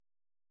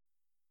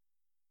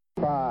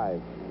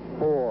5,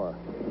 4,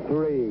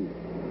 3,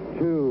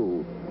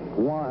 2,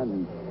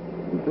 1,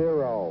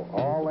 0.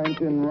 All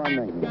engine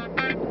running.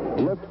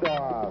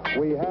 Liftoff.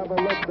 We have a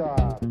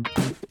liftoff.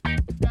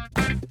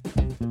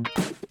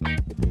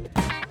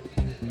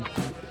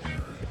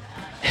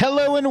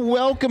 Hello and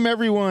welcome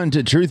everyone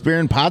to Truth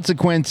Bearing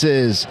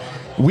Consequences.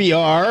 We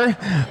are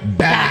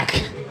back.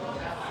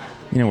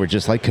 You know, we're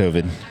just like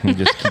COVID. We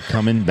just keep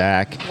coming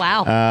back.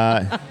 Wow.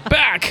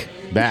 Back.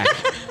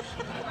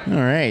 All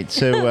right.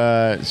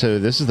 So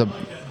this is the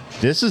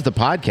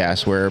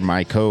podcast where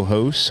my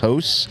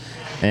hosts,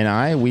 and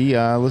I, we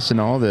listen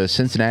to all the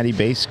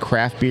Cincinnati-based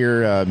craft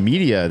beer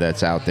media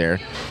that's out there.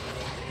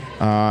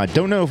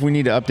 Don't know if we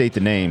need to update the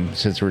name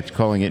since we're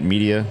calling it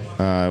media.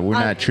 We're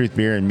not Truth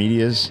Beer and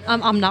Medias.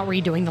 I'm not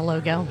redoing the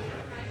logo.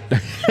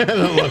 The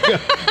logo.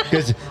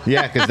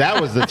 Because that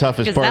was the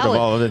toughest part of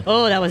all of it.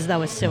 Oh, that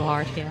was so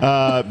hard.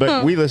 Yeah.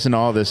 But we listen to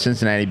all the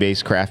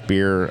Cincinnati-based craft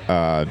beer,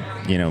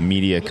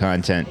 media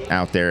content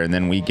out there, and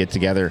then we get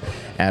together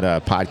at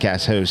a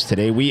podcast host.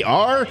 Today we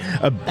are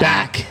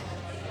back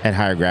at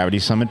Higher Gravity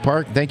Summit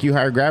Park. Thank you,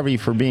 Higher Gravity,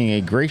 for being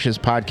a gracious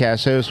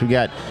podcast host. We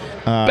got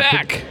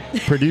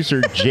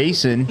producer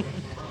Jason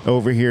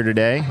over here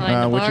today,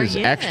 which is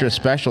extra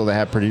special to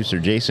have producer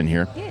Jason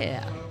here.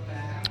 Yeah.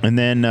 And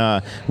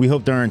then we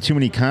hope there aren't too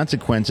many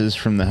consequences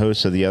from the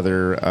hosts of the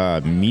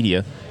other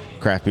media,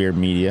 craft beer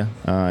media,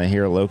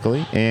 here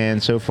locally.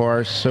 And so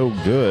far, so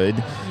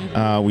good.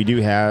 We do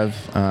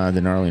have the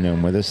Gnarly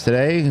Gnome with us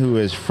today, who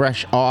is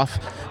fresh off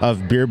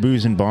of Beer,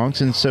 Booze, and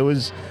Bonks, and so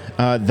is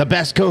the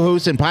best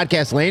co-host in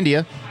Podcast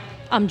Landia.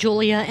 I'm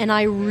Julia, and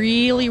I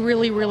really,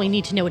 really, really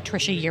need to know what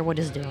Trisha Yearwood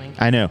is doing.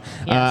 I know.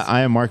 Yes. I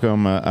am Marco.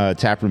 I'm a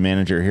taproom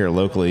manager here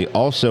locally.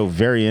 Also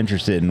very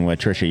interested in what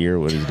Trisha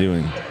Yearwood is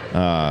doing.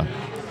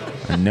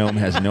 Gnome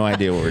has no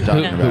idea what we're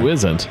talking about. Who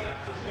isn't?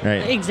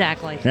 Right.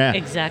 Exactly. Yeah.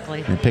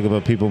 Exactly. And pick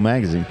up People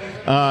magazine.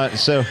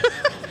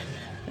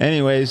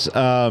 Anyways,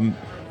 to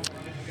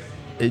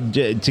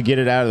get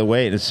it out of the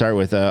way, to start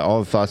with, all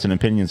the thoughts and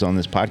opinions on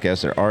this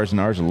podcast are ours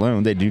and ours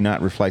alone. They do not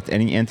reflect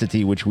any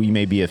entity which we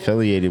may be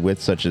affiliated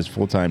with, such as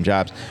Full-Time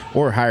Jobs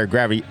or Higher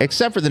Gravity,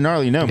 except for the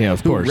Gnarly Gnome,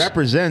 who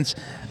represents.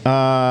 What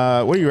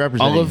are you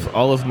representing?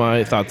 All of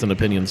my thoughts and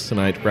opinions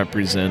tonight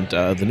represent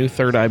the new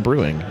Third Eye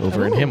Brewing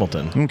over in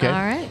Hamilton. Okay. All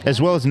right. As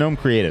well as Gnome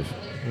Creative.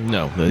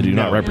 No, they do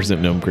not represent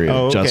Gnome Creative.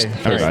 Oh, okay. Just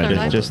Third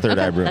Eye. Just Third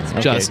Eye Brewing.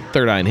 That's Just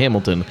Third Eye in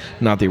Hamilton,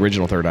 not the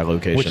original Third Eye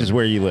location. Which is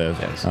where you live.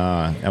 Yes.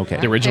 Okay.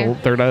 The original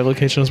Third Eye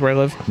location is where I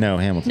live? No,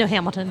 Hamilton. No,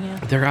 Hamilton, yeah.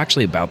 They're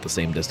actually about the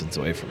same distance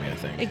away from me, I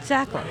think.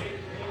 Exactly.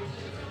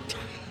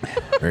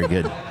 Very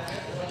good.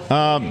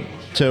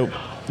 So,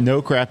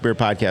 no craft beer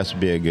podcast would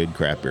be a good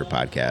craft beer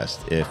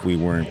podcast if we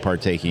weren't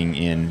partaking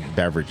in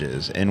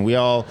beverages. And we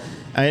all,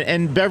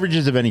 and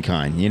beverages of any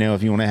kind. You know,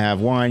 if you want to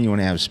have wine, you want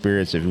to have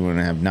spirits, if you want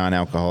to have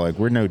non-alcoholic,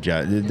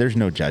 there's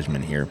no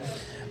judgment here.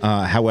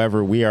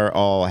 However, we are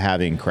all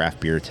having craft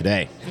beer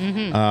today.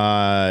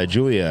 Mm-hmm.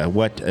 Julia,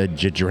 what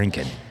you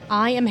drinking?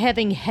 I am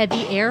having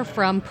Heavy Air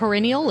from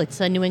Perennial.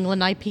 It's a New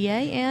England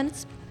IPA, and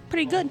it's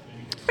pretty good.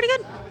 Pretty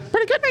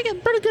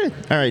good.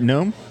 All right,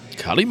 Gnome.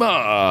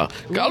 Kalima!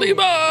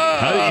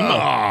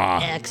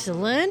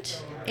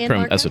 Excellent. And From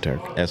Marco?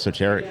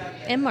 Esoteric.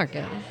 And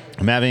Marco.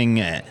 I'm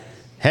having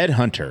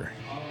Headhunter.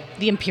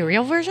 The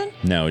Imperial version?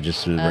 No,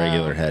 just a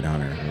regular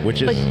Headhunter,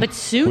 which is But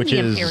soon which the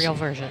is- Imperial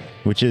version.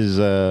 which is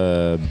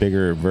a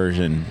bigger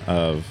version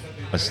of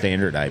a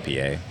standard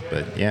IPA.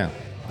 But yeah,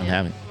 I'm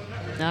having.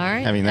 All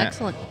right. Having that.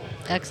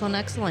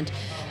 Excellent.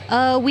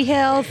 We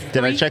have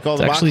Did I three- check all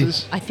the It's actually-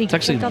 boxes? I think It's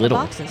actually you checked all little.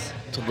 the boxes.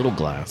 It's a little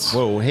glass.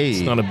 Whoa, hey.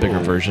 It's not a bigger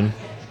Whoa. version.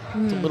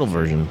 It's a little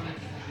version.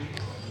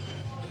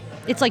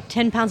 It's like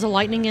 10 pounds of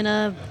lightning in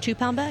a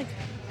 2-pound bag.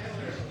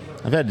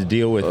 I've had to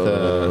deal with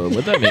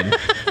What'd that mean?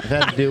 I've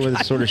had to deal with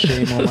this sort of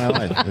shame all my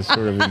life. This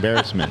sort of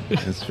embarrassment.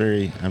 It's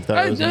very. I thought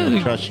I was in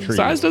a trust tree.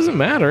 Size doesn't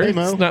matter. Hey,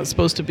 Mo. It's not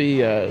supposed to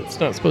be. It's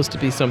not supposed to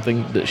be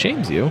something that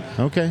shames you.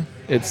 Okay.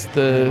 It's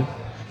the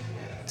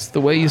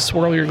way you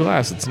swirl your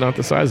glass. It's not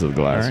the size of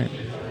the All glass.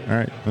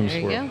 right. Let me There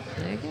you swirl. go.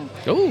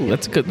 Oh,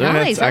 that's good. Nice.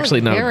 That's That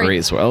actually was not very- a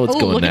great swirl. Oh, it's Oh,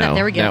 going look at now. that.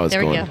 There we go. Now it's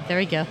going. There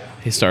we go.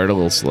 He started a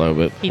little slow,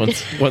 but He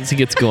once he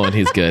gets going,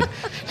 he's good.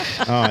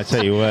 Oh, I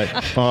tell you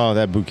what. Oh,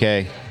 that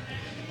bouquet.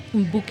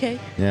 Bouquet?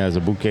 Yeah, it's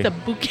a bouquet. It's a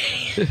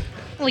bouquet.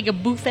 Like a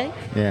buffet?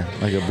 Yeah,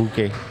 like a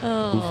bouquet.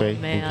 Oh, Buffet.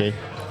 man. Bouquet.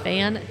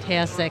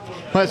 Fantastic.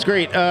 Well, that's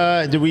great.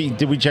 Did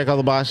we check all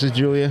the boxes,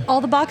 Julia? All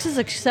the boxes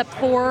except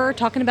for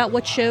talking about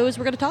what shows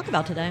we're going to talk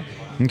about today.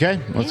 Okay,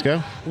 let's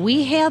go.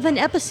 We have an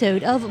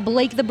episode of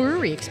Blake the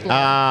Brewery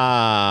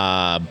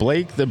Explorer.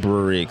 Blake the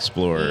Brewery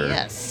Explorer.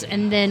 Yes.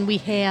 And then we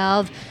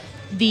have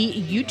the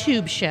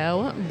YouTube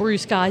show, Brew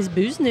Sky's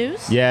Booze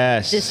News.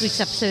 Yes. This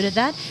week's episode of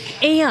that.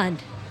 And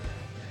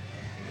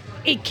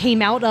it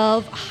came out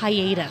of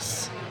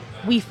hiatus.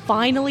 We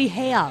finally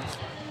have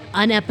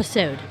an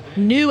episode,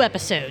 new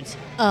episodes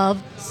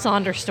of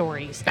Sonder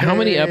Stories. How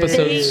many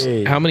episodes?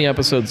 Hey. How many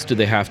episodes do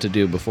they have to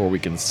do before we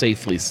can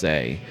safely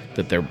say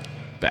that they're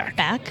back?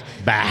 Back.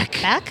 Back.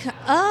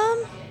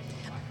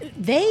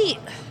 They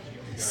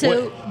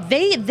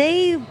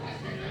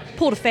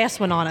pulled a fast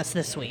one on us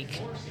this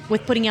week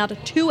with putting out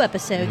 2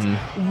 episodes,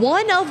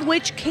 one of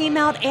which came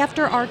out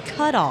after our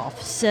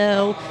cutoff.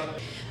 So,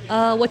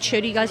 what show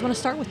do you guys want to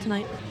start with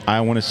tonight?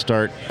 I want to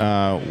start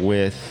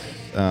with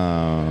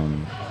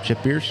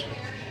chip beers.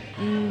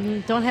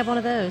 Don't have one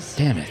of those.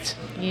 Damn it.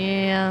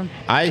 Yeah.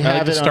 I I'd have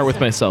like to it start on- with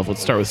myself.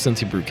 Let's start with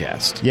Cincy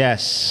Brewcast.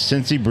 Yes,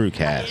 Cincy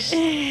Brewcast.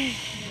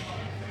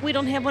 We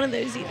don't have one of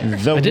those either.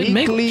 The I didn't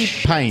make- weekly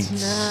pints.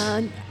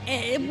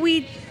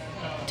 We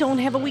don't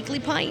have a weekly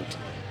pint.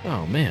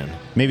 Oh, man.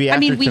 Maybe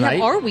after we tonight.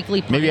 have our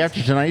weekly pints. Maybe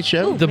after tonight's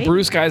show. Ooh. The Maybe.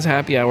 Brew Skies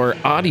Happy Hour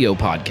audio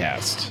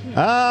podcast.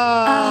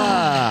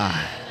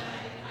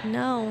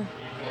 No.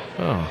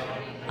 Oh.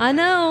 I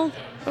know.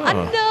 Oh. I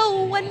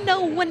know.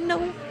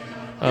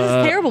 This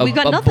is terrible. We've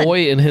got a nothing.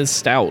 boy in his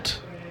stout.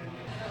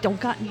 We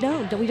don't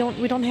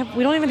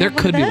even There have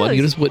could one be of one. those.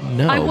 You just wouldn't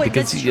know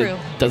because that's it true.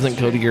 doesn't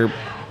go to your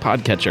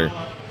podcatcher.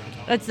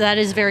 That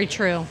is very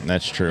true.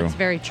 That's true. It's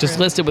very true. Just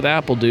list it with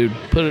Apple, dude.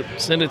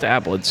 Send it to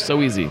Apple. It's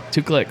so easy.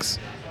 2 clicks.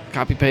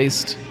 Copy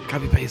paste.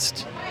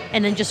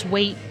 And then just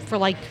wait for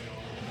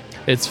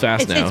It's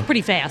fast now. It's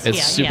pretty fast. It's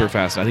yeah, super yeah.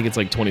 fast. I think it's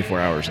like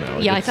 24 hours now.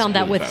 Yeah, I It's found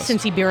that really with fast.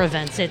 Cincy beer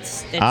events.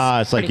 It's it's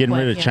like pretty getting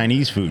rid quick, of yeah.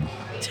 Chinese food.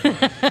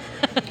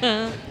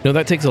 No,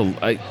 that takes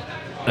I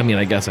mean,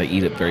 I guess I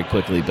eat it very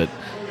quickly, but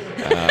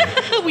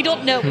We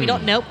don't know.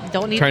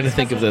 Don't need. trying to discuss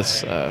think of it.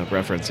 this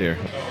reference here.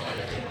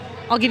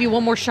 I'll give you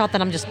one more shot.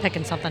 Then I'm just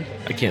picking something.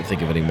 I can't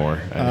think of any more. I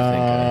think.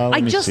 Let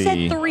I me just see.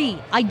 said 3.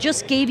 I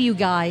just gave you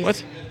guys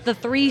What? the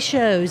 3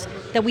 shows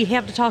that we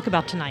have to talk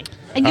about tonight,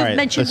 and All you've right,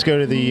 mentioned let's go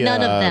to the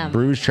none of them.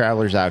 Brews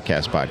Travelers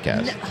Outcast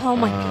podcast. Oh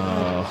my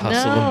god!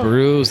 Hustle No. and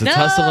Brews. It's No.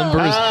 Hustle and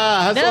Brews.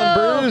 Hustle No.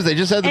 and Brews. They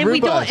just had the and brew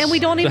we bus.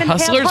 don't even have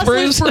Hustlers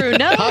Hustlers Brews? Brew.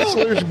 No.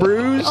 Hustlers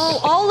Brews.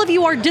 Oh, all of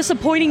you are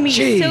disappointing me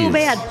so Jeez.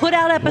 bad. Put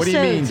out What do you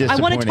mean episodes. I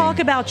want to disappointing? talk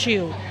about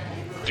you.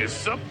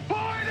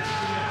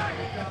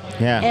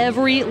 Yeah.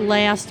 Every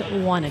last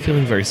one of you.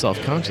 Feeling very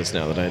self-conscious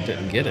now that I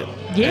didn't get it.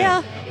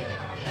 Yeah.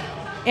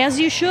 As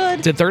you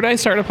should. Did Third Eye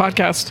start a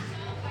podcast?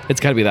 It's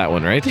got to be that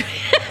one, right?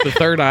 The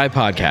Third Eye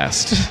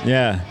podcast.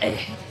 Yeah.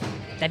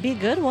 That'd be a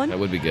good one. That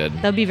would be good.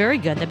 That'd be very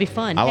good. That'd be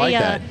fun. I like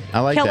that. I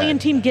like Kelly that. and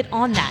team, get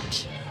on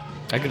that.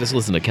 I could just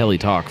listen to Kelly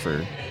talk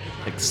for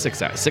like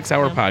 6 hours.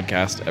 6-hour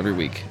podcast every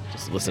week.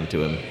 Just listen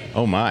to him.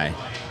 Oh my.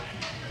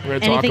 We're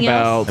going to talk Anything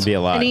about else? That'd be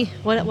a lot.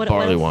 What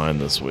barley else? wine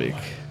this week.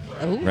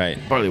 Oh, Right.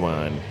 Barley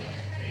wine.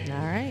 all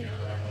right.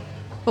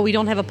 But we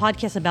don't have a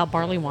podcast about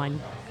barley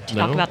wine to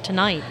talk No? about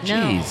tonight. No.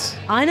 Jeez.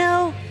 I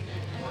know.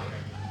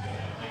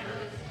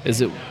 Is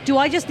it? Do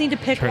I just need to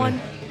pick Turn it-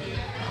 one?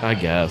 I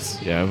guess.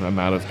 Yeah, I'm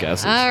out of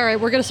guesses. All right,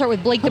 we're going to start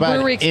with Blake the How about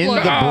Brewery In Explorer.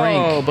 the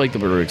Brink? Oh, Blake the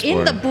Brewery Explorer.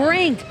 In the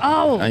Brink.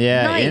 Oh,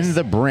 Yeah, nice. In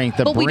the Brink.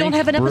 The But we Brink don't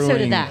have an episode of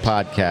Brewing that.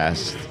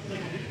 podcast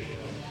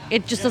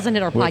It just doesn't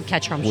hit our with,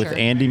 podcatcher, I'm with sure.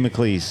 Andy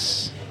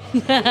McLeese.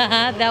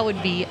 That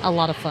would be a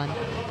lot of fun.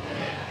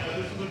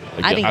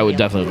 I think I would yeah.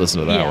 definitely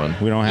listen to that Yeah. one.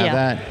 We don't have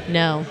Yeah. that.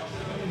 No.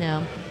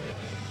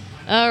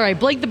 All right,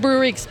 Blake the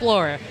Brewery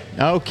Explorer.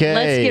 Okay.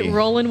 Let's get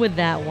rolling with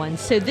that one.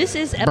 So this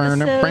is episode.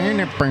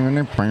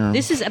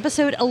 This is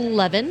episode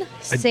 11.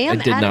 Sam I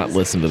did not Adams,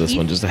 listen to this Keith-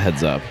 one. Just a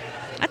heads up.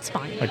 That's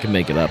fine. I can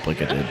make it up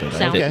like I did, but I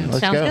Sounds, didn't. let's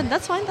sounds go. good.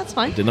 That's fine. That's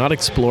fine. Did not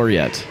explore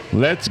yet.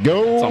 Let's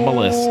go. It's on my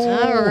list.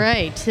 All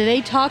right. So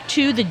they talked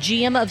to the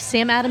GM of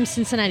Sam Adams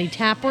Cincinnati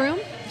Tap Room.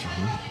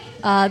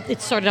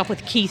 It started off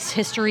with Keith's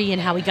history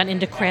and how he got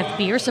into craft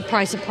beer.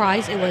 Surprise,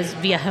 surprise, it was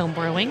via home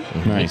brewing.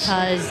 Nice.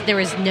 Because there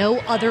is no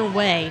other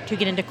way to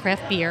get into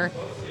craft beer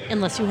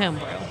unless you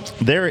homebrew.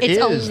 There It's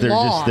a is.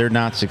 law. They're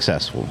not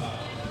successful.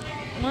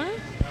 Well,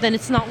 then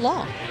it's not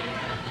law.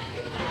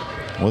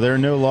 Well, there are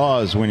no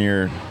laws when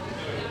you're.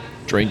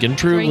 Drinking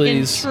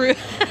Drinking Trulies.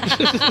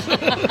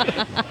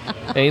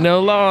 Ain't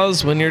no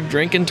laws when you're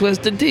drinking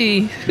twisted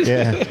tea.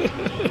 Yeah.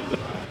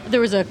 There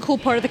was a cool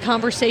part of the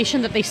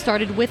conversation that they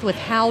started with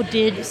how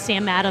did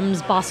Sam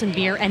Adams Boston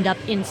Beer end up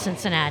in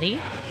Cincinnati?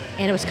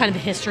 And it was kind of the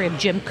history of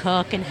Jim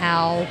Cook and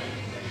how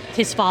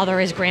his father,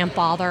 his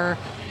grandfather,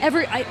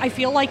 I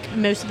feel like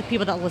most of the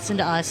people that listen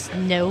to us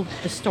know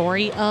the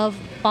story of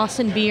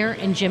Boston Beer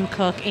and Jim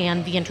Cook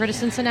and the intro to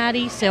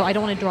Cincinnati, so I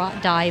don't want to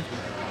dive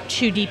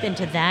too deep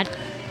into that.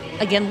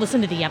 Again,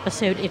 listen to the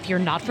episode if you're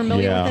not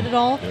familiar Yeah. with it at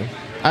all.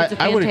 It's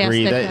a I would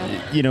agree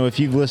fantastic, that, if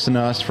you've listened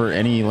to us for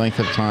any length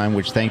of time,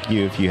 which thank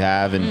you if you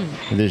have, and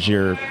this is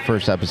your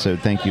first episode,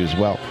 thank you as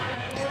well.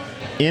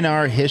 In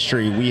our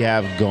history, we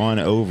have gone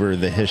over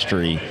the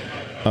history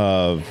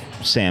of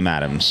Sam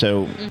Adams.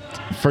 So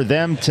for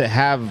them to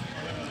have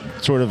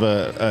sort of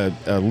a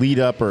lead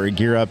up or a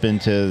gear up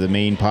into the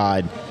main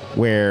pod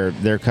where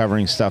they're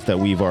covering stuff that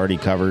we've already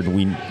covered,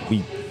 we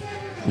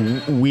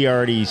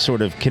already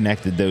sort of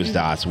connected those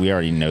dots. We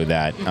already know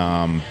that.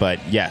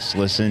 But yes,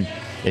 listen,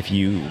 if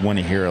you want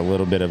to hear a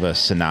little bit of a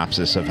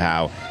synopsis of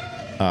how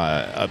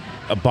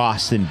a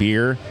Boston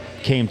beer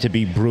came to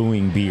be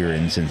brewing beer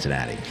in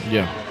Cincinnati.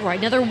 Yeah. Right.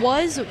 Now, there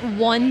was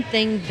one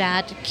thing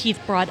that Keith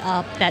brought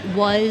up that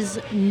was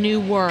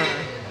newer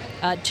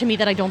to me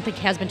that I don't think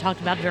has been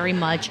talked about very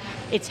much.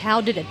 It's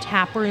how did a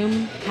tap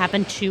room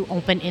happen to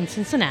open in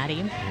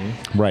Cincinnati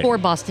Right. for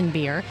Boston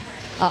Beer?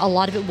 A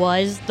lot of it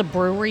was the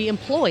brewery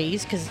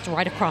employees, because it's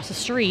right across the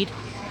street.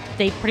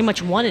 They pretty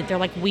much wanted, they're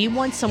like, we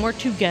want somewhere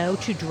to go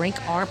to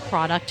drink our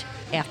product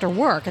after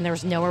work, and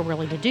there's nowhere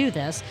really to do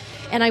this.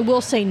 And I will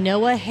say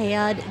Noah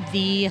had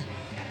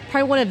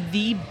probably one of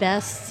the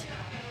best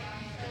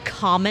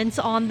comments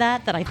on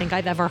that I think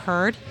I've ever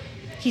heard.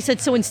 He said,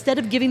 so instead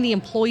of giving the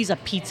employees a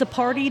pizza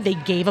party, they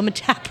gave them a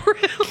tap room.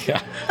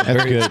 Yeah,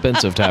 very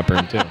expensive tap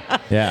room too.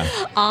 Yeah.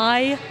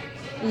 I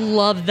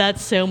love that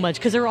so much,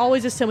 because there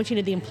always is so much,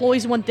 the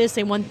employees want this,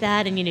 they want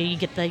that, and you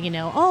get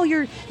the, oh,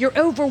 you're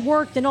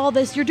overworked and all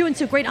this, you're doing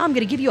so great, I'm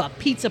going to give you a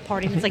pizza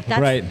party. And it's like,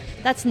 that's Right.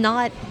 that's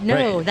not,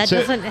 no, Right. that So,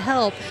 doesn't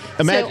help.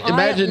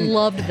 imagine- I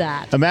loved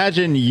that.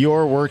 Imagine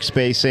your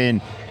workspace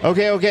saying,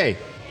 okay,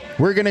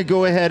 we're going to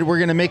go ahead, we're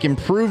going to make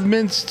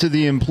improvements to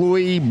the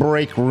employee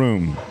break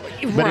room.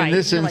 But Right. in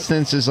this You're like-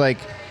 instance, it's like,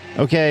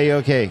 okay.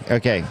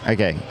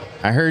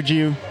 I heard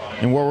you,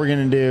 and what we're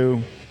going to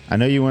do, I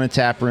know you want a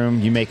tap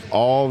room. You make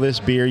all this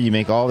beer. You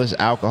make all this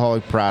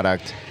alcoholic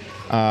product.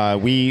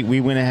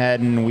 We went ahead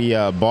and we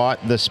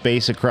bought the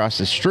space across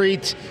the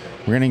street.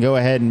 We're going to go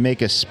ahead and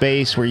make a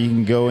space where you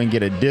can go and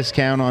get a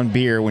discount on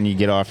beer when you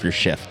get off your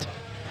shift.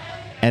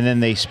 And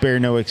then they spare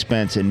no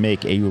expense and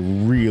make a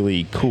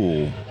really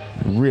cool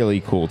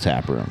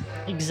tap room.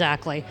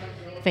 Exactly.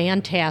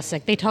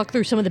 Fantastic. They talked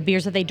through some of the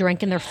beers that they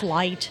drank in their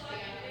flight.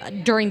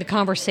 During the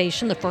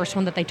conversation, the first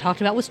one that they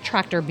talked about was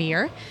Tractor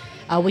Beer,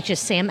 which is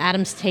Sam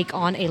Adams' take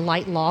on a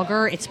light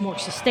lager. It's more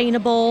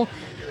sustainable.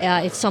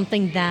 It's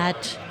something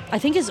that I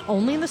think is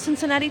only in the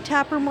Cincinnati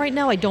tap room right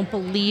now. I don't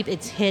believe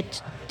it's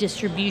hit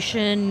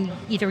distribution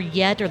either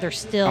yet, or they're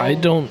still... I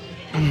don't.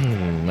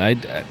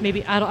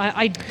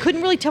 I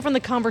couldn't really tell from the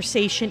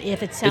conversation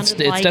if it sounded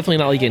It's like... definitely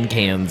not like in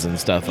cans and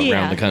stuff Yeah,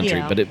 around the country,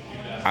 yeah. but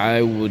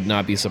I would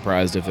not be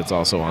surprised if it's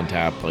also on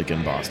tap, like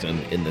in Boston,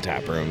 in the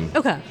tap room.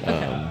 Okay.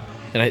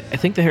 And I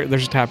think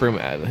there's a tap room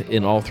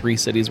in all 3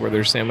 cities where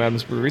there's Sam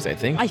Adams breweries. I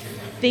think. I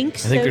think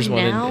so. I think there's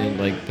one now. in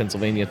like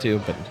Pennsylvania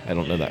too, but I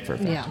don't know that for a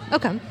fact. Yeah.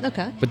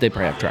 Okay. But they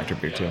probably have Tractor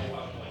Beer too.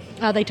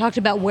 They talked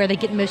about where they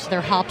get most of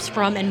their hops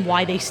from and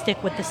why they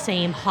stick with the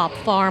same hop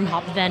farm,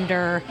 hop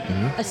vendor.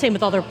 Same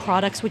with other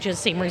products, which is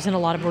the same reason a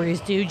lot of breweries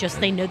do. Just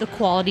they know the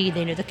quality,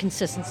 they know the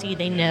consistency,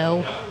 they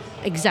know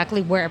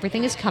exactly where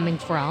everything is coming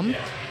from.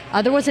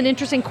 There was an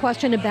interesting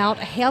question about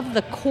have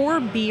the core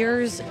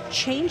beers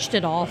changed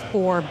at all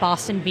for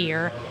Boston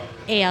Beer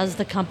as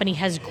the company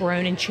has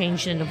grown and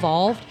changed and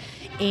evolved?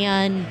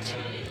 And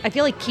I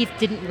feel like Keith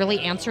didn't really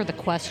answer the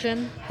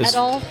question at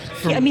all.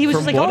 He was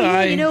just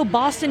like,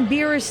 Boston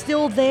Beer is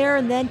still there.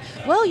 And then,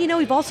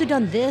 we've also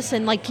done this.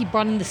 And he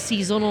brought in the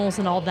seasonals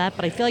and all that.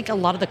 But I feel like a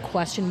lot of the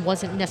question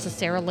wasn't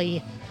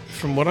necessarily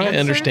From what answered. I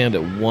understand,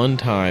 at one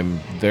time,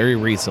 very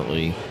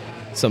recently,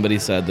 somebody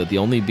said that the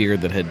only beer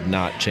that had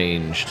not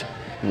changed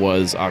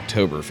was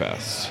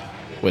Oktoberfest,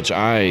 which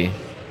I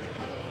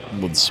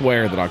would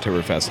swear that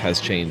Oktoberfest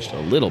has changed a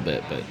little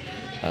bit, but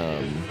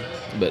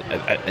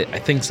I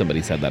think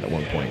somebody said that at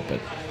one point, but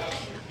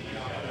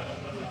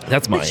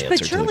that's my answer But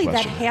to surely the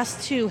that question.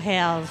 has to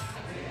have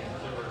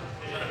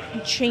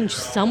changed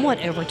somewhat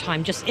over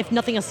time. Just if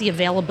nothing else, the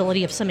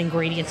availability of some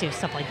ingredients and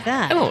stuff like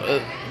that. I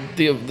don't.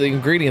 The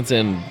ingredients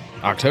in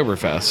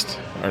Oktoberfest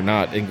are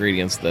not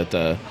ingredients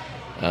that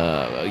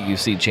you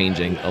see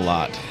changing a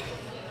lot.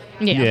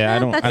 Yeah,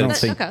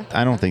 Okay.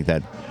 I don't think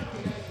that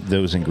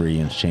those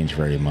ingredients change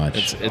very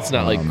much. It's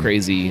not like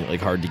crazy,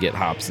 like hard to get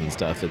hops and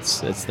stuff.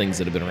 It's things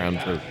that have been around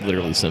for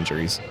literally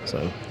centuries.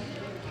 So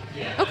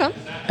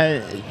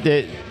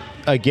Okay.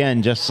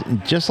 Again,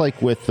 just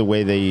like with the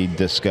way they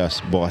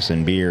discussed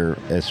Boston Beer,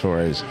 as far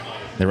as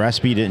the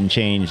recipe didn't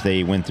change,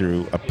 they went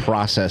through a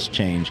process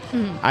change.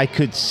 I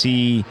could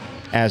see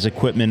as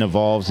equipment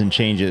evolves and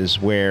changes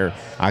where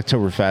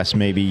Oktoberfest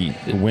maybe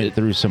went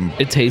through some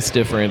it tastes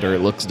different or it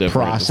looks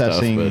different.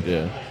 processing and stuff, but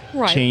yeah.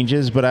 Right.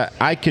 changes, but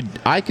I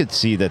could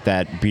see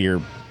that beer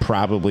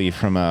probably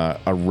from a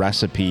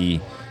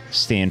recipe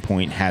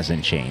standpoint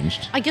hasn't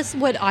changed. I guess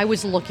what I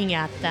was looking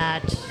at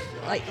that,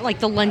 like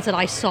the lens that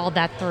I saw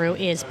that through,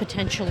 is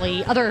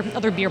potentially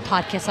other beer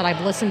podcasts that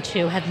I've listened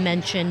to have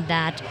mentioned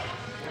that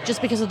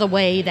just because of the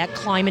way that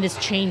climate is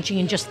changing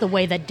and just the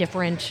way that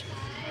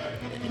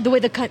the way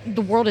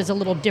the world is a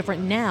little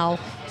different now,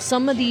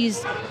 some of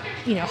these,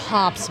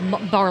 hops,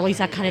 barleys,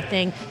 that kind of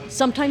thing,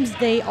 sometimes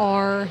they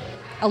are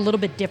a little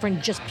bit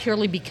different just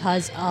purely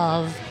because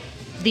of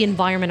the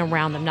environment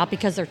around them, not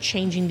because they're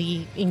changing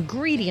the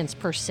ingredients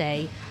per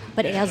se,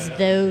 but as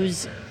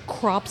those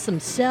crops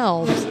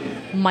themselves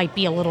might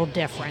be a little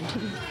different.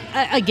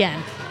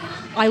 Again,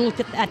 I looked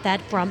at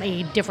that from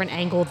a different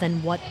angle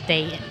than what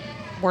they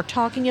were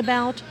talking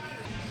about.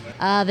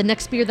 The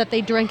next beer that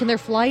they drank in their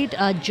flight,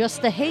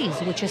 Just the Haze,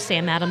 which is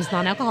Sam Adams'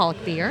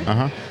 non-alcoholic beer.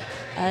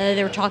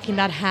 They were talking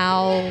about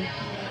how,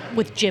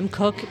 with Jim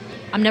Cook,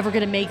 I'm never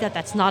going to make that.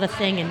 That's not a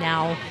thing, and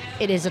now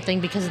it is a thing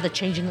because of the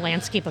changing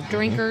landscape of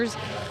drinkers.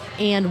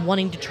 and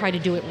wanting to try to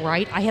do it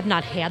right. I have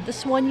not had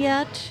this one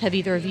yet. Have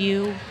either of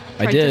you?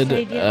 I tried did.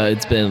 this idea?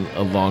 It's been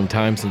a long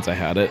time since I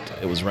had it.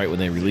 It was right when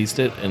they released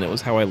it, and it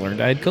was how I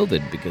learned I had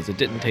COVID because it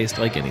didn't taste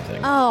like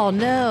anything. Oh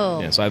no!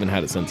 Yeah, so I haven't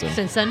had it since then.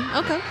 Since then,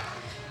 okay.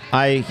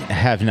 I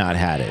have not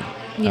had it.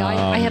 Yeah,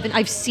 I haven't.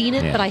 I've seen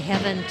it, yeah. but I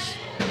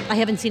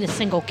haven't seen a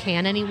single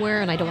can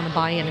anywhere, and I don't want to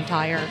buy an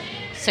entire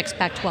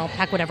 6-pack,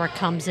 12-pack, whatever it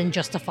comes in,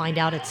 just to find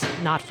out it's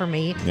not for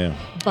me. Yeah.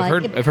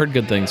 But I've heard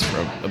good things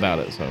about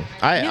it. So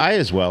I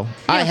as well.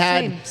 Yeah, I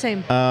had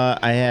same.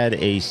 I had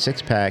a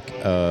 6-pack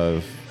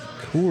of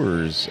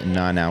Coors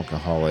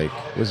non-alcoholic.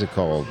 What's it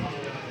called?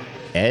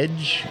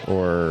 Edge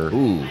or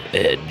ooh,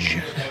 Edge.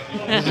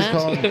 what's it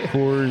called?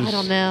 Coors. I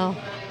don't know.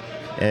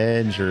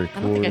 Edge or Coors.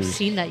 I don't think I've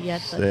seen that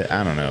yet. But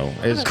I don't know.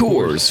 It's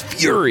Coors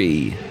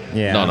Fury.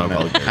 Yeah,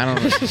 Non-alcoholic.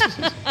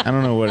 I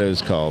don't know what it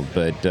was called,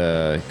 but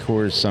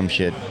Coors some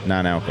shit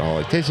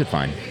non-alcoholic. Tasted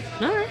fine.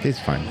 all right.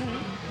 Tastes fine.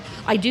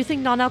 I do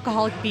think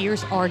non-alcoholic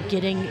beers are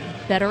getting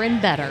better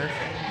and better.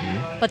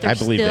 But they're I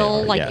believe they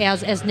still, are, like, yeah.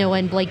 as Noah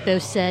and Blake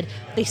both said,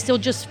 they still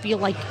just feel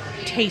like,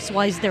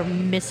 taste-wise, they're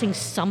missing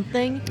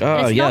something. And Oh,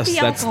 it's not yes,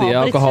 that's the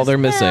alcohol they're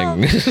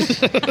missing.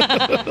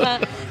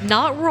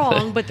 Not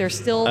wrong, but they're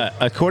still...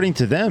 According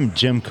to them,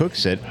 Jim Cook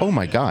said, "Oh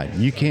my God,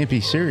 you can't be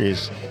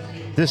serious.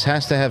 This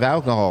has to have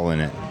alcohol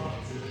in it."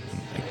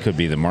 It could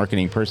be the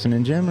marketing person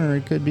in Jim, or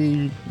it could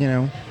be,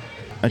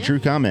 a true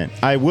comment.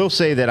 I will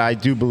say that I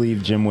do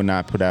believe Jim would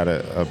not put out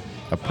a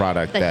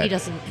product That that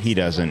he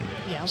doesn't-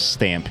 Yeah.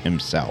 stamp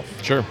himself.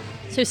 Sure.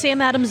 So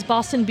Sam Adams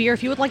Boston Beer,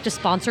 if you would like to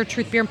sponsor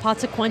Truth Beer and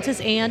Consequences,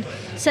 and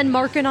send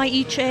Mark and I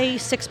each a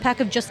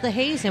 6-pack of Just the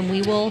Haze, and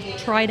we will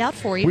try it out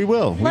for you. We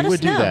will. Let we us would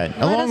do know. that.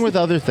 Let Along us- with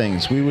other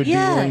things. We would be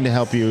willing to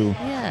help you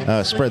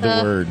Yes. spread With,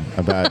 the word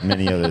about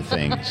many other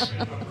things.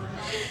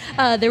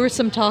 There was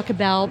some talk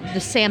about the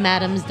Sam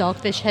Adams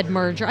Dogfish Head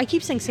merger. I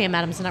keep saying Sam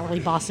Adams is not really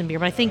Boston Beer,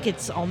 but I think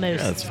it's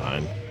almost... Yeah, that's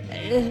fine.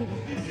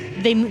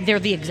 they're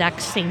the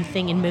exact same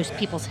thing in most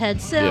people's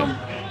heads. So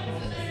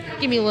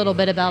give me a little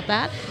bit about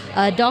that.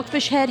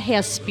 Dogfish Head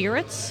has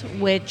spirits,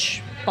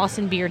 which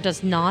Boston Beer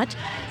does not.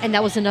 And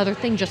that was another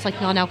thing, just like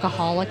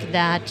non-alcoholic,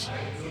 that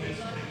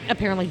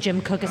apparently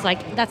Jim Cook is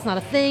like, that's not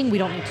a thing. We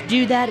don't need to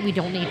do that. We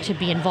don't need to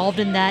be involved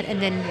in that.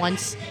 And then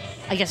once,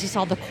 I guess he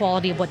saw the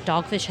quality of what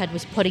Dogfish Head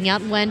was putting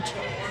out and went,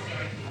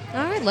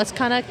 all right, let's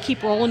kind of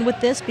keep rolling with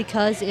this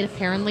because it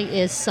apparently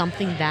is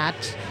something that...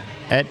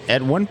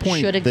 At one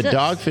point, should the exist.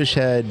 Dogfish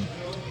Head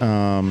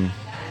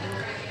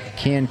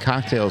canned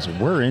cocktails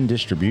were in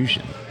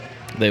distribution.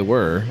 They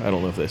were. I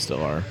don't know if they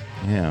still are.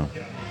 Yeah.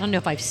 I don't know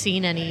if I've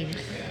seen any...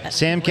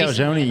 Sam recently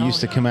Calzone at all.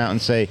 used to come out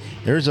and say,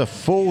 "There's a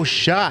full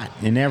shot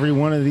in every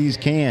one of these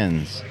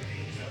cans."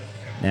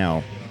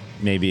 Now,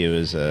 maybe it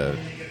was a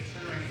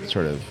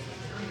sort of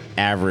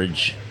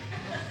average,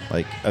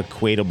 like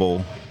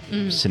equatable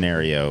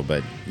scenario,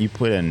 but you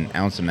put an 1.5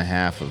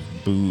 ounces of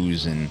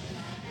booze in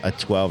a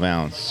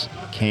 12-ounce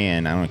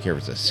can. I don't care if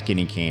it's a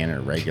skinny can or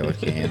a regular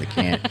can.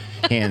 The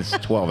can's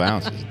 12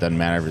 ounces. It doesn't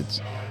matter if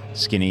it's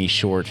skinny,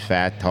 short,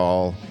 fat,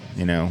 tall,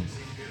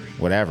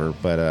 whatever.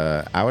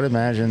 But I would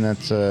imagine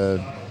that's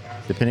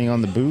depending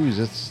on the booze,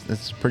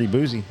 it's pretty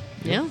boozy.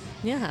 Yeah,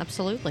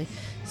 absolutely.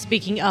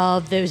 Speaking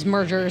of those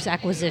mergers,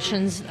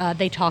 acquisitions,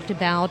 they talked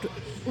about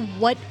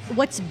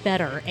what's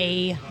better,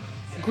 a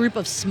group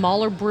of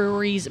smaller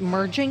breweries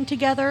merging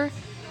together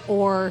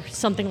or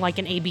something like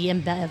an AB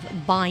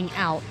InBev buying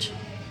out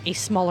a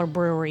smaller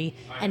brewery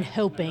and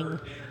hoping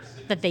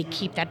that they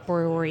keep that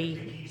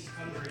brewery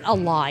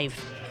alive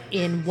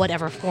in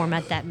whatever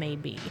format that may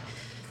be.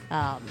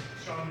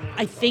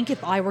 I think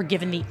if I were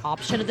given the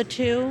option of the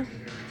two,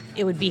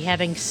 it would be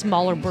having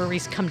smaller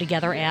breweries come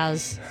together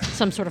as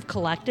some sort of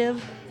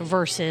collective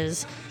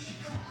versus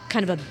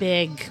kind of a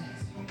big,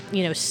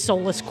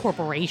 soulless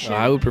corporation.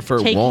 I would prefer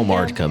taking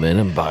Walmart them. come in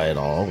and buy it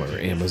all, or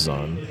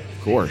Amazon,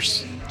 of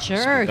course.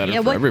 Sure. It's better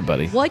yeah, for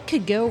everybody. What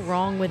could go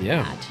wrong with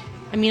Yeah. that?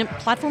 I mean,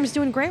 Platform's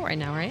doing great right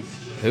now, right?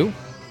 Who?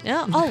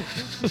 Yeah. Oh.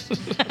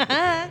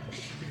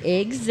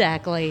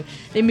 Exactly.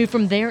 They moved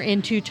from there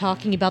into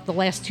talking about the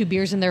last two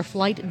beers in their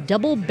flight,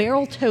 Double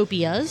Barrel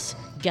Topias.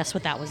 Guess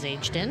what that was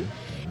aged in?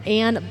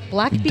 And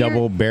Black Beer.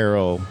 Double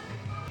barrel,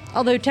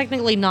 Although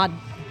technically not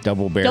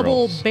double barrels.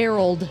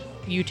 double-barreled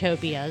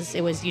Utopias.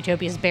 It was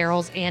Utopia's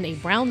barrels and a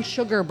brown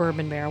sugar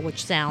bourbon barrel,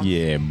 which sounds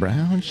Yeah,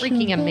 brown sugar.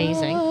 freaking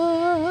amazing.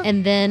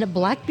 And then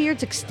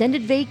Blackbeard's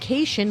Extended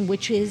Vacation,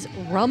 which is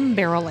rum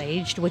barrel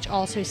aged, which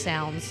also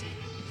sounds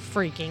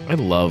freaking I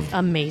love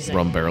amazing.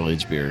 rum barrel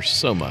aged beer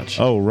so much.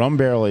 Oh, rum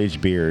barrel aged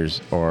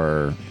beers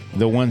are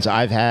the ones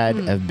I've had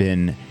have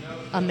been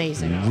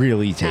Amazing.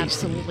 really tasty.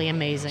 Absolutely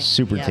amazing.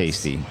 Super Yes.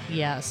 tasty.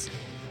 Yes.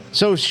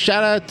 So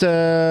shout out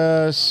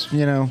to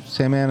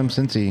Sam Adams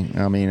Cincy.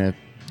 I mean, if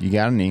you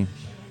got any,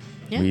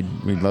 Yeah.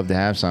 we'd love to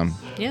have some.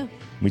 Yeah.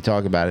 We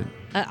talk about it.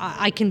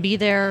 I can be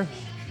there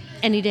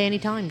any day,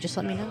 anytime. Just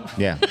let me know.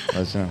 Yeah, let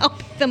us know. I'll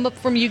pick them up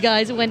from you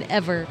guys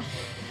whenever.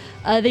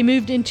 They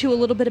moved into a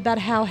little bit about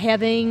how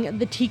having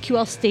the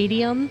TQL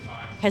Stadium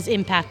has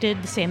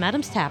impacted the Sam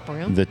Adams Tap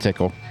Room. The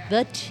tickle.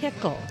 The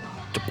Tickle.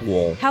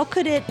 How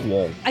could it?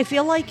 Whoa. I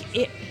feel like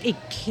it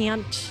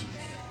can't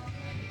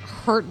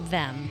hurt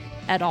them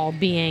at all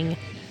being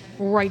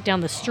right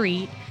down the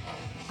street.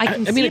 I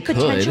can I see mean, it it could.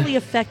 potentially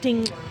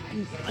affecting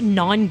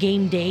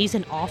non-game days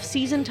and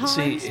off-season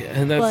times. See,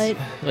 and that's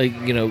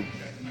but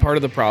part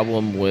of the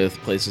problem with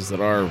places that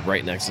are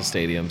right next to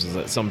stadiums is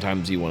that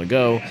sometimes you want to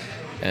go,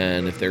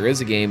 and if there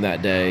is a game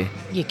that day,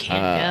 you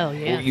can't go.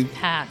 Yeah, or you, it's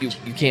packed.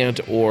 you can't,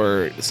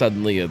 or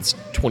suddenly it's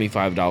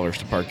 $25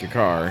 to park your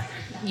car.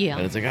 Yeah.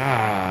 And it's like,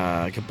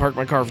 I could park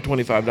my car for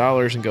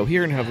 $25 and go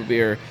here and have a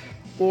beer,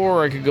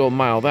 or I could go a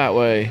mile that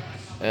way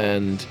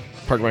and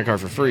park my car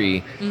for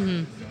free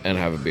and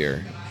have a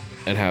beer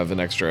and have an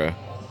extra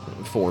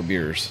 4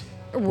 beers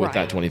with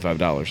that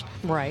 $25.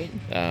 Right.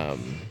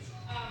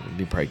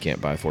 You probably can't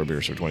buy 4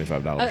 beers for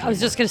 $25. I was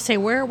just going to say,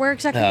 where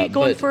exactly are you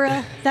going but-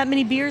 for that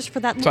many beers for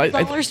that So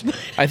little dollars?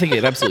 I think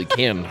it absolutely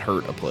can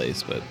hurt a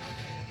place, but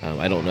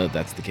I don't know if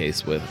that's the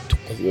case with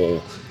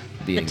Twol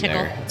being The Tickle.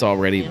 there. It's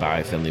already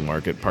by Findlay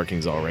Market.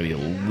 Parking's already a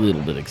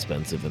little bit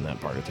expensive in that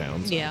part of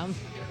town. So Yeah.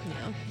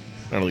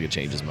 I don't think it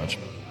changes much.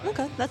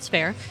 Okay, that's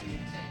fair.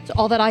 So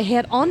all that I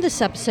had on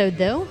this episode,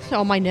 though,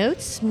 all my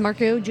notes.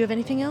 Marco, do you have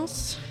anything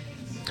else?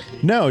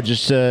 No,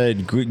 just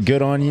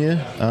good on you.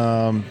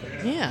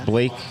 Yeah.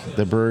 Blake,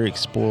 the Brewery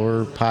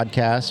Explorer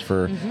podcast,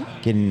 for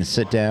getting to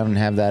sit down and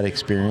have that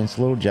experience.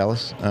 A little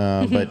jealous,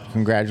 but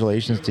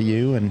congratulations to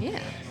you and Yeah.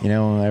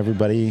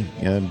 Everybody.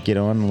 Get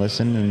on and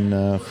listen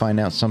and find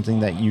out something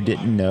that you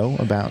didn't know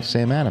about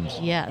Sam Adams.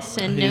 Yes.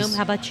 And He's- Noam,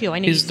 how about you? I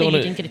know you said you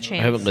didn't get a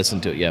chance. I haven't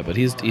listened to it yet, but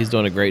he's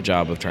doing a great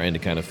job of trying to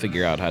kind of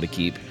figure out how to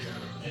keep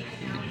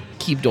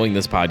doing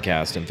this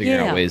podcast and figure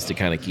Yeah. out ways to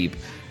kind of keep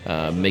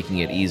making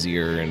it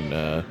easier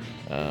and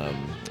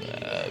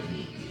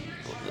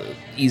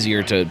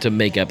easier to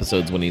make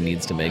episodes when he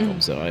needs to make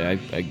them. So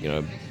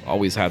I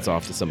always hats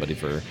off to somebody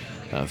for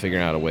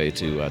figuring out a way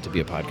to be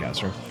a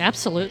podcaster.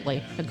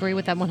 Absolutely. Agree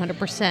with that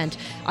 100%.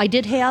 I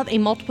did have a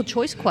multiple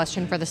choice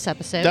question for this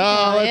episode.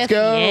 Oh, let's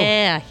go.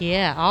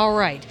 Yeah. All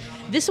right.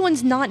 This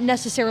one's not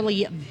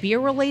necessarily beer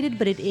related,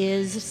 but it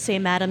is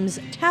Sam Adams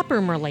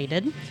taproom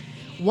related.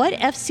 What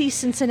FC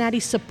Cincinnati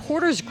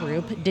supporters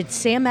group did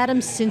Sam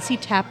Adams Cincy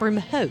Taproom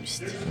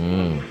host?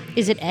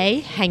 Is it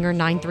A, Hangar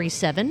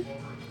 937,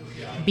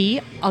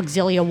 B,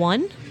 Auxilia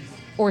 1,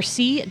 or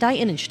C, Die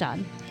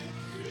Innenstadt?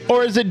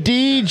 Or is it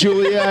D,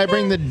 Julia? I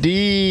bring the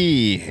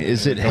D.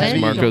 Is it That's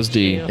heavy? Marco's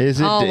D. Is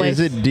it? Always.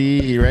 Is it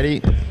D? You ready?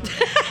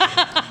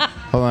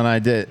 Hold on, I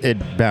did.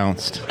 It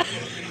bounced.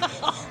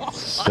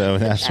 So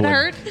that's That what.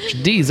 hurt?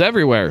 D's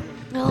everywhere.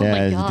 Oh my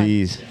Yeah, God.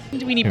 it's D's.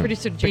 Do we need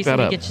producer Jason that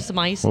to up. get you some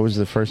ice? What was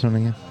the first one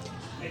again?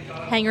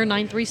 Hangar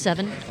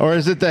 937. Or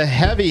is it the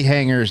Heavy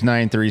Hangers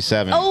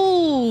 937?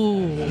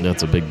 Oh,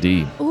 That's a big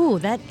D. ooh,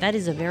 that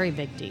is a very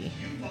big D.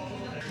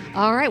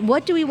 All right,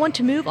 what do we want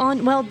to move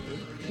on? Well,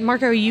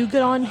 Marco, are you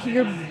good on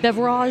your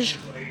beverage?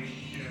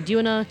 Do you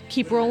want to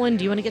keep rolling?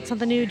 Do you want to get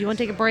something new? Do you want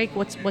to take a break?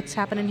 What's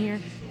happening here?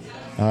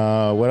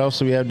 What else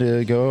do we have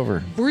to go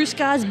over? Bruce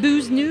Guy's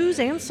Booze News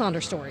and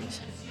Sonder Stories.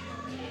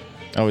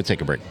 Oh, we'll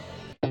take a break.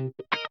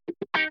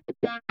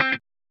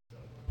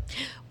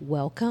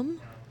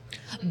 Welcome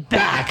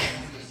back.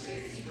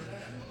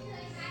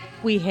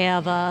 We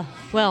have,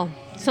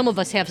 some of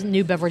us have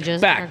new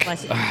beverages. in our Back.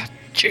 glasses.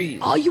 Jeez.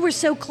 Oh, you were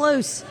so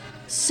close.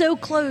 So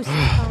close this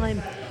time.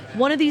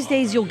 One of these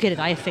days you'll get it.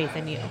 I have faith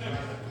in you.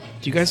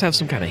 Do you guys have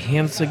some kind of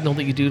hand signal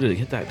that you do to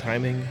hit that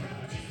timing?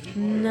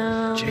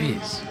 No.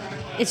 Jeez.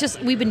 It's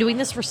just, we've been doing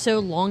this for so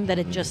long that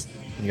it just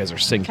You guys are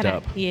synced kind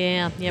up. of,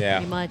 yeah, Yeah.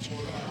 pretty much.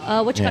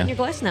 What you got in Yeah. your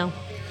glass now?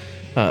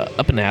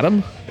 Up and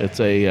Atom. It's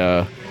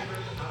a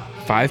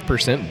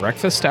 5%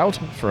 breakfast stout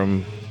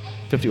from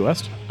 50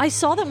 West. I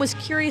saw that and was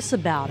curious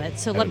about it.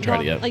 So Haven't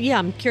tried it yet. Yeah,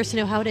 I'm curious to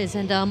know how it is.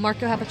 And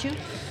Marco, how about you?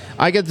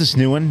 I got this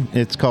new one.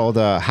 It's called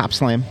Hop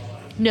Slam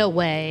No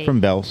way. from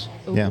Bell's.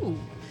 Yeah. Ooh.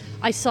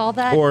 I saw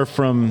that. Or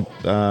from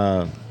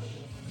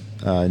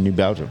New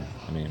Belgium.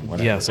 I mean,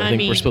 whatever. Yes, I I think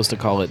mean- we're supposed to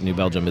call it New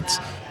Belgium. It's,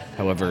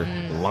 however,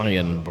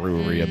 Lion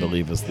Brewery, I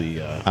believe, is the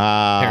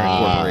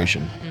parent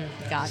corporation.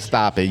 Gotcha.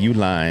 Stop it. You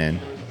lying.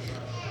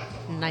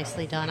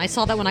 Nicely done. I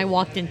saw that when I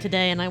walked in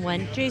today, and I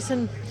went,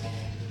 Jason,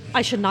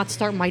 I should not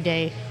start my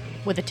day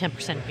with a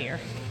 10% beer.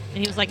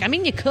 And he was like, I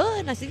mean, you could.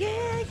 And I said, yeah,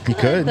 I could. You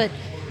could. But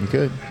You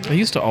could. I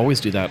used to always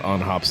do that on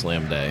Hop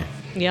Slam Day.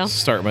 yeah.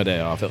 Start my day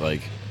off at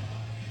like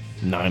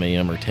 9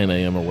 a.m. or 10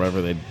 a.m. or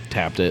wherever they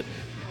tapped it.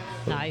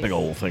 A Nice. big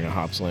old thing of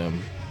Hop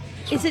Slam.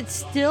 Is it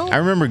still? I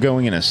remember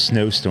going in a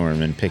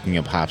snowstorm and picking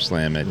up Hop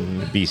Slam at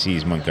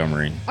BC's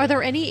Montgomery. Are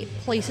there any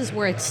places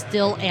where it's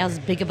still as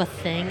big of a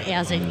thing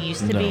as it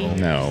used to be?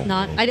 No. It's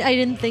not. I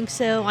didn't think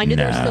so. I know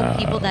there are still No.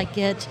 people that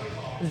get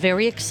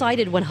very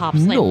excited when Hop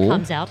Slam No.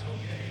 comes out.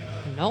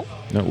 No.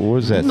 No, what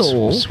was that?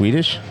 No.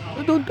 Swedish?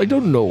 I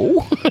don't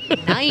know.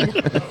 9.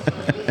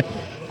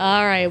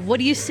 All right. What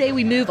do you say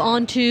we move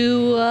on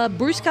to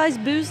Bruce Guy's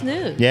Booze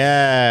News?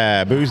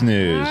 Yeah, booze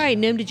news. All right.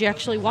 Noam, did you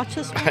actually watch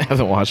this one? I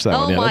haven't watched that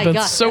Oh one yet. my I've been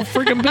God. so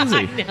freaking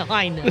busy.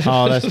 I know.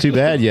 Oh, that's too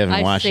bad you haven't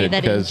I watched say it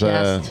that in because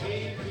jest.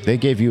 They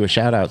gave you a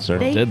shout out, sir.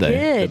 They Did they?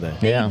 did. Did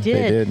They Yeah, they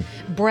did.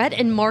 Brett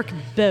and Mark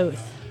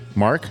both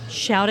Mark?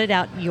 shouted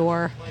out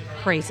your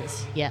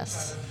praises.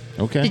 Yes.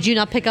 Okay. Did you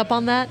not pick up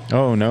on that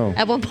Oh, no.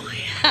 at one point?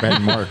 Brett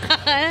and Mark.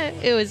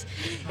 it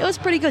was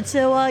pretty good.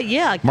 So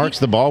yeah, Mark's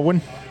the bald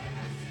one?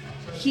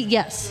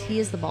 yes, he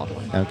is the bald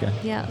one. Okay.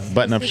 Yes.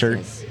 Button-up yes, shirt?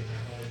 yes.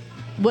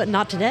 What?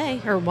 Not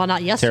today, or well,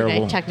 not yesterday.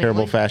 Technically,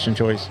 Terrible fashion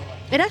choice.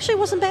 It actually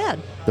wasn't bad.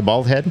 The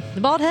bald head?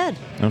 The bald head.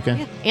 Okay.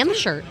 Yeah. And the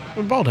shirt.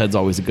 Well, bald head's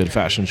always a good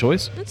fashion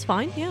choice. That's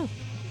fine. Yeah.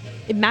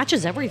 It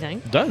matches everything.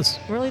 It does.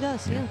 It really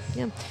does.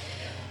 Yeah.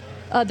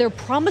 They're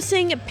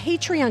promising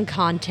Patreon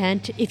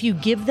content if you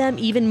give them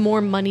even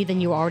more money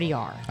than you already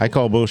are. I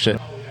call bullshit.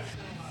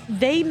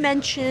 They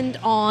mentioned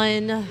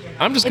on.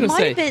 I'm just it going to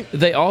might say have been-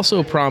 they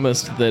also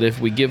promised that if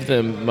we give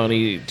them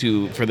money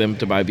for them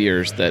to buy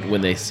beers, that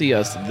when they see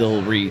us,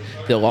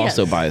 they'll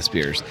also Yes. buy us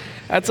beers.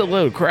 That's a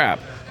load of crap.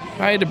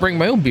 I had to bring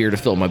my own beer to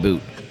fill my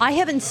boot. I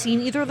haven't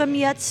seen either of them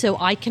yet, so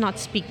I cannot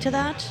speak to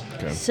that.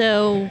 Okay.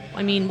 So,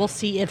 I mean, we'll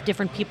see if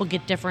different people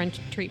get different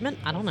treatment.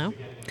 I don't know.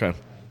 Okay.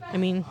 I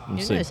mean, who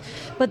see. knows?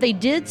 But they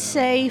did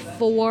say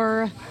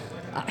for,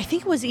 I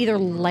think it was either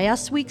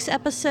last week's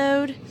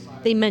episode,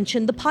 they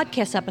mentioned the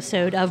podcast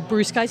episode of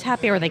Bruce Guy's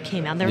Happy Hour that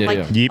came out. They're Yeah, like,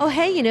 yeah. Yep. oh,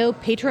 hey,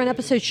 Patreon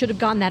episodes should have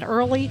gotten that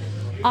early.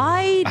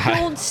 I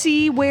don't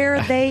see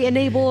where they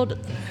enabled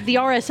the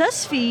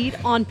RSS feed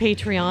on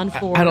Patreon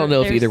for. I don't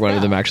know if their either one of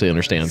stuff. them actually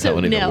understands how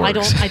any of it no,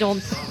 works. I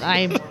don't.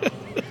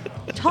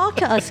 Talk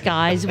to us,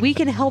 guys. We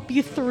can help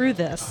you through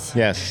this.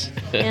 Yes.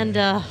 And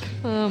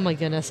oh my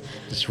goodness.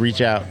 Just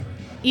reach out.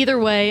 Either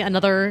way,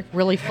 another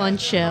really fun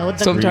show. The-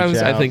 Sometimes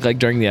Reach I out, think like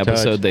during the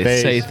episode touch they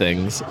base. say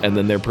things and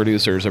then their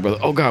producers are both,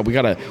 oh god, we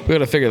gotta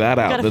figure that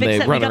out. gotta Then fix they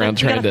that. run we gotta, around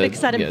we trying gotta to fix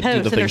that in do the post,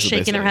 and they're things that they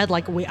shaking their say. head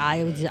like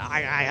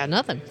I got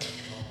nothing.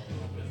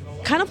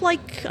 Kind of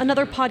like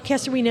another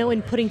podcaster we know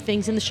in putting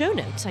things in the show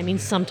notes. I mean,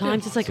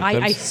 sometimes it's like I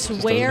sometimes it just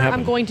doesn't swear happen.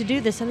 I'm going to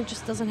do this, and it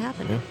just doesn't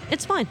happen.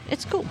 It's fine.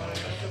 It's cool.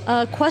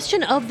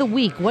 Question of the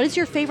week: what is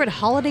your favorite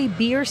holiday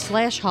beer /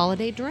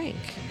 holiday drink?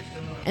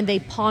 And they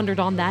pondered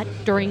on that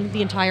during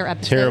the entire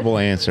episode. Terrible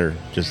answer.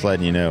 Just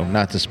letting you know.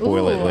 Not to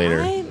spoil it Ooh,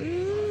 later.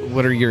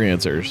 What are your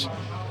answers?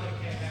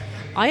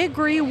 I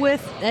agree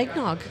with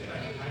eggnog.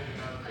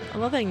 I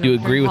love eggnog. You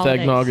agree during with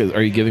holidays. eggnog?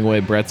 Are you giving away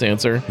Brett's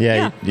answer?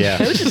 Yeah.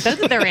 Both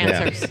of their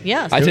answers.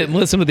 Yes. I didn't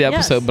listen to the Yes.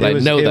 episode, but It I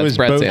was- know it that's was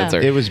Brett's both-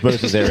 answer. It was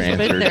both of their Both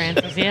of answers. their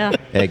answers. Yeah.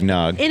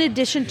 Eggnog. In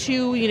addition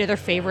to their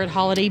favorite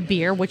holiday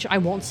beer, which I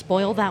won't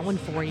spoil that one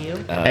for you.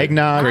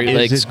 Eggnog Great is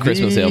Lakes the-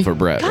 Christmas Ale for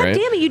Brett, God right?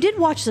 damn it! You did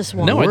watch this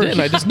one. No, I Worse. didn't.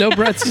 I just know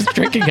Brett's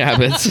drinking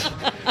habits.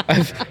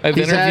 I've He's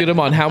interviewed had- him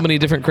on how many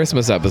different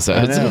Christmas I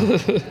episodes.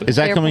 know. Is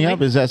that coming up?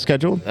 Carefully. Is that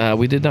scheduled?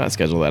 We did not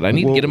schedule that. I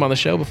need to Well- get him on the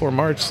show before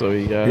March, so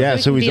he. Yeah,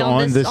 we so can he's be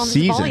on this- this on this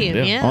season.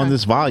 volume, yeah. On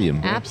this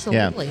volume.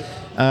 Absolutely.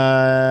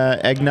 Yeah.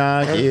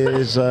 Eggnog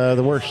is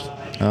the worst.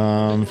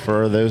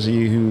 For those of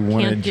you who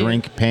want to Can't do.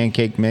 drink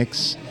pancake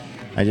mix,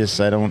 I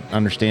don't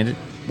understand it.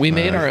 We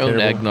made our own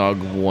terrible.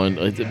 eggnog one.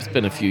 It's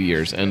been a few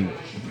years, and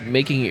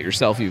making it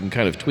yourself, you can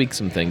kind of tweak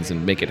some things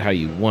and make it how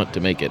you want to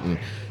make it. And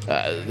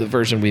the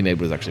version we made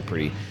was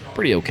actually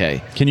pretty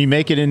okay. Can you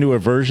make it into a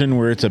version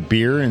where it's a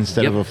beer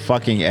instead Yep. of a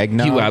fucking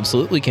eggnog? You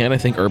absolutely can. I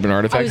think Urban I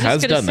Artifact was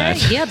has just gonna done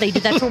say, that. yeah, they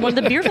did that for one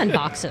of the beer vent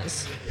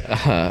boxes.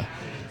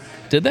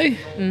 Did they?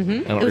 Mm-hmm.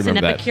 I don't It was an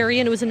remember that.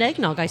 Epicurean. It was an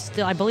eggnog.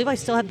 I believe I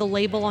still have the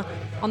label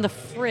on the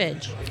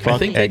fridge. Fuck I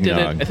think they did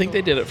eggnog. it. I think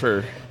they did it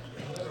for.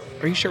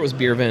 Are you sure it was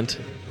Beer Vent?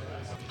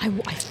 I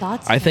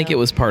thought so. I think it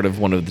was part of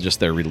one of just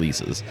their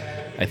releases.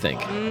 I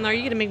think. Are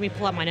you going to make me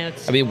pull out my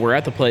notes? I mean, we're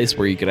at the place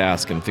where you could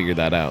ask and figure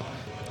that out.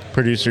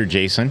 Producer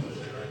Jason,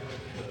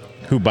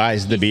 who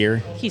buys the beer.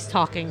 He's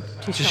talking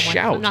to Just someone.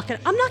 shout.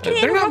 I'm not going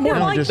to They're not interrupt more.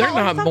 him while he's They're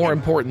not talking. more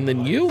important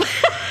than you.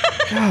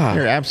 God,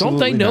 You're don't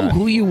absolutely they know not.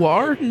 who you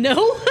are?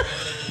 No.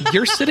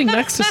 You're sitting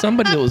next to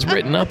somebody that was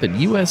written up in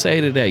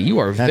USA Today. You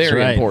are That's very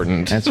right.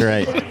 important. That's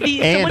right.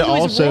 And Someone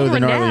who is also the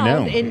gnarly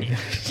world-renowned gnome. in-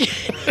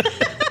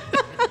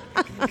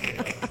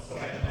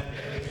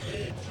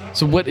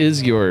 So, what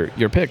is your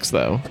picks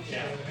though?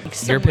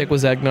 Your pick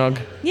was eggnog.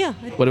 Yeah.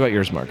 What about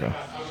yours, Marco?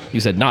 You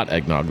said not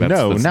eggnog. That's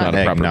No, not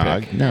a proper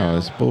eggnog. pick. No,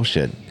 it's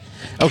bullshit.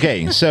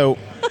 Okay, so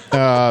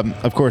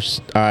of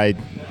course I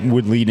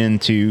would lead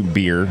into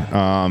beer.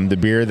 The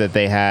beer that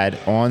they had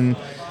on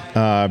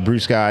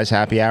Bruce Guy's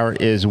Happy Hour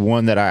is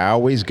one that I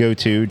always go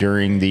to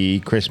during the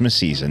Christmas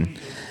season.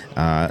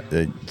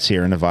 The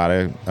Sierra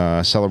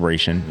Nevada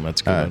celebration.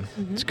 That's good.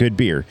 It's good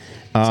beer.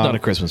 It's not a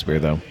Christmas beer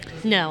though.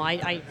 No,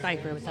 I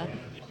agree with that.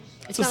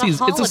 It's a not season-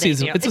 it's a holiday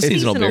season- beer. it's a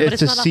seasonal beer. but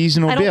It's a not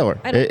seasonal I don't-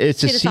 beer. I don't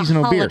It's a say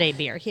seasonal beer. holiday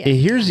beer. Yeah.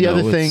 Here's the No, other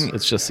it's- thing.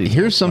 it's just seasonal.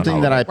 Here's It's not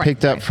something that I holiday.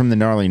 picked up from the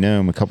Gnarly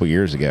Gnome a couple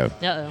years ago.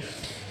 Uh-oh.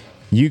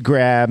 You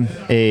grab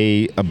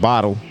a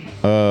bottle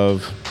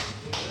of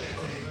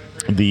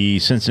the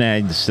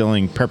Cincinnati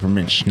Distilling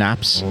Peppermint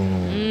Schnapps,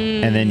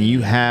 and then you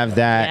have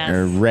that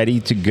Yes. ready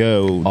to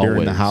go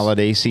during the Always.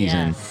 holiday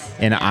season. Yes.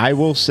 And I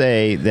will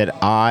say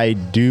that I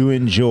do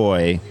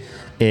enjoy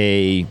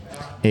a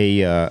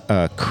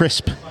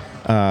crisp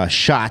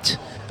shot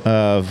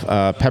of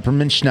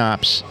peppermint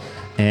schnapps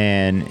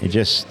and it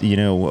just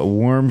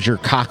warms your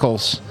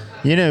cockles.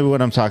 You know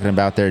what I'm talking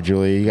about there,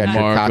 Julia. You got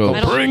your Marco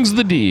cockles. brings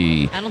the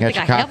D. I don't Got think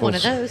your I have one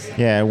of cockles. those.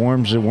 Yeah, it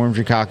warms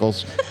your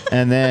cockles,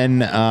 and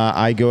then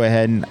I go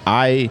ahead and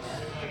I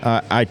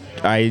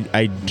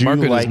do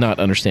Marco like does not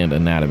understand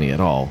anatomy at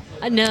all.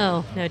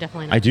 No,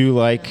 definitely not. I do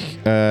like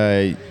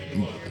a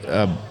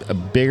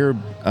bigger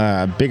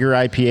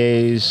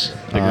IPAs.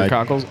 Bigger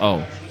cockles?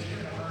 Oh.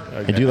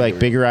 I do like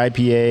bigger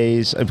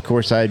IPAs. Of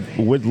course, I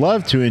would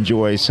love to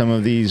enjoy some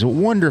of these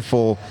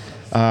wonderful,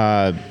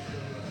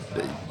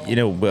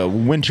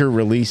 winter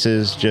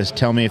releases. Just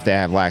tell me if they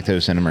have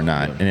lactose in them or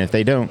not. And if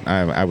they don't,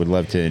 I would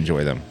love to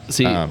enjoy them.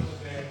 See,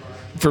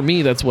 for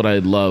me, that's what I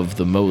love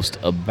the most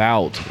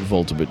about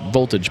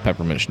Voltage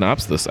Peppermint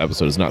Schnapps. This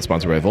episode is not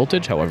sponsored by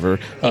Voltage. However,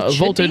 It should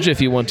Voltage, be. if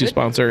you want to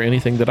sponsor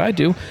anything that I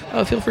do,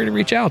 feel free to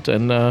reach out,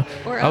 and I'll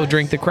us.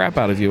 drink the crap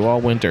out of you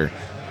all winter.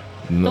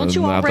 Don't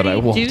you Not that I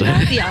already won't. do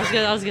that? Yeah,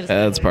 I was gonna say.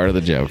 That's part of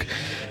the joke.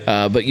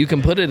 But you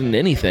can put it in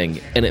anything,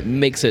 and it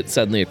makes it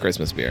suddenly a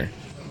Christmas beer.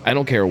 I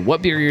don't care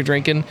what beer you're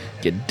drinking.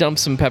 You dump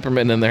some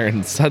peppermint in there,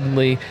 and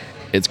suddenly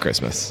it's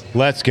Christmas.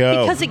 Let's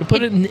go. Because You can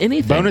put it in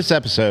anything. Bonus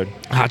episode.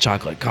 Hot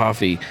chocolate,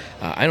 coffee.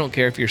 I don't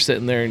care if you're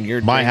sitting there and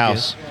you're My drinking.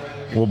 house.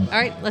 We'll All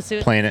right, let's do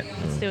it. plan it.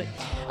 Let's do it.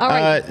 All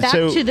right, back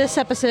so- to this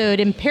episode.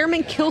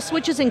 Impairment kill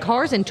switches in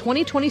cars in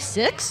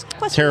 2026?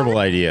 Question Terrible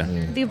mark? idea.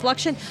 The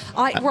inflection?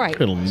 Right.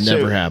 It'll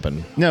never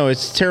happen. No,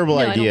 it's a terrible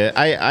No, I idea.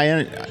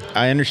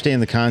 I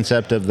understand the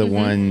concept of the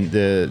one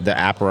the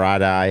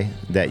apparati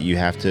that you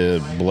have to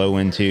blow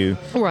into.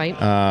 Right.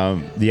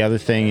 The other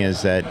thing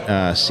is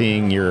that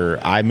seeing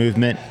your eye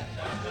movement.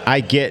 I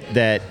get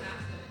that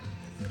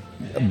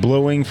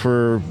blowing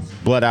for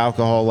blood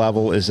alcohol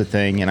level is a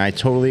thing, and I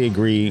totally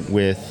agree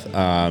with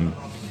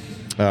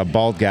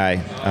bald guy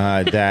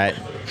that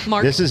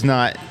Mark. this is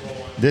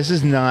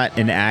not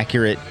an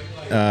accurate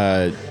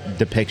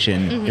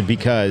depiction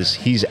because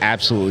he's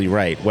absolutely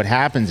right. What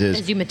happens is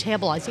As you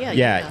metabolize,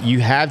 you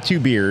have 2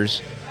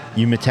 beers,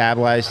 you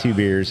metabolize 2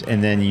 beers,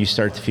 and then you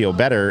start to feel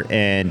better.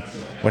 And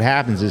what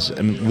happens is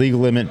legal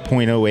limit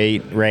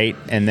 0.08, right?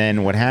 And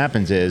then what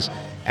happens is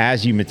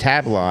as you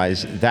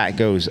metabolize, that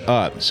goes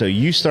up. So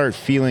you start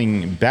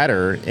feeling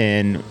better,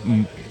 and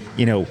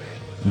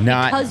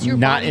not Because your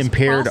not body's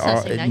impaired,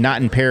 processing that.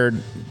 not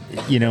impaired.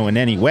 In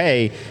any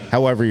way.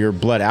 However, your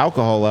blood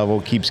alcohol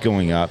level keeps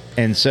going up,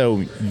 and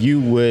so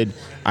you would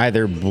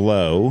either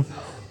blow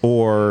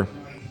or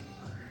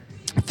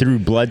through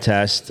blood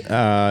test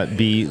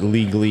be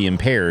legally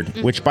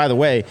impaired. Which, by the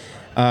way,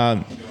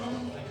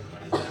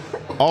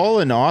 all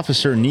an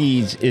officer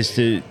needs is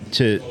to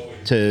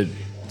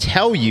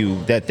tell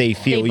you that they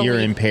feel They you're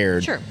believe.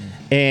 impaired, Sure.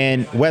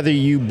 and whether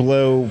you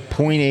blow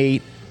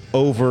 0.8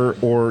 over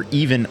or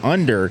even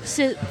under,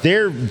 So-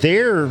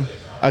 their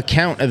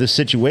account of the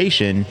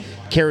situation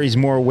carries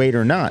more weight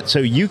or not. So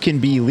you can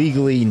be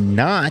legally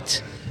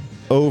not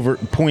over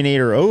 0.8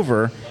 or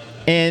over,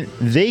 and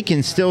they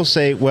can still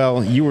say,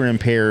 well, you were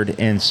impaired,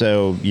 and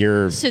so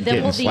you're So then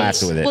getting will the-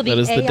 slapped with it. will the That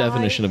is the AI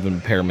definition of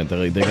impairment.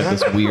 They got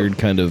this weird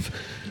kind of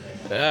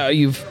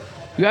you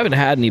haven't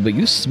had any, but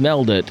you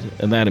smelled it,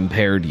 and that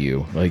impaired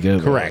you.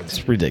 Correct.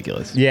 It's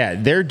ridiculous. Yeah,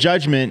 their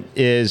judgment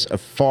is a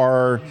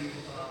far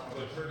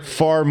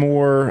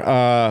more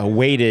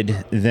weighted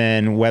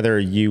than whether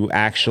you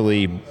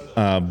actually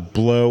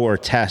blow or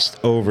test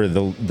over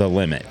the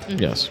limit.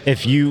 Yes.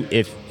 If you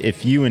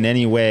in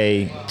any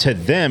way to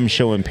them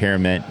show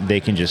impairment, they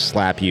can just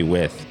slap you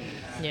with,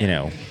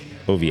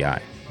 OVI.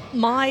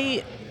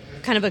 My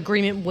kind of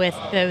agreement with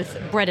both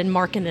Brett and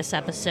Mark in this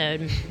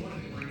episode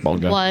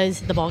Bald guy.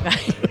 was the ball guy.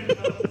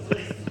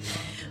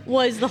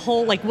 Was the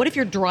whole, what if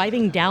you're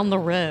driving down the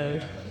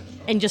road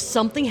and just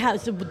something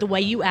happens, the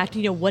way you act,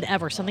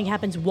 whatever, something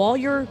happens while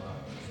you're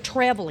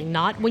traveling,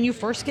 not when you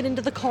first get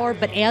into the car,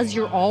 but as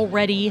you're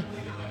already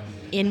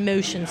in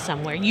motion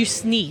somewhere. You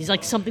sneeze,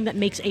 something that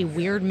makes a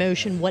weird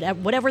motion,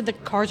 whatever the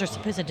cars are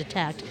supposed to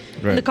detect.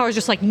 Right. And the car's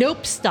just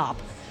nope, stop.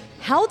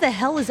 How the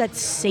hell is that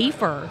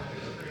safer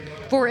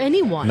for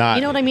anyone? Not,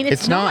 you know what I mean?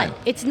 It's not.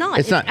 It's not.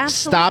 It's not.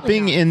 absolutely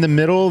Stopping not. in the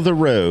middle of the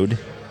road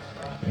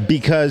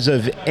because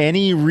of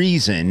any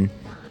reason,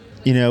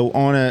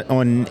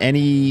 on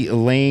any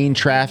lane,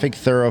 traffic,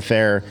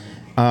 thoroughfare,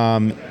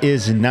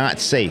 is not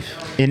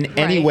safe in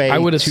any Right. way I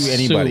would to assume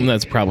anybody.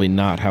 that's probably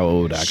not how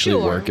it would actually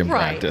Sure, work in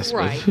right, practice.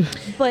 Right. But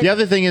But The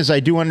other thing is, I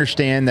do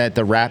understand that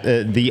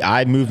the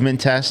eye movement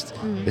test.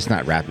 It's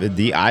not rapid.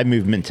 The eye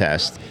movement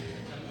test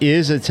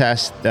is a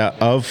test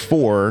of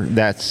 4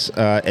 that's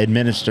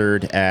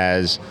administered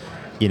as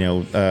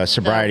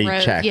sobriety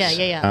road. checks.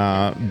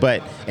 Yeah.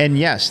 And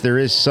yes, there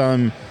is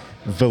some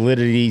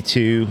validity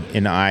to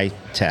an eye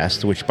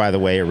test, which, by the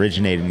way,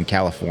 originated in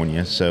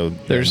California. So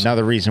there's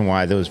another reason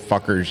why those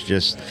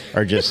fuckers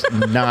are just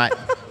not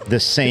the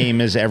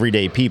same as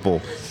everyday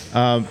people.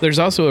 there's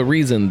also a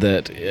reason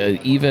that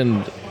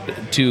even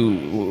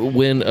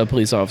when a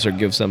police officer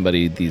gives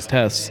somebody these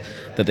tests,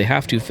 that they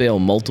have to fail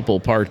multiple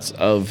parts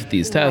of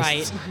these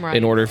tests Right.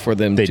 in order for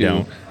them They to.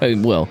 don't. I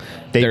mean, well,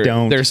 They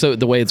don't. They're so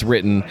the way it's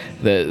written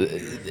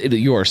that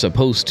you are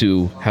supposed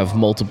to have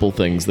multiple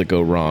things that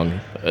go wrong.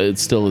 It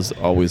still is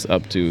always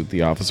up to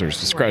the officer's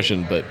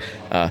discretion, but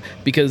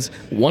because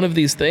one of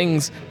these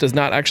things does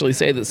not actually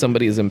say that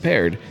somebody is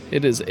impaired,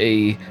 it is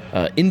a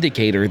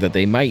indicator that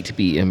they might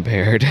be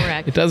impaired.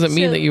 Correct. It doesn't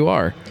mean So- that you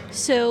are.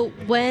 So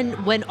when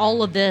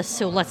all of this,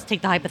 so let's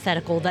take the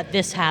hypothetical that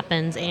this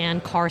happens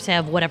and cars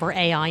have whatever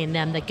AI in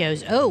them that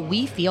goes, oh,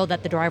 we feel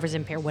that the driver's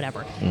impaired,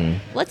 whatever.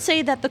 Let's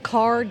say that the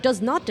car does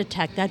not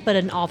detect that, but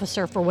an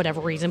officer, for whatever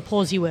reason,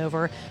 pulls you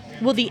over.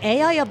 Will the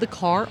AI of the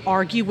car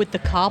argue with the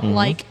cop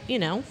like,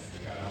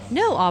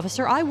 no,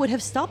 officer, I would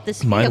have stopped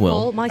this vehicle. Mine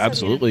will. myself."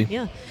 Absolutely.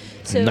 Yeah.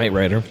 So, Knight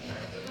Rider.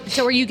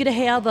 so are you going to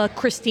have a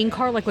Christine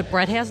car like what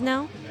Brett has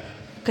now?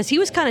 Because he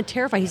was kind of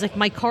terrified. He's like,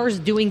 my car's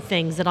doing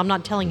things that I'm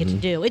not telling it to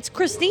do. It's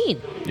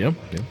Christine. Yeah.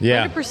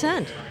 Yeah.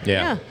 100%.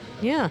 Yeah.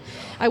 Yeah.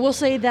 I will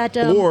say that.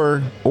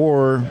 Or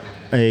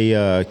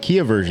a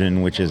Kia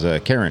version, which is a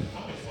Karen.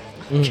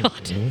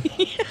 God.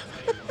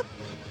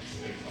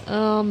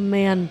 Oh,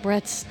 man.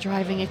 Brett's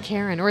driving a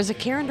Karen. Or is a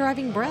Karen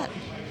driving Brett?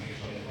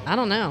 I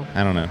don't know.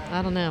 I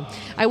don't know.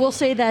 I will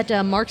say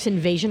that Mark's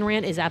invasion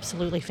rant is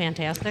absolutely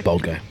fantastic.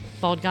 Bald guy.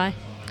 Bald guy.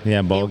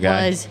 Yeah, bald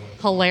guy. Was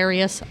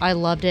hilarious. I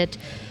loved it.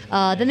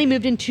 Then they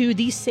moved into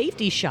the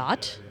safety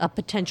shot, a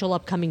potential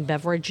upcoming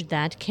beverage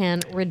that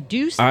can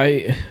reduce.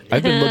 I've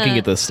been looking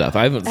at this stuff.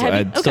 I Have you?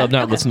 still have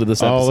not Okay. listened to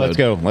this episode. Oh, let's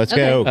go. Let's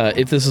Okay. go.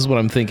 If this is what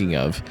I'm thinking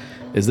of,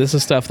 is this the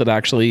stuff that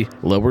actually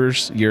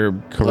lowers your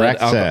Correct,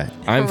 blood sir.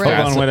 I'm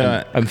Correct. Hold on, wait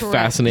a- I'm Correct.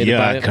 fascinated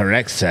by Yeah, it.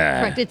 correct, sir.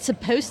 Correct. It's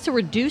supposed to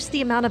reduce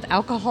the amount of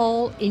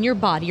alcohol in your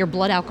body, your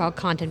blood alcohol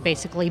content,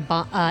 basically,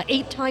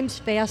 8 times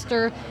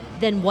faster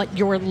than what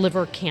your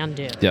liver can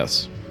do.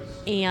 Yes.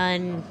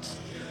 And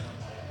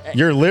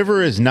Your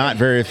liver is not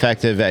very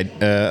effective at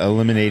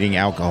eliminating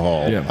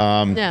alcohol.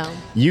 Yeah. No.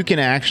 You can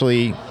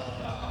actually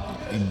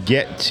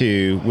get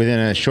to, within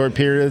a short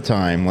period of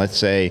time, let's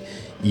say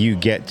you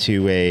get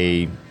to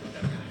a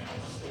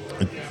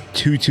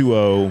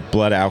 220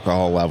 blood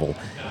alcohol level.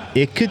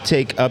 It could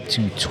take up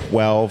to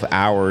 12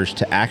 hours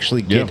to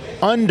actually get Yeah.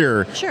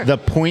 under Sure. the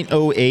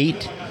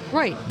 0.08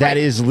 right. that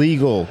is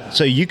legal.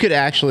 So you could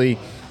actually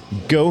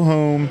go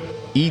home,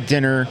 eat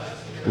dinner,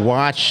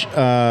 watch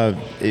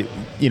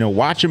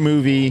watch a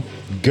movie,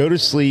 go to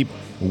sleep,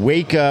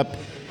 wake up,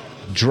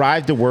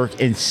 drive to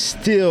work, and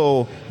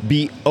still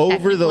be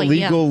over the Technically,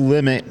 yeah. legal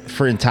limit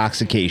for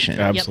intoxication.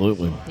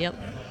 Absolutely. Yep.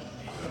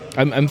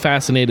 I'm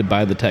fascinated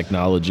by the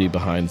technology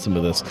behind some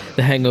of this,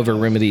 the hangover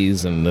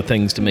remedies and the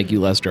things to make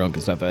you less drunk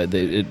and stuff.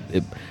 It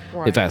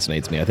Right.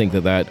 fascinates me. I think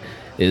that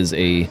is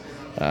a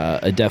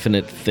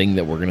definite thing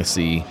that we're going to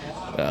see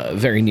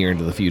very near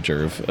into the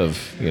future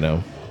of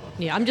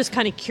Yeah, I'm just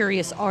kind of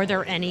curious, are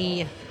there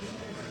any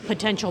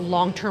potential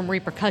long-term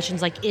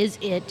repercussions? Like, is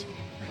it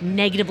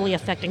negatively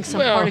affecting some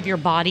Well, part of your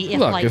body?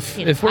 Look,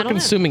 if we're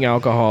consuming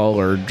alcohol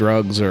or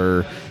drugs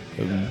or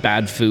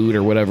bad food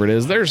or whatever it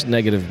is, there's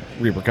negative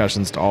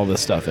repercussions to all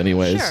this stuff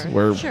anyways.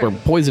 Sure, We're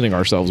poisoning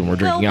ourselves when we're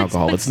drinking Well,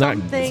 alcohol. but It's not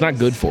some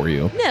good for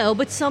you. No,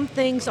 but some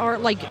things are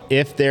like,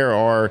 If there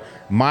are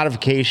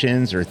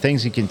modifications or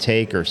things you can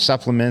take or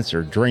supplements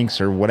or drinks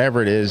or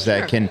whatever it is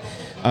that Sure.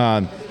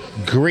 can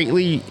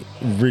greatly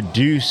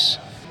reduce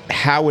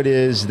how it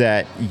is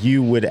that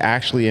you would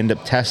actually end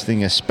up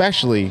testing,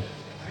 especially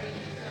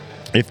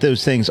if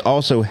those things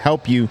also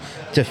help you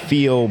to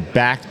feel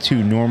back to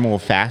normal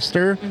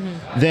faster,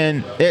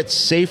 then it's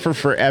safer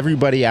for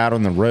everybody out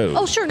on the road.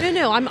 oh, sure,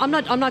 no, I'm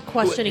not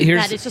questioning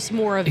Here's- that. It's just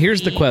more of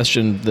Here's the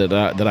question that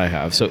I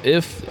have. So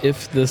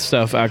if this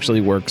stuff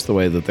actually works the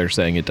way that they're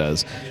saying it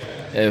does,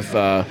 if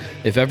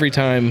every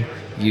time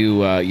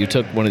you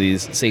took one of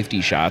these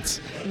safety shots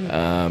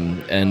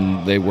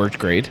and they worked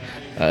great,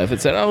 if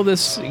it said, oh,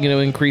 this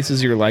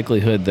increases your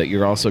likelihood that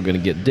you're also going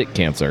to get dick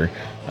cancer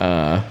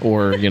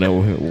or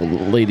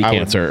lady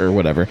cancer or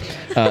whatever,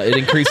 it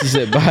increases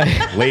it by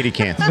Lady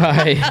cancer,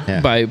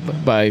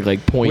 by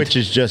like point which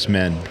is just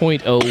men.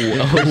 point oh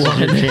This is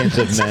your chance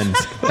of men.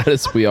 that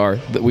is we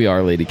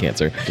are lady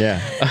cancer. Yeah.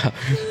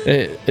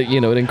 It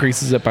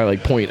increases it by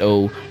like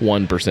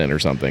 0.01% or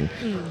something,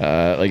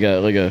 like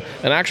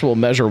an actual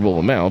measurable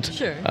amount.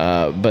 Sure.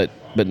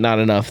 But not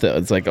enough that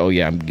it's like, oh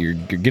yeah, you're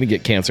gonna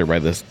get cancer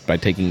by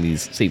taking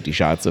these safety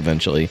shots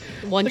eventually.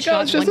 One Like,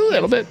 shot, it's just one a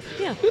little bit,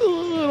 Yeah. a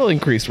little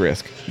increased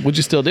risk. Would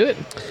you still do it?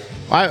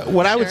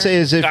 What I would Sure. say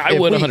is if I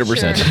would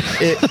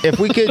 100%. If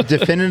we could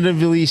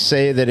definitively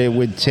say that it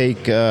would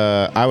take,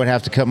 I would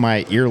have to cut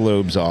my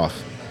earlobes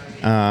off.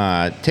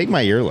 Take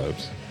my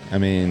earlobes. I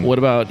mean, What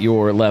about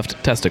your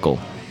left testicle?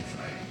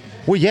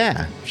 well,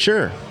 yeah,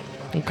 sure.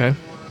 Okay.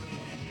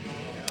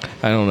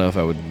 I don't know if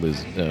I would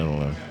lose. I don't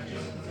know.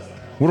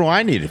 What do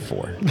I need it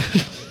for?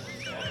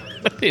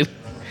 It's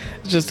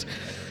just,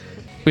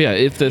 but yeah.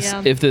 If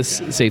Yeah.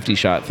 this safety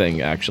shot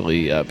thing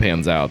actually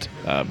pans out,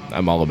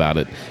 I'm all about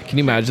it. Can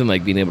you imagine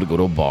like being able to go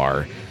to a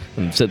bar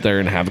and sit there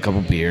and have a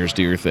couple beers,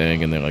 do your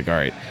thing, and they're like, all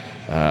right,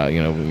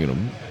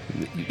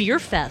 Beer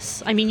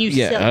fests. I mean, you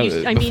Yeah,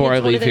 sell. before I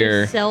it's one leave of those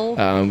here, sell, give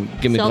me a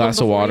sell them glass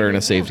of before water you and a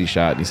leave. safety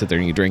shot. And you sit there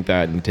and you drink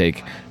that and you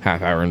take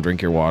half hour and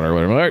drink your water or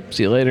whatever. All right,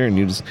 see you later. And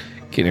you just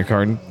get in your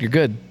car and you're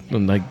good.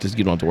 And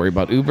you don't have to worry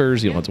about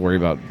Ubers. You don't have to worry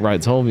about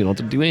rides home. You don't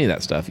have to do any of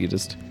that stuff. You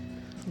just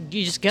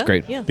go.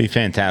 great. Yeah. Be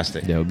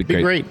fantastic. Yeah, it would be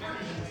great.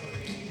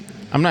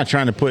 I'm not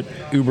trying to put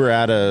Uber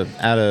out of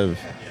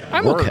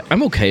I'm work. okay.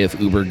 I'm okay if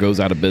Uber goes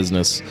out of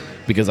business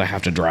because I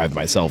have to drive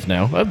myself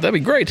now. That'd be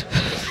great.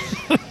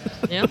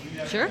 Yeah.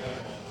 Sure.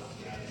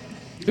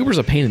 Uber's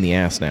a pain in the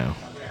ass now.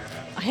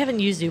 I haven't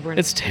used Uber. In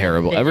It's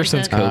terrible. a bit, Ever is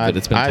since it? COVID,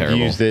 it's been I've terrible.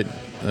 used it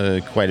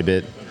quite a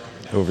bit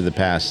over the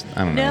past,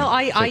 I don't know, No,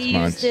 I 6 used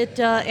months. it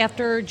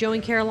after Joe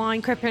and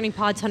Caroline, Crap Parenting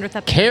Pod's 100th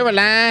episode.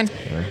 Caroline.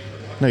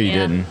 No, you Yeah.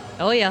 didn't.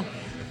 Oh yeah.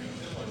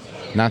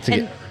 Not to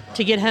And get.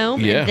 to get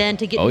home, Yeah. and then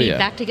to get Oh, me yeah.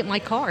 back to get my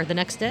car the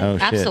next day. Oh,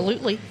 shit.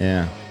 Absolutely.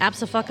 Yeah.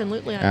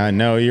 Absolutely.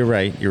 No, you're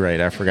right. You're right.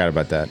 I forgot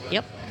about that.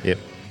 Yep. Yep.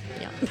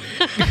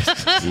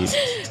 Yeah.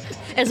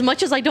 As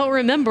much as I don't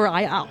remember,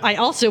 I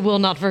also will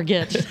not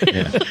forget.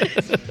 Yeah.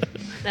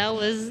 That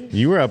was.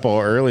 You were up all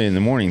early in the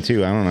morning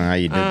too. I don't know how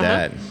you did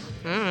that.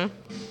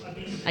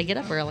 I get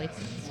up early.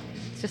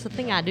 It's just a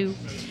thing I do.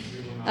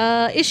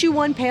 Issue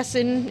 1 passed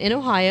in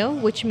Ohio,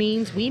 which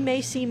means we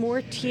may see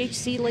more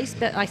THC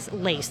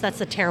lace.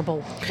 That's a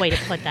terrible way to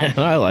put that.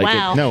 I like it.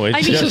 wow. No, it's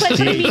I mean, just but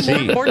I mean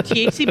THC. more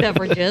THC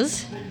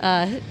beverages.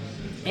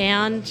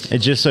 And It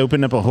just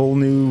opened up a whole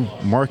new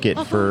market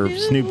A for whole new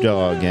Snoop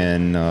Dogg world.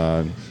 and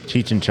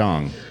Cheech and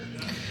Chong.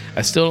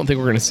 I still don't think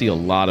we're going to see a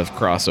lot of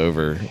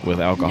crossover with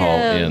alcohol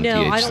and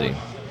THC.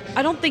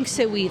 I don't think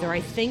so either.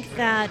 I think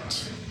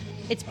that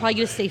it's probably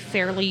going to stay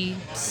fairly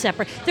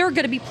separate. There are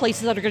going to be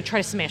places that are going to try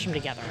to smash them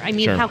together. I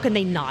mean, Sure. how can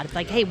they not? It's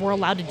like, hey, we're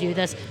allowed to do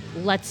this.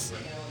 Let's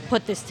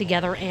put this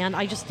together. And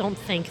I just don't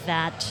think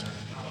that.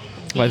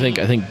 Well, I think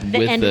the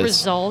with end this,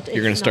 result you're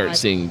going to is start not-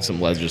 seeing some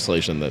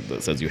legislation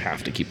that says you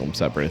have to keep them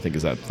separate. I think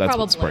that's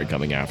what's probably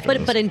coming after. But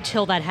this. but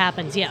until that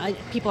happens, yeah,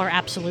 people are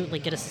absolutely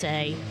going to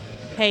say,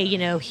 hey,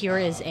 here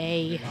is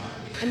a.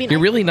 I mean, You're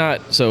really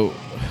not. So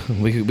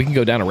we can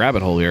go down a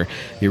rabbit hole here.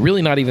 You're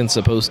really not even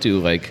supposed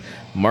to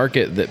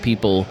market that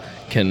people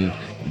can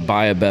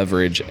buy a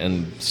beverage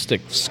and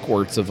stick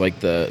squirts of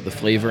the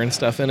flavor and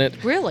stuff in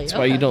it. Really? That's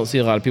why Okay. you don't see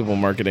a lot of people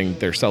marketing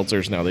their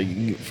seltzers now.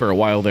 For a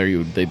while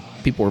there,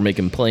 people were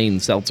making plain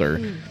seltzer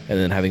and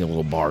then having a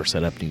little bar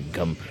set up and you can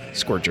come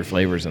squirt your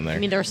flavors in there. I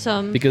mean, there's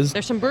some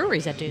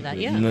breweries that do that.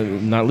 Yeah.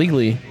 Not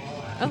legally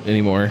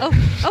anymore.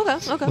 Oh,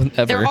 okay.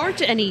 Ever. There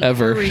aren't any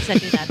Ever. breweries that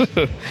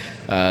do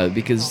that.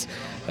 Because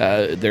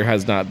there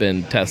has not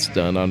been tests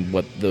done on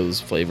what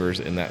those flavors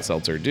in that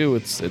seltzer do.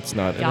 It's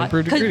not an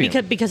improved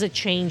ingredient. Because it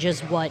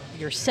changes what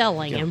you're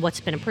selling Yeah. and what's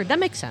been improved. That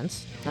makes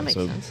sense.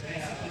 So-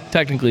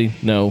 Technically,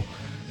 no.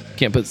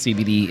 Can't put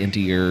CBD into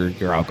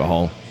your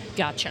alcohol.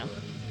 Gotcha.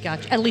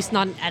 At least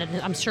not at.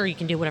 I'm sure you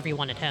can do whatever you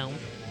want at home.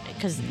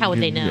 Because how would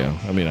they know? Yeah,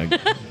 I mean, I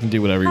can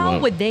do whatever you How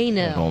want. would they at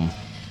know? home.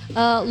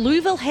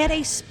 Louisville had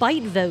a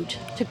spite vote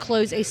to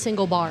close a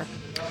single bar.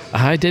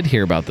 I did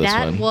hear about this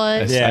That one.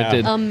 was I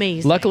did.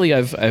 amazing. Luckily,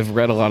 I've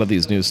read a lot of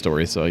these news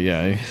stories, so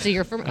yeah. So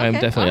you're from. I'm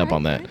okay, definitely all up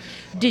on right, that. all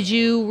right. Did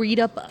you read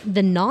up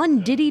the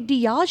non-Diddy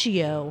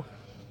Diageo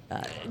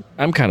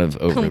I'm kind of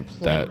over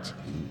complaint? that.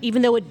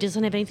 Even though it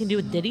doesn't have anything to do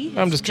with Diddy?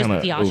 I'm It's just kind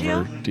of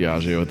Diageo? over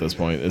Diageo at this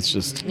point. It's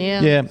just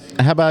Yeah. Yeah.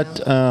 How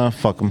about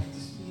fuck them?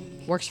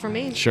 Works for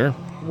me. sure.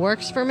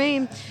 Works for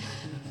me.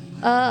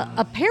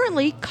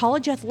 Apparently,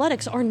 college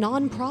athletics are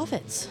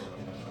non-profits.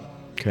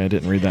 Okay, I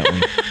didn't read that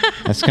one.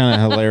 That's kind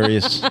of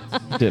hilarious.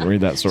 Didn't read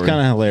that story. It's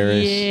kind of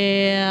hilarious.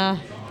 Yeah.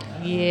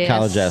 Yeah.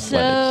 College athletics,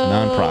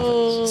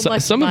 non-profits.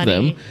 much Some of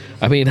them. money.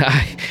 I mean,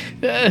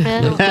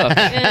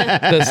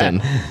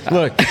 listen.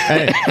 Look,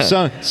 hey,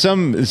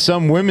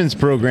 some women's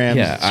programs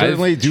Yeah,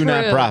 certainly do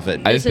not True.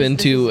 profit. This I've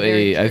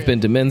is been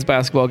to men's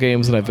basketball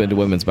games and I've been to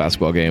women's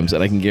basketball games,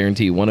 and I can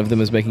guarantee one of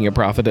them is making a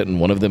profit and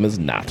one of them is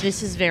not.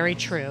 This is very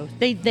true.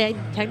 They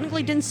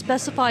technically didn't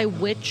specify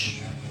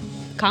which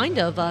kind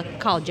of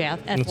college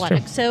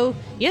athletics. So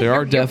yeah, There are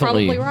you're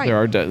definitely probably right. there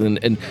are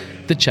and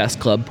the chess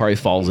club probably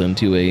falls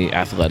into a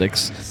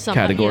athletics Somewhat,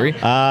 category.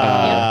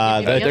 yeah.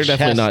 the They're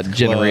definitely not chess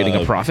generating a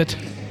club. profit.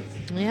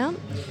 Yeah.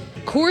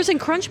 Coors and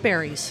Crunch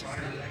Berries,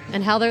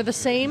 and how they're the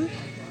same.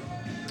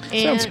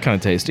 Sounds kind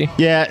of tasty.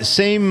 Yeah,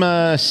 same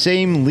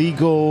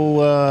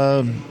legal,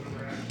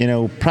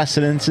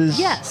 precedences.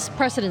 Yes,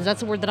 precedents.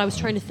 That's the word that I was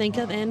trying to think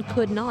of and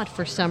could not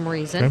for some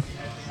reason. Okay.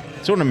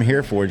 That's what I'm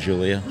here for,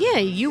 Julia. Yeah,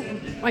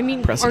 our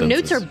notes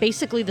Precedences. are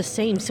basically the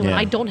same. So when Yeah.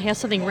 I don't have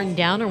something written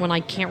down or when I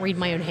can't read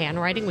my own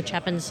handwriting, which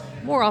happens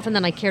more often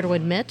than I care to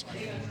admit,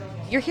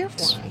 you're here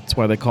for me. That's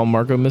why they call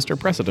Marco Mr.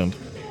 Precedent.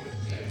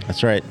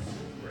 That's right.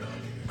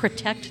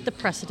 Protect the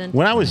precedent.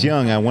 When I was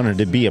young, I wanted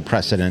to be a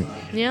precedent.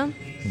 Yeah?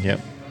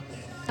 Yep.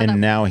 that-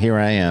 And now here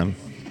I am.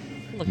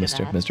 Look at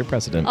that. Mr.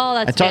 Precedent. Oh,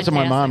 that's I talked to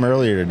my mom fantastic.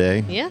 earlier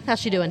today. Yeah? How's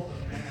she doing?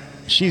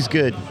 She's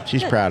good.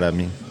 She's Good. proud of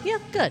me. Yeah,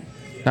 good.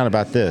 Not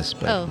about this,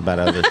 but Oh. about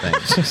other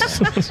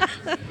things.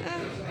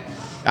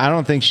 I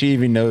don't think she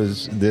even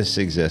knows this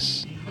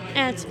exists.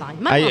 It's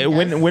fine. My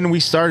mom does. When we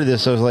started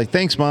this, I was like,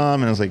 "Thanks,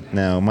 Mom," and I was like,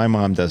 "No, my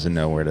mom doesn't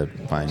know where to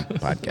find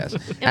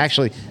podcasts."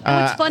 Actually,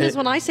 And what's fun is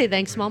when I say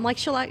thanks, Mom, like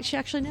she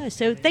actually knows.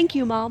 So thank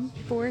you, Mom,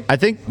 for. I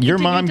think your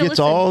continuing mom to gets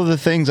listen. all of the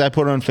things I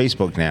put on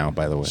Facebook now.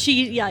 By the way,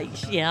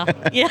 Yeah.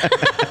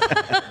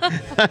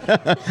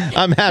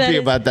 I'm happy That is-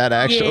 about that.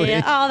 Actually,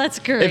 Yeah. Oh, that's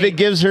great. if it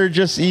gives her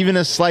just even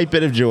a slight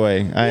bit of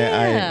joy,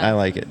 I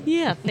like it.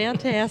 Yeah,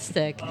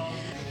 fantastic.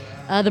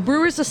 The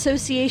Brewers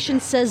Association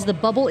says the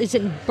bubble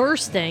isn't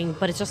bursting,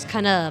 but it's just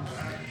kind of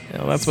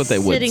That's what they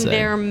would sitting say.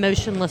 there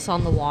motionless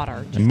on the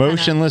water. Just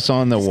Motionless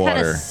on the kinda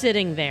water.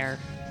 sitting there,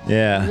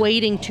 Yeah.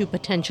 waiting to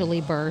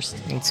potentially burst.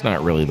 It's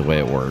not really the way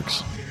it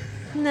works.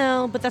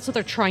 No, but that's what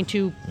they're trying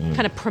to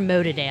kind of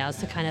promote it as,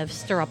 to kind of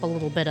stir up a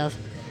little bit of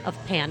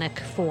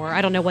panic for.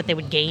 I don't know what they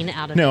would gain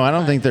out of it. No, I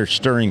don't but- think they're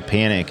stirring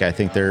panic. I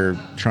think they're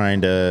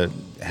trying to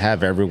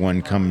have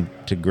everyone come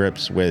to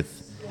grips with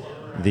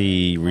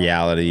the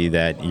reality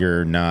that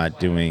you're not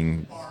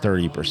doing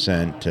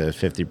 30% to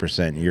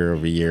 50% year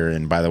over year.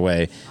 And by the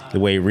way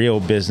real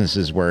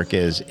businesses work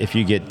is if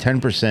you get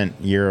 10%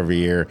 year over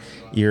year,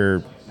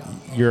 you're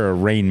a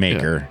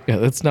rainmaker. Yeah,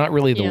 that's not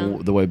really Yeah.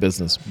 the way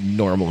business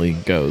normally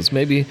goes.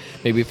 Maybe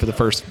for the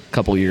first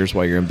couple years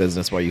while you're in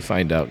business, while you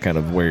find out kind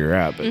of where you're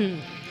at. But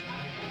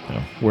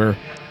where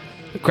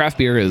craft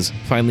beer is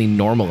finally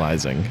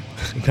normalizing.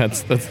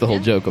 that's the whole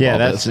joke of all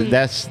that's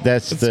this.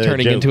 that's It's the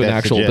turning joke, into an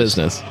that's the actual gist.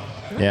 business.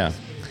 Yeah.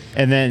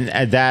 And then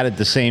at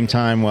the same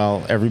time,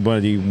 well,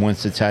 everybody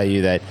wants to tell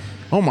you that,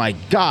 oh my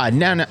God,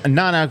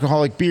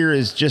 non-alcoholic beer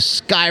is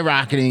just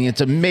skyrocketing. It's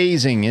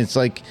amazing. It's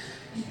like,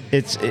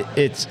 it's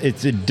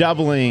a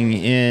doubling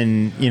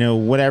in,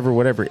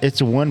 whatever.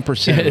 It's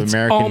 1% of It's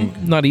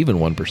American. not even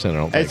 1%. I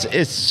don't think.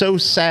 It's so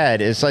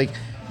sad. It's like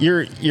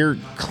you're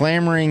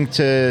clamoring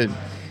to,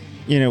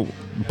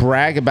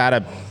 brag about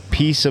a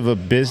piece of a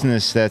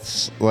business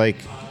that's like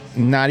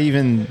not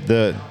even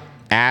the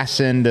ass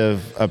end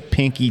of a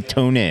pinky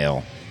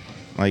toenail.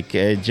 Like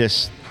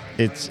it's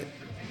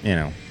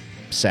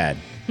sad.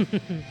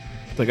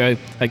 Like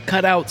I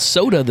cut out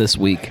soda this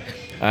week.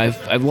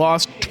 I've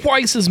lost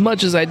twice as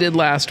much as I did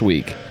last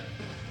week.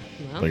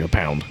 Well, Like a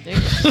pound. there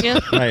you go. Yeah.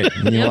 Right.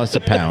 You lost a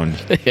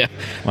pound. Yeah.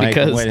 Like,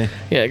 Because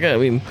wait. I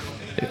mean,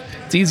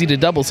 it's easy to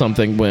double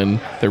something when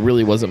there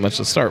really wasn't much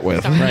to start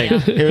with. Right.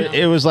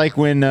 It was like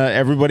when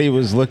everybody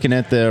was looking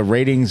at the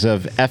ratings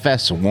of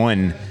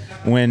FS1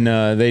 when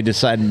they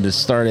decided to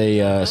start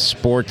a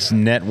sports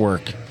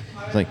network.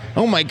 It's like,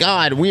 oh my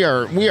God, we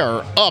are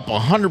up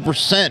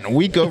 100%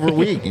 week over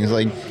week. It's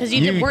like Because you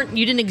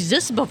didn't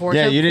exist before.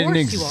 yeah, so of you didn't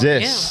course exist, You are.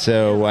 Yeah.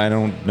 so I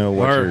don't know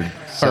what Our you're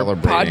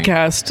celebrating.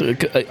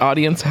 podcast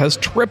audience has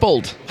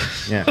tripled.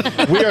 Yeah,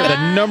 we are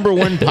the number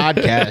one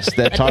podcast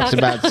that talks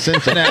about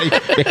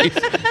Cincinnati-based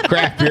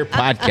craft beer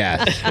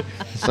podcast.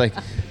 It's like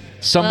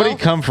somebody Well,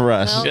 come for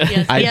us. well,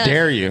 yes, I yes.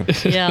 dare you.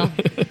 Yeah.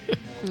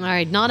 All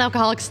right,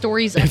 non-alcoholic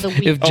stories of the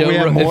week. If Oh, Joe we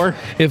have Ro- more.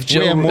 if Joe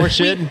we have more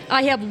shit.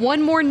 I have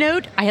one more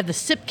note. I have the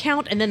sip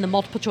count and then the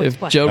multiple choice If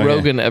question. Joe Okay.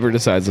 Rogan ever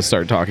decides to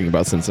start talking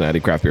about Cincinnati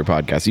craft beer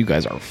podcast, you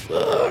guys are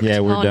fucked. Yeah,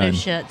 we're oh, done. no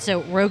shit.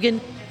 So, Rogan,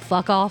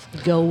 fuck off,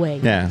 go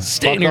away. Yeah,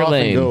 Stay in fuck your off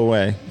and lane. go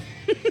away.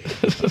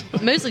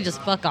 Mostly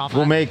just fuck off.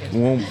 We'll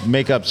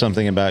make up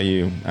something about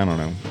you. I don't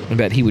know. I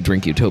bet he would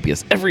drink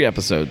Utopias every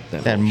episode.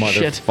 That little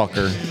shit.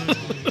 motherfucker.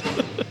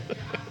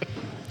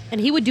 And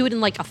he would do it in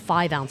like a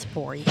 5-ounce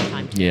pour each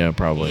time. too. Yeah,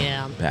 probably.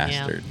 Yeah.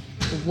 Bastard.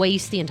 Yeah.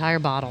 Waste the entire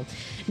bottle.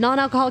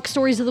 Non-alcoholic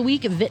stories of the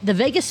week. The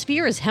Vegas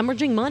Sphere is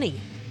hemorrhaging money.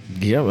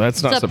 Yeah,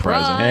 that's not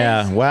Surprise. surprising.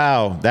 Yeah.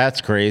 Wow, that's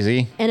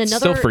crazy. And It's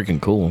another still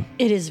freaking cool.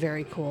 It is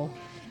very cool.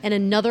 And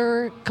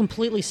another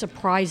completely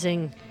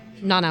surprising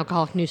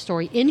non-alcoholic news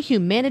story.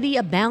 Inhumanity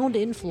abound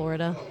in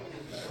Florida.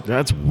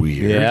 That's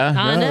weird. Yeah.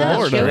 I know.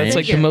 Florida. Go That's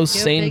like the figure. most Go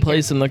sane figure.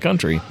 place in the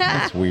country.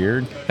 That's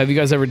weird. Have you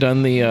guys ever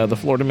done the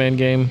Florida Man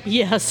game?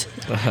 Yes.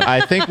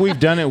 I think we've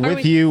done it with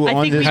we- you I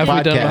on think this we Have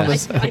did. we done all podcast.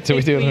 this? I Did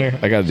we think do it we- here?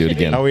 I got to do it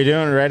again. Are we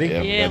doing it ready?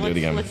 Yeah. Yeah, gotta do it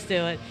again. let's do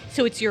it.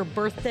 So it's your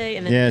birthday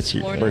and then Yeah, it's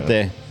your Florida.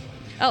 birthday.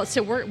 Oh,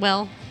 so we're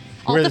I'll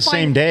We're have the to same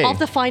find- day. I'll have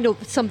to find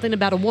something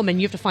about a woman.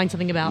 You have to find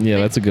something about Yeah,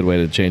 me. that's a good way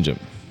to change it.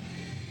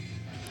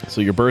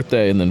 So your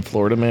birthday and then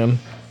Florida Man?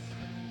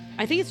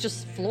 I think it's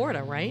just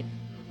Florida, right?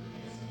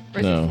 Or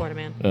is it No. Florida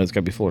man? It's got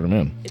to be Florida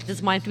Man.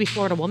 Does mine have to be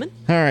Florida woman?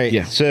 All right.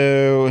 Yeah.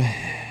 So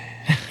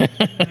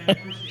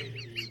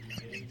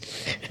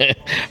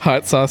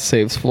Hot sauce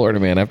saves Florida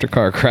Man after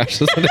car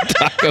crashes into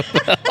Taco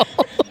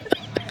Bell.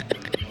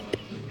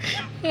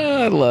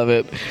 I love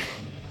it.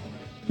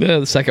 Yeah,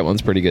 the second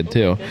one's pretty good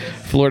too.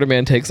 Florida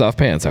Man takes off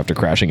pants after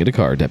crashing into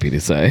car,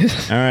 deputies say.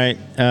 all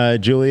right,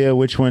 Julia,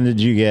 which one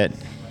did you get?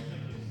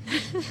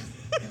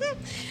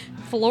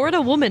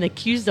 Florida woman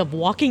accused of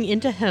walking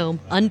into home,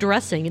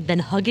 undressing, then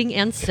hugging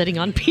and sitting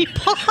on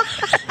people.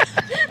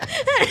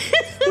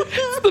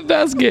 It's the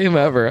best game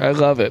ever. I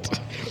love it.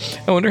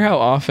 I wonder how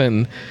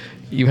often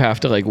you have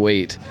to like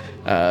wait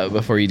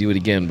before you do it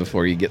again,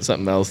 before you get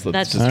something else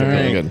that's just All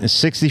really right. good. A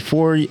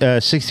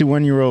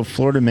 61-year-old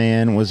Florida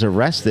man was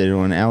arrested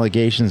on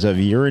allegations of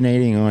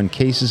urinating on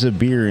cases of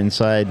beer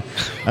inside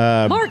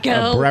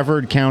Marco. a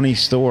Brevard County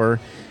store,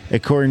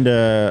 according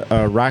to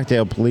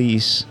Rockdale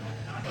police.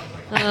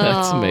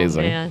 That's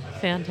amazing. Oh, man.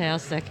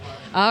 Fantastic.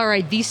 All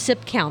right, the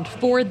sip count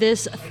for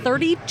this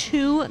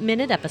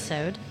 32-minute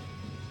episode,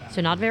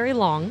 so not very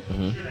long.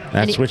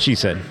 That's what she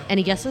said.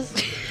 Any guesses?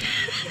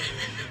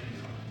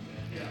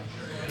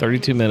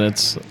 32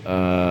 minutes,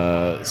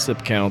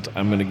 sip count.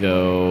 I'm going to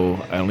go,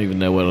 I don't even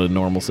know what a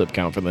normal sip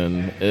count for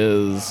them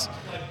is.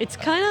 It's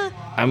kind of...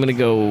 I'm going to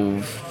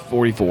go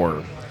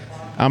 44.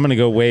 I'm going to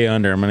go way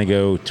under. I'm going to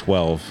go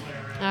 12.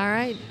 All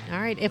right.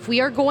 If we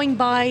are going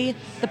by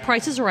the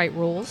Price is Right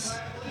rules,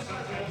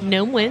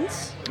 Gnome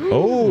wins.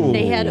 Oh.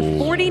 They had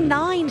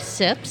 49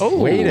 sips.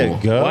 Way to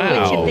go.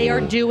 Wow. Which if they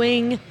are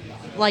doing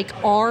like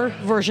our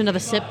version of a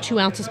sip, 2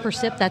 ounces per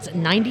sip, that's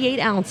 98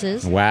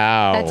 ounces.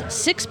 Wow. That's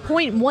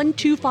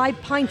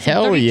 6.125 pints.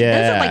 Hell and 32.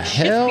 yeah. Those are like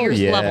Hell shift beers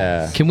yeah.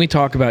 level. Can we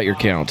talk about your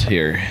count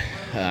here?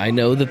 I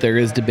know that there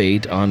is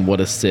debate on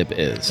what a sip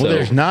is. Well,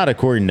 there's not,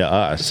 according to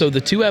us. So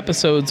the 2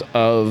 episodes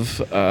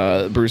of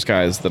Bruce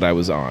Guys that I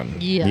was on.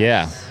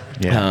 Yes.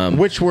 Yeah.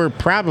 Which were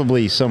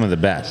probably some of the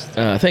best.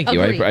 Thank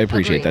you. Agreed, I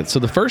appreciate agreed. that. So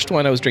the first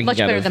one I was drinking Much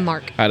better than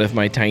Mark. out of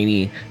my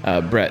tiny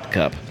Brett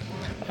cup.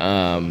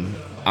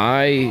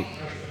 I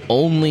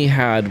only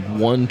had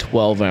one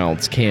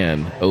 12-ounce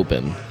can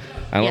open.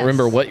 I don't Yes.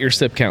 remember what your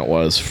sip count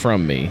was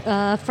from me.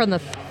 From the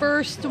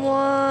first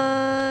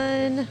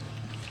one,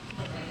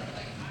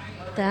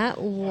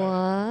 that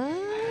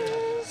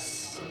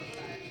was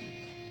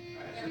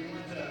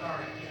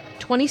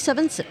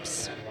 27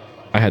 sips.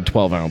 I had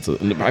 12 ounces.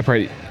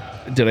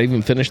 Did I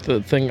even finish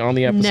the thing on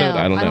the episode? No,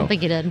 I don't know. I don't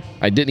think you did.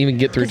 I didn't even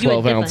get through 'Cause you had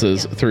 12 different,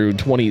 ounces yeah. through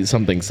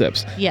 20-something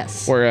sips.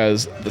 Yes.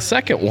 Whereas the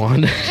second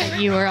one,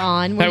 You were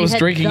on. where I you was had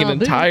drinking the an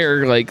booze.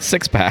 entire,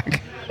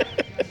 6-pack.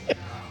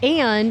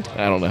 And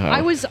I don't know how.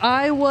 I was.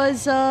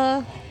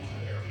 I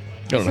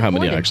don't know how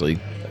many I disappointed. actually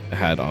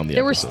had on the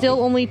There were episode.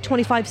 still only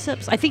 25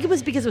 sips. I think it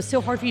was because it was so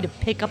hard for you to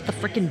pick up the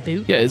freaking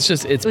boot. Yeah, it's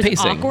just, it's It was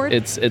pacing. awkward.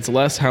 It's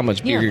less how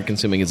much beer Yeah. you're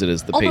consuming as it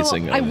is the Although,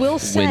 pacing of I will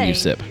when you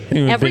say- sip. It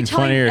would have Every been time-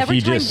 funnier if every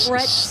you time just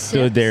Brett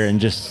stood sips- there and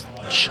just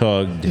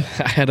chugged.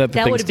 I had other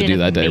That things would've to been do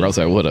that day, or else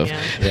I would have.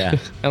 amazing, Yeah.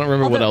 I don't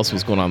remember what Although- else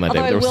was going on that day.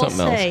 Although There was I will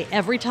something say, else.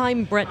 every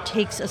time Brett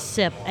takes a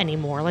sip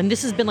anymore, and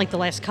this has been like the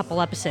last couple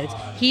episodes,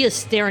 he is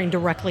staring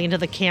directly into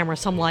the camera.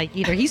 So I'm like,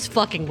 either he's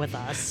fucking with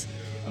us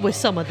with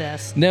some of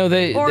this, No, or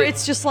they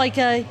it's just like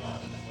a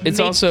It's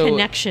make also-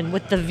 connection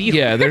with the viewer.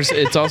 Yeah,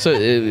 it's also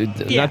Yeah,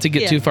 not to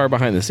get yeah. too far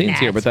behind the scenes Nah,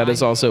 here, but it's that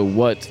is fine. also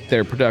what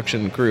their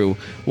production crew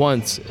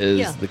wants is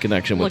Yeah. the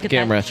connection with Look the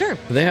at that. camera. Sure.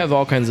 They have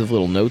all kinds of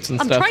little notes and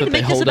I'm stuff trying that to they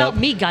make this hold about up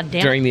me,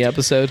 goddammit. during the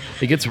episode.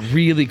 It gets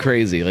really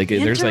crazy. There's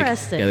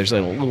Interesting. there's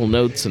little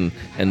notes and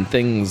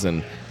things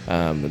and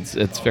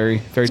it's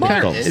very very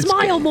Mark, difficult.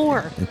 smile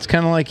more. It's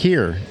kind of like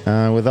here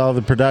with all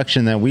the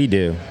production that we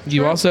do.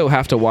 You also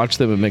have to watch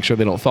them and make sure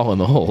they don't fall in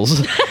the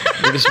holes.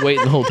 You're just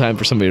waiting the whole time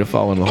for somebody to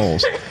fall in the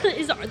holes.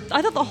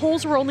 I thought the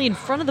holes were only in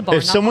front of the bar.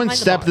 If someone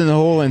stepped in the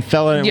hole and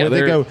fell in it, Yeah, would they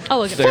they're, go,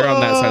 Oh, okay. they're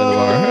on that side of the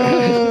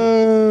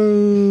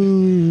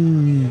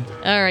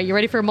bar. All right, you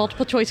ready for a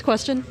multiple choice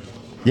question?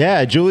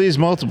 yeah, Julia's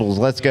multiples.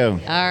 Let's go.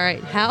 All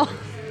right, how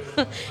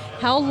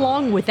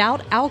long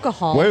without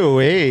alcohol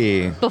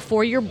Wait.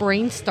 before your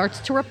brain starts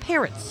to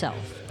repair itself?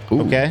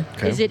 Ooh, Okay.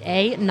 Is it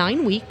A,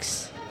 9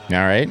 weeks, All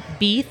right.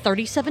 B,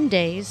 37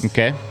 days,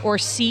 Okay. or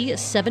C,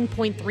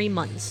 7.3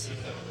 months?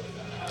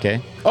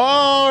 Okay.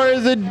 Oh,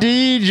 there's a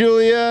D,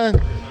 Julia.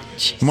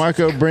 Jesus.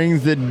 Marco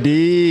brings the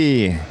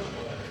D.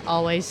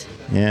 Always.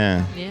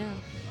 Yeah. Yeah.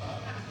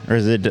 Or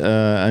is it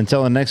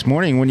until the next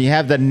morning when you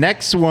have the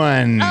next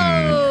one?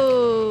 Oh.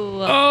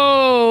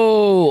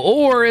 Oh,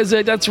 or is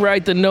it? That's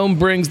right. The gnome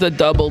brings the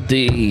double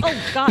D. Oh,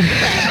 God.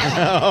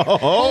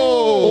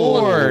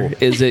 Oh. Or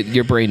is it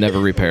your brain never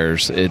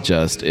repairs?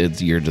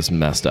 You're just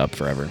messed up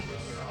forever.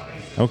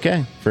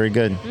 Okay. Very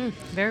good.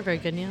 Very, very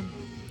good, yeah.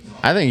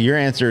 I think your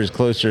answer is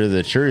closer to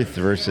the truth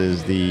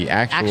versus the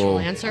Actual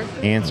answer?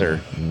 Answer.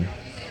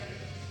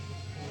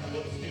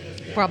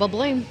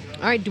 Probably.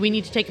 All right, do we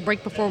need to take a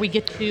break before we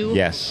get to...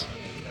 Yes.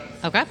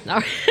 Okay. All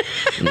right.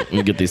 Let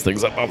me get these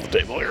things up off the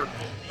table here.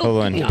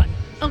 Hold on. God.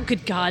 Oh,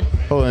 good God.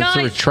 Hold on. It's a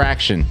Guys.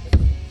 retraction.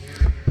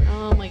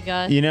 Oh, my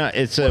God. You know,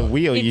 it's a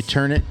wheel. You It's-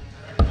 turn it.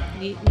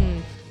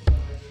 Mm.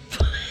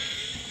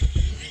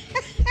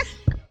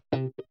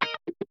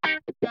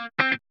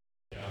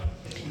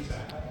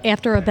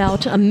 After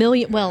about a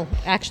million, well,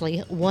 actually,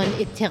 one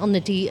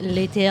eternity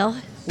later,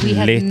 we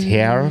have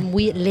Later?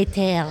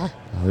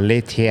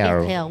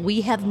 later,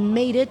 we have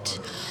made it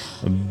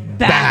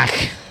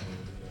back.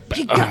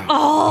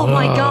 Oh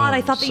my God!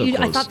 I thought that so I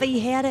close. thought that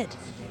you had it.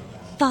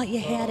 Thought you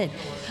had it.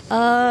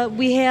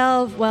 We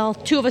have, well,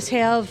 2 of us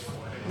have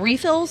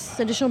refills,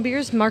 additional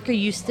beers. Marco,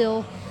 you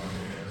still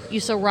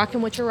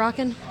rocking what you're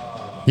rocking?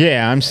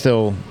 Yeah, I'm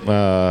still.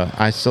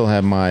 I still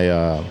have my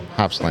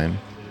hop slam.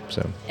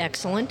 So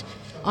Excellent.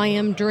 I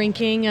am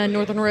drinking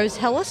Northern Rose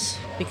Hellas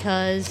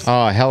because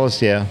Oh,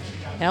 Hellas, yeah.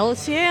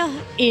 Hellas,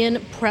 yeah,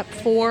 in prep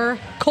for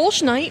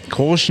Kolsch Night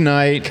Kolsch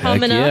night.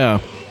 coming Heck yeah.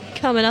 up.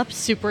 Coming up,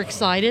 super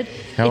excited.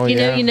 Hell if you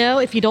know, yeah. you know.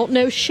 If you don't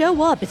know,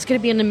 show up. It's going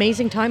to be an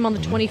amazing time on the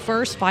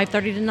 21st,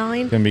 5:30 to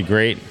 9. Gonna be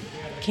great.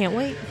 Can't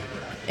wait.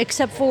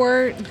 Except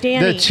for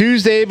Danny. The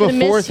Tuesday Gonna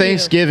before miss you.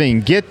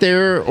 Thanksgiving. Get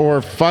there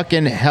or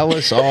fucking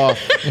Hellas off.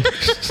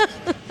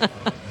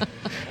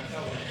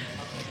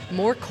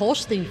 More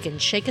Kolsch than you can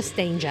shake a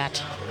stage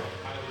at.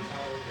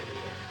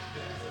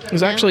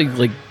 There's actually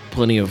like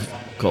plenty of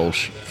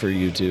Kolsch for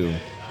you to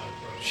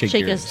shake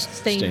Shake your a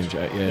stage. stage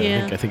at. Yeah,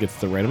 Yeah. I think it's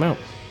the right amount.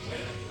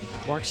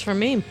 Works for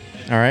me.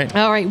 All right.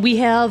 All right, we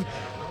have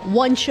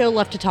one show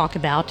left to talk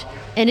about,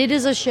 and it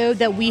is a show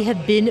that we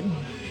have been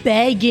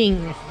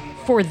begging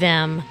for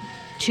them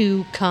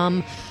to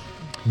come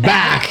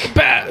Back.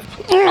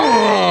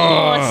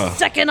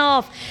 second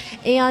off.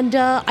 And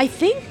I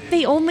think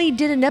they only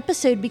did an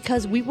episode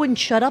because we wouldn't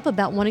shut up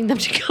about wanting them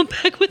to come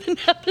back with an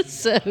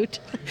episode.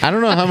 I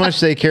don't know how much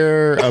they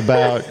care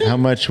about how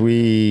much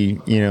we,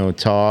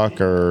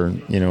 talk or,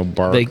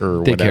 bark They or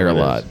whatever. they care a it is.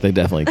 lot. They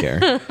definitely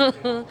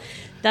care.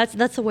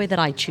 That's the way that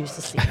I choose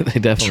to see it. They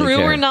definitely True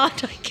care. or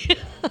not, I can't.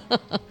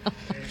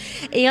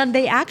 And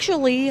they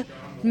actually,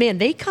 man,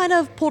 they kind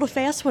of pulled a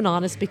fast one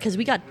on us because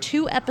we got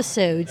 2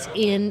 episodes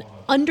in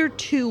under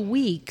 2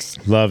 weeks.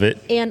 Love it.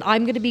 And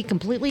I'm going to be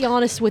completely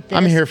honest with this.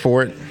 I'm here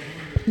for it.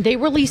 They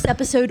released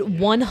episode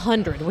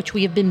 100, which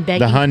we have been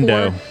begging The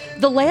hundo. for.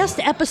 The last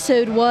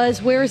episode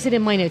was, where is it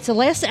in my notes? The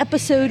last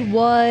episode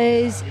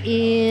was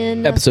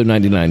in... Episode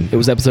 99. It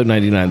was episode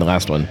 99, the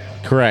last one.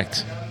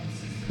 Correct.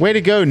 Way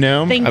to go,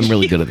 Gnome. Thank I'm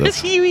really you. good at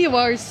this. You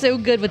are so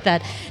good with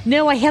that.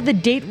 No, I have the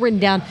date written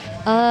down.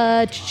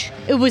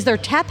 It was their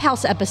Tap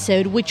House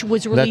episode, which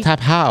was The released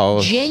Tap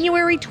House.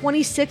 January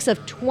 26th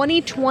of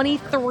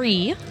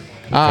 2023.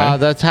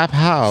 The Tap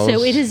House.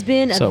 So it has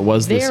been So a it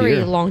was this very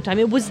year. long time.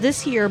 It was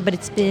this year, but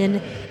it's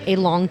been a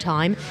long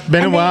time.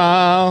 Been And a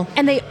while.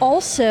 And they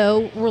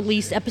also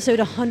released episode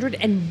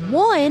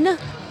 101,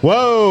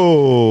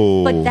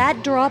 Whoa. but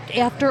that dropped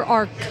after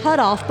our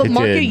cutoff. But It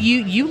Marco, did.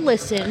 you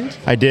listened.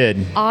 I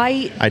did.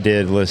 I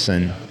did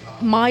listen.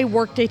 My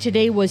workday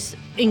today was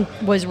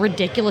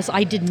ridiculous.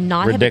 I did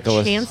not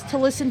Ridiculous. have a chance to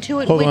listen to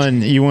it. Hold which,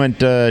 on. You went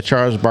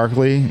Charles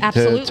Barkley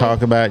Absolutely. to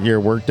talk about your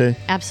workday?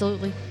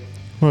 Absolutely.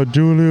 Well,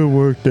 Julia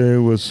workday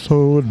was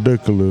so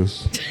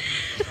ridiculous.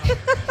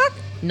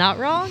 Not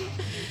wrong.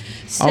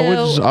 So,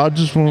 I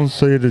just want to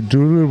say that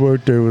Julia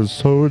workday was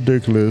so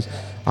ridiculous.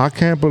 I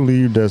can't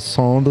believe that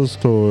Saunders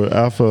story,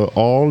 after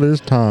all this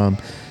time,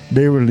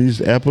 they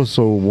released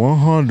episode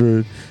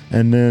 100,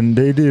 and then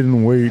they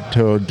didn't wait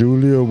till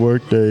Julia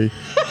workday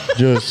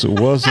just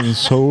wasn't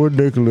so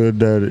ridiculous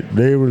that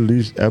they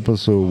released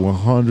episode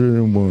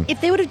 101. if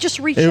they would have just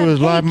reached It out, was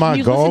hey, like can my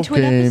you golf listen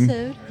to an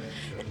game.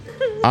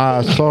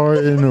 episode? Sorry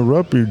to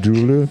interrupt you,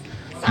 Julia.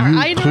 Sorry,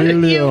 I You interrupted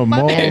clearly you. are My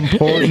more bad.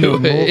 important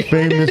and more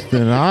famous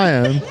than I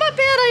am. My bad.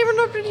 I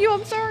interrupted you.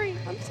 I'm sorry.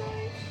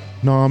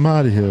 No, I'm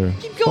out of here.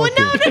 Keep going.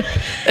 Fuck No,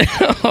 it.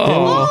 no.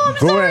 Oh, I'm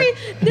sorry.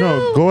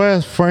 No. Go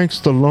ask Frank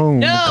Stallone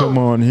No. to come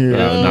on here.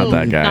 No, not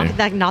that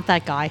guy. Not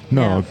that guy.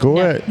 No, go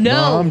ahead.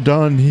 No. I'm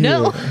done here.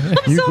 No.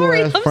 You sorry,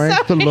 go ask I'm Frank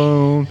sorry.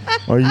 Stallone,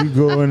 or you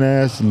go and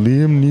ask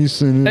Liam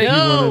Neeson. If Hey, you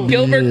wanna be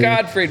Gilbert here.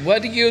 Gottfried,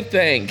 what do you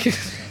think?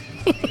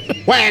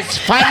 Well, it's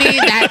funny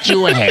that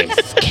you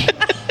ask.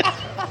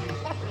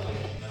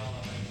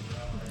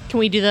 Can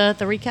we do the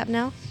recap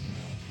now?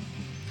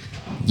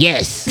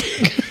 Yes.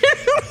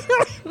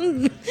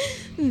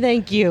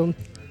 Thank you.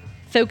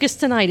 Focus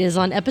tonight is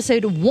on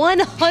episode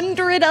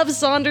 100 of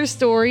Saunders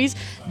Stories,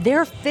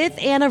 their 5th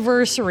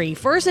anniversary.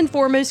 First and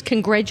foremost,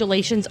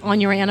 congratulations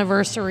on your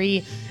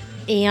anniversary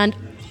and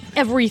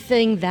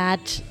everything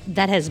that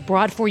has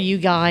brought for you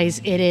guys.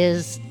 It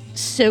is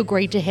so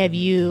great to have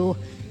you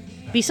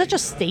be such a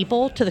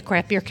staple to the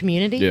craft beer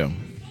community. Yeah.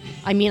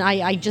 I mean,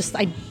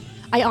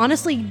 I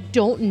honestly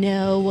don't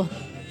know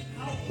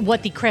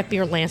what the craft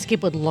beer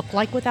landscape would look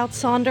like without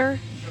Sonder.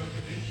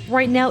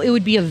 Right now, it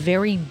would be a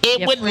very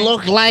It would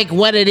look like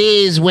what it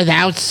is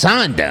without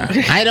Sonda.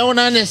 I don't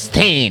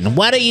understand.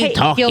 What are you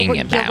talking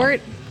about?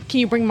 Gilbert, can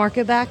you bring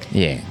Marco back?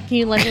 Yeah. Can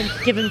you let him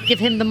give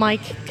him the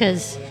mic?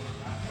 Because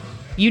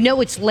you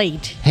know it's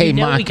late. Hey, you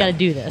know Marco, we got to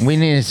do this. We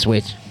need a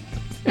switch.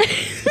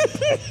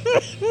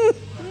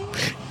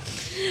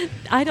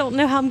 I don't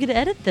know how I'm going to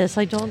edit this.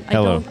 I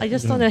Hello.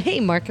 just don't know. Hey,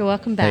 Marco,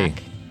 welcome back.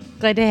 Hey.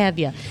 Glad to have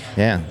you.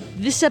 Yeah.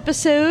 This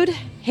episode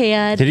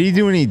had Did he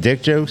do any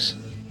dick jokes?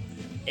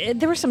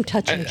 there were some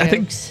touching I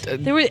think jokes.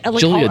 There were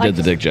Julia did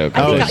the dick joke.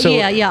 I think Oh, so-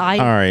 yeah. All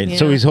right.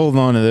 So he's holding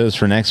on to those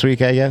for next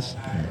week, I guess.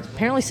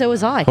 apparently so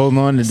was I. Holding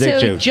on to dick so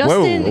jokes.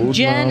 Justin, Whoa. on to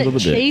Jen, the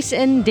dick. Chase,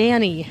 and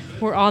Danny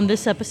were on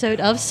this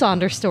episode of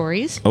Sonder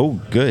Stories.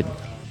 Oh, good.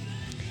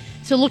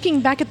 So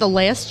looking back at the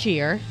last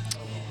year,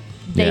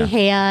 they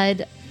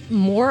had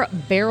more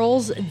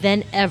barrels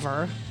than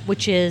ever,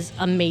 which is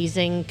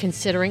amazing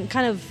considering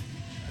kind of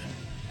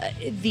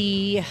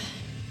the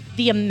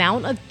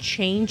amount of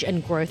change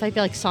and growth I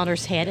feel like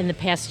Saunders had in the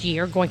past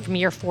year, going from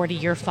year 4 to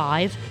year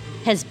 5.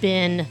 has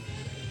been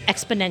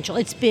exponential.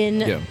 It's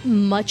been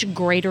much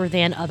greater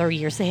than other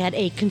years. They had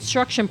a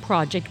construction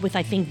project with,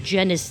 I think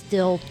Jen is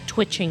still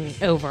twitching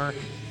over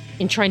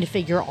in trying to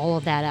figure all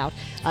of that out.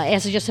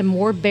 As I just said,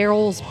 more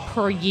barrels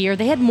per year.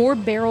 They had more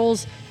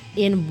barrels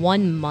in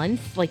 1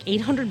 month, like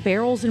 800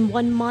 barrels in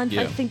 1 month,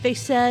 I think they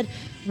said,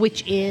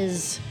 which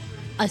is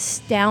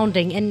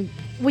astounding. And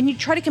when you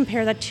try to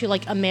compare that to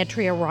like a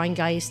Matria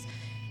Rheingeist,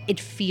 it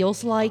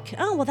feels like,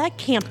 oh, well, that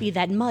can't be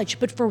that much.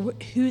 But for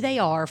who they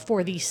are,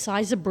 for the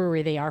size of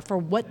brewery they are, for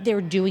what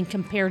they're doing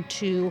compared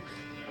to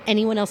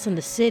anyone else in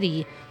the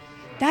city,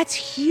 that's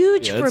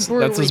huge for a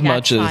brewery that's as that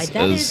much size.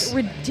 That as is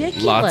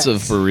ridiculous. Lots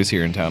of breweries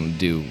here in town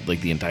do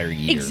like the entire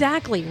year.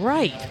 Exactly,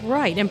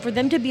 right. And for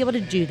them to be able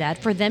to do that,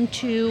 for them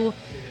to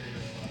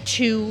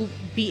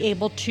be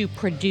able to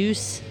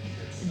produce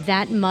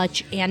that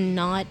much and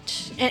not,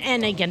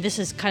 and again, this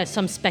is kind of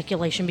some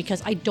speculation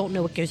because I don't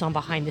know what goes on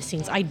behind the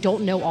scenes. I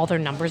don't know all their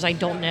numbers. I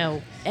don't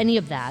know any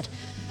of that.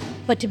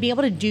 But to be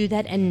able to do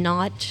that and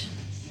not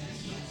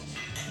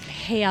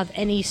have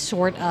any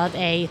sort of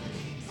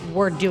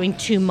we're doing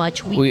too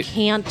much, we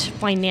can't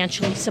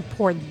financially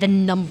support the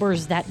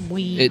numbers that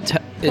we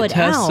put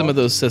tests out. some of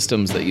those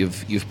systems that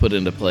you've put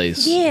into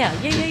place.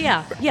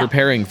 Yeah.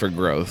 Preparing for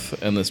growth,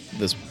 and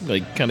this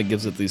like kind of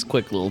gives it these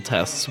quick little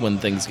tests when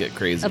things get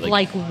crazy. Of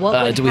like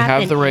what would do we have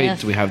happen the right?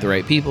 if- Do we have the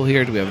right people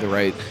here? Do we have the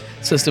right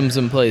systems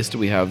in place? Do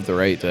we have the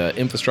right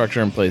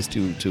infrastructure in place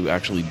to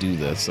actually do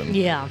this? And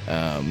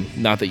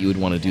not that you would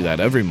want to do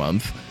that every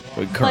month,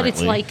 but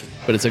currently.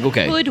 But it's like,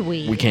 okay, could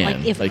we? We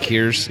can. Like,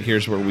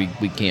 here's where we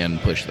can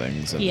push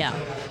things. And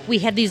we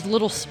had these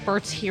little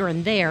spurts here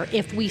and there.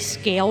 If we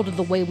scaled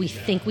the way we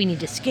think we need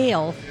to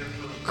scale,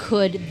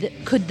 could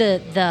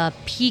the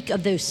peak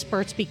of those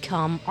spurts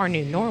become our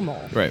new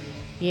normal? Right.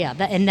 Yeah,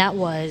 that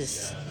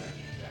was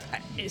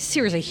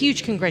seriously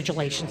huge.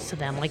 Congratulations to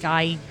them. Like,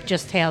 I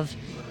just have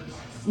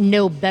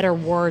no better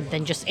word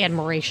than just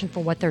admiration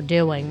for what they're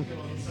doing.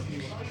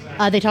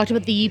 They talked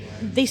about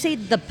they say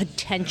the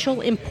potential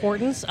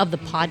importance of the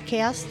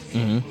podcast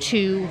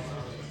to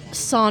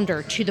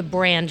Sonder, to the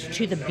brand,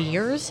 to the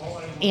beers,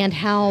 and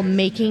how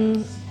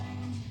making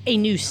a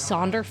new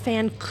Sonder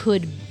fan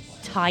could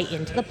tie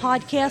into the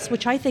podcast,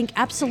 which I think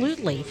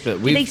absolutely.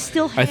 They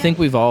still have, I think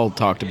we've all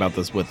talked about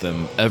this with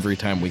them every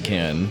time we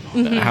can,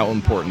 how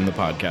important the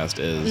podcast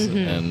is.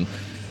 And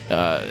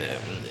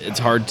it's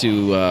hard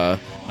to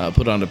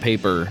put onto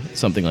paper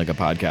something like a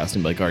podcast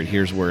and be like, all right,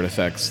 here's where it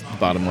affects the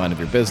bottom line of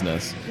your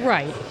business.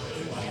 Right.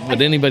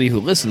 But anybody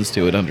who listens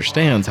to it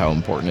understands how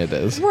important it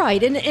is.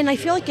 Right. And I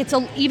feel like it's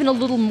even a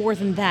little more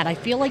than that. I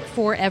feel like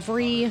for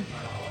every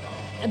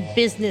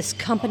business,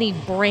 company,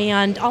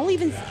 brand,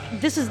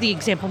 this is the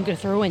example I'm going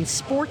to throw in,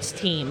 sports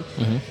team.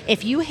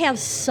 If you have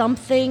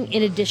something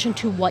in addition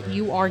to what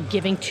you are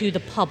giving to the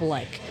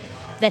public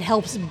that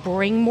helps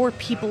bring more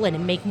people in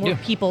and make more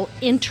people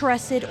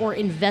interested or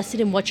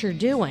invested in what you're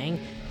doing,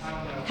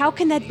 how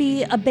can that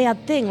be a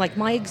bad thing? Like,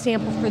 my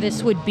example for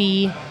this would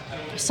be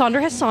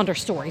Sonder Has Sonder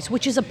Stories,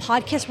 which is a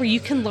podcast where you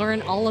can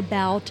learn all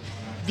about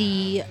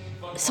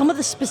some of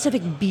the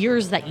specific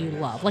beers that you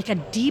love, like a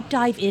deep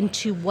dive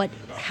into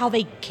how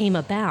they came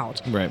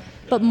about. Right.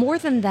 But more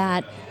than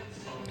that,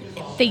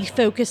 they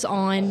focus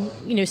on,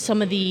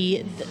 some of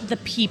the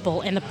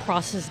people and the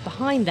process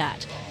behind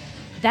that.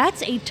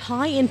 That's a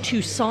tie into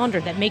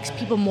Sonder that makes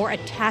people more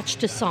attached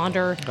to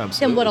Sonder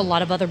than what a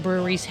lot of other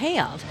breweries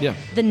have. Yeah.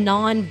 The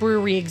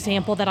non-brewery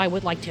example that I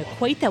would like to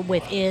equate that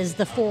with is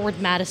the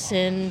Forward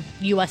Madison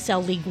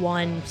USL League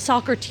One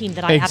soccer team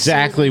that I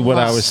exactly absolutely what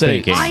love. I was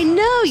thinking. I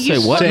know you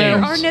Say what should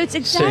now? our notes Say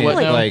exactly.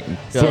 what, like,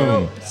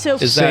 boom. So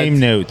Same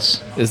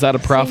notes. Is that a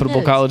profitable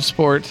notes. college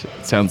sport?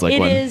 It sounds like It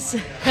one. is.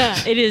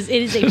 It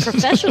is a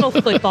professional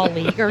football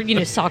league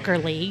or soccer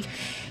league.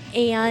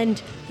 And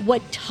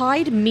what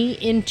tied me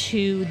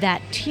into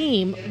that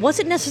team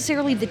wasn't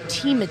necessarily the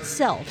team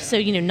itself. So,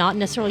 not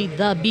necessarily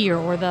the beer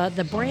or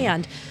the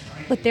brand,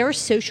 but their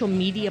social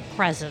media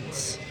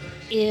presence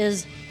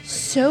is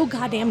so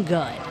goddamn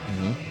good.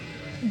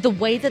 The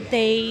way that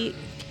they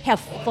have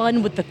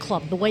fun with the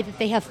club, the way that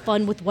they have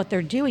fun with what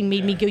they're doing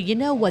made me go, you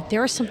know what,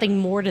 there is something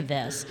more to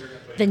this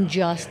than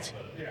just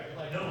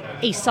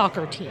a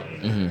soccer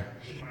team.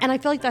 And I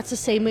feel like that's the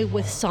same way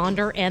with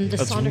Sonder and the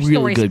That's Sonder really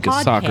Stories good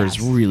because podcast. soccer's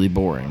really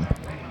boring.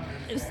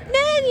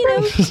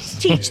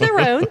 Teach their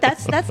own.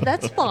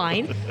 That's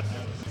fine.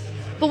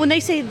 But when they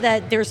say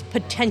that there's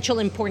potential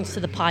importance to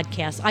the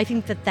podcast, I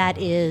think that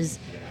is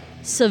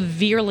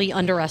severely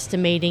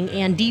underestimating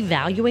and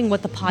devaluing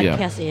what the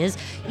podcast is.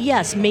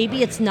 Yes,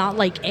 maybe it's not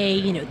like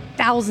a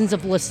thousands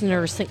of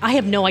listeners thing. I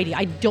have no idea.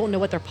 I don't know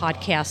what their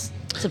podcast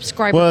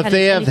subscriber. Well, if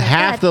they have anything like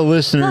half that. the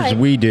listeners But-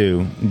 we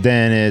do,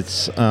 then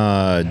it's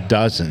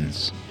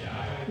dozens.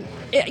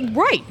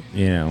 Right.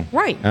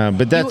 Right.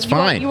 But that's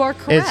fine. You are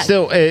correct. It's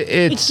still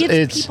It gives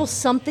it's people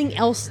something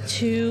else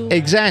to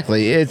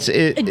exactly.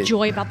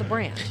 enjoy about the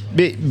brand.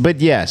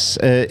 But yes,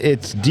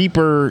 it's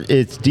deeper.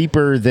 It's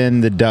deeper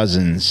than the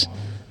dozens.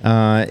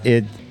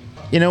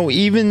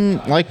 even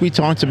like we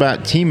talked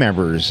about team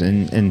members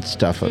and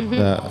stuff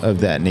of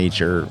that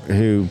nature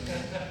who,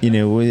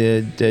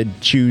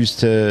 choose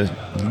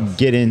to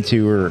get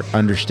into or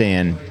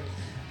understand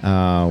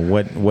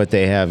what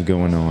they have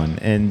going on,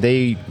 and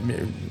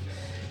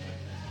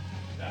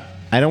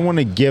I don't want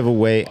to give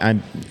away.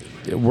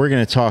 We're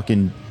going to talk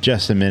in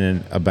just a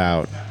minute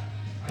about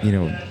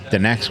the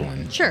next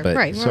one. Sure, but,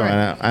 right. So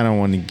right. I don't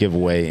want to give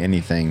away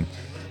anything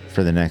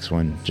for the next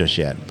one just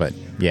yet. But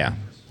yeah,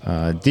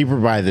 deeper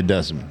by the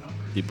dozen.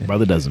 Deeper by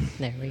the dozen.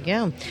 There we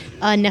go.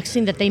 Next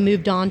thing that they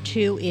moved on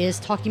to is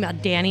talking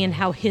about Danny and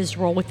how his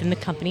role within the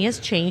company has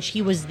changed.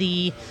 He was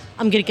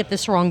I'm going to get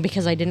this wrong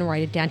because I didn't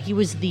write it down. He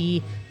was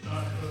the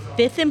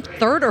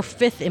third or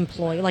fifth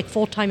employee, like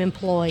full-time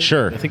employee.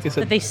 Sure. I think they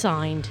said that they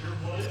signed.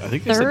 I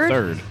think they said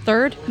third.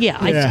 Third?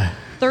 Yeah. Yeah.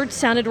 Third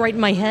sounded right in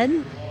my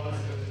head.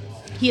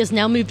 He has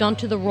now moved on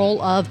to the role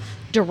of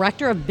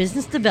Director of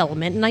Business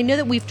Development. And I know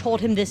that we've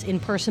told him this in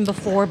person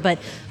before, but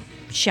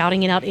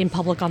shouting it out in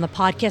public on the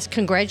podcast,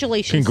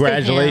 congratulations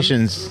to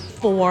him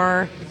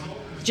for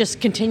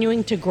just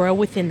continuing to grow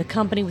within the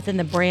company, within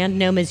the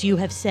brand. Noam, as you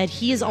have said,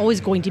 he is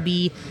always going to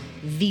be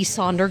the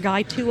Sonder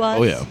guy to us.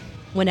 Oh, yeah.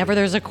 Whenever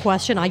there's a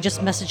question, I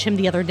just messaged him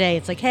the other day.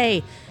 It's like,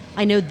 hey,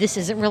 I know this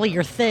isn't really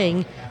your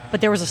thing,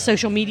 but there was a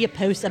social media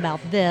post about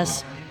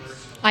this.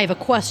 I have a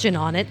question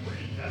on it.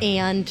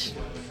 And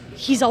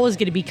he's always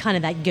going to be kind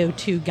of that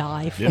go-to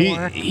guy for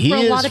He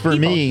a lot is of for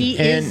people. me, He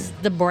and- is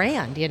the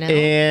brand,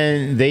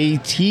 And they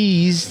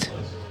teased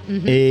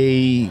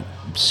a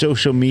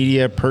social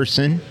media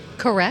person,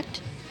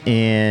 Correct.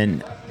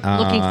 and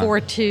Looking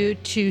forward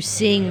to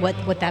seeing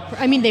what that.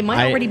 I mean, they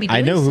might already be doing.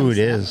 I know some who it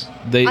stuff.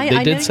 is. They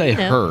I did know say you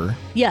know. her.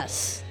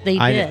 Yes, they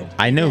I did.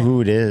 I know They did.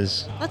 who it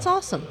is, That's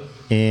awesome.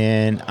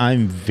 and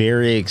I'm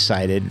very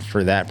excited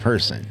for that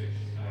person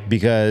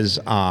because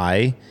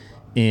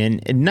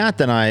and not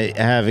that I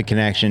have a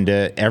connection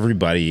to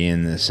everybody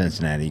in the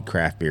Cincinnati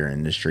craft beer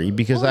industry,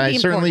 because Well, I the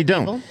certainly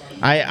don't. important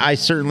I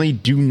certainly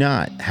do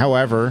not.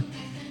 However,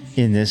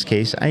 in this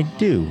case, I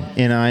do.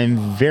 And I'm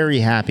very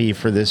happy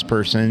for this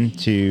person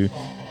to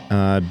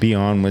be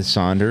on with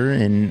Sonder,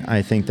 and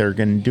I think they're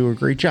going to do a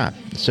great job.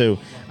 So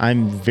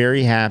I'm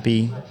very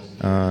happy,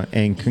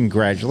 and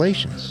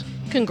congratulations.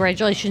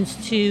 Congratulations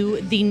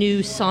to the new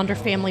Sonder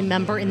family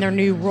member in their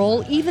new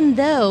role, even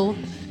though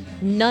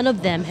none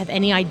of them have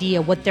any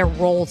idea what their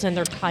roles and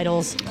their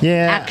titles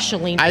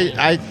actually mean.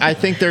 I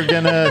think they're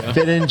going to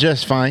fit in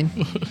just fine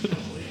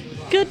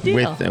Good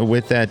deal.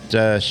 with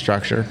that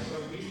structure.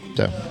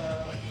 So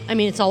I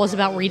mean, it's always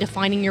about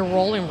redefining your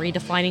role and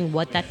redefining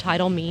what that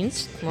title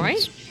means,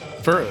 right?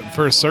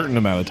 For a certain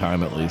amount of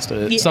time, at least.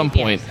 At Yeah, some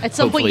point. At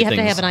some point, you have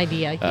to hopefully have an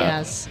things, idea.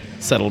 Yes.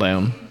 Settle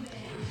down.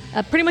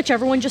 Pretty much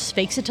everyone just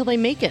fakes it till they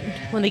make it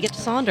when they get to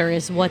Sonder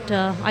is what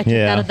I took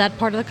Yeah. out of that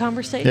part of the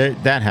conversation.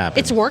 that happens.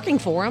 It's working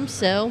for them,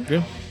 so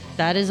Yeah.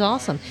 that is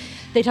awesome.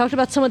 They talked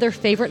about some of their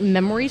favorite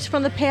memories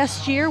from the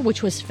past year,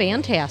 which was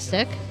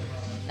fantastic.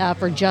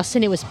 For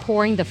Justin, it was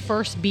pouring the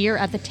first beer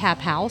at the tap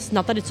house.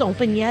 Not that it's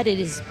open yet. It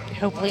is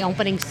hopefully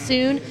opening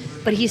soon.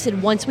 But he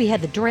said once we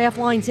had the draft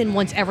lines in,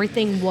 once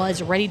everything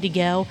was ready to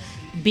go,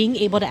 being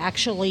able to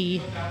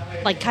actually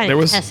kind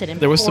of test it and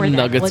there was pour some that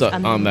nuggets was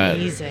on that.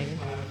 amazing.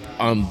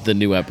 On the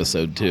new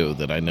episode, too,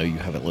 that I know you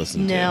haven't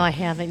listened to. No, I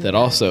haven't. That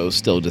also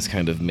still just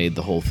kind of made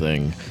the whole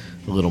thing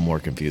a little more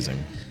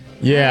confusing.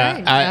 Yeah.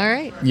 All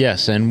right.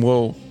 Yes, and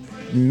we'll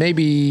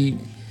maybe,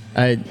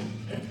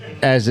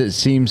 as it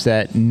seems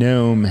that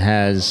Noam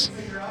has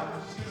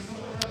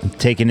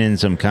taken in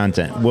some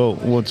content,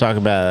 we'll talk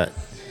about it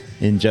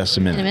in just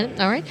a minute. In a minute,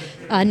 all right.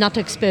 Not to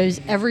expose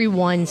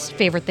everyone's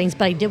favorite things,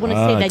 but I did want to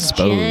say that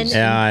expose.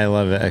 Yeah, I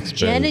love it.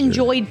 Jen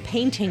enjoyed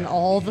painting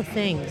all the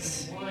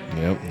things,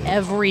 Yep.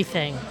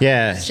 everything.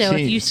 Yeah, So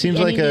if you see seems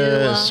any like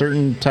a new,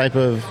 certain type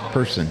of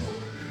person.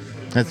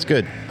 That's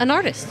good. An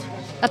artist,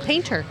 a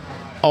painter.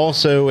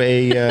 Also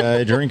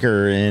a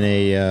drinker and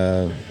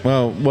a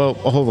well,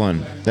 hold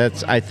on.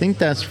 I think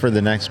that's for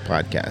the next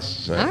podcast.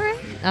 So. All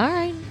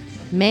right.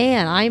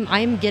 Man,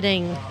 I'm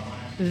getting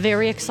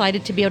very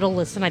excited to be able to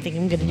listen. I think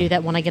I'm going to do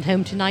that when I get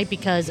home tonight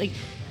because,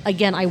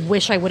 again, I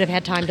wish I would have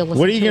had time to listen.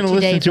 What are you going to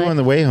listen to on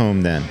the way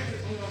home then?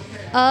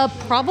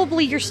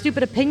 Probably your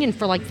stupid opinion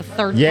for like the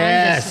third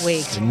Yes. time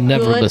this week.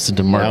 Never Good. listen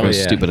to Marco's Oh,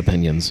 yeah. stupid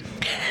opinions.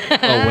 Oh,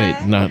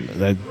 wait. Not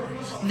that.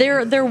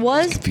 There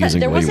was confusing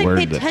there the way was you a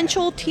worded it.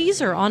 potential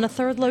teaser on a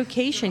third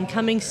location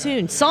coming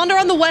soon. Sonder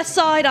on the west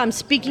side. I'm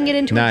speaking it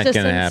into Not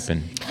existence. gonna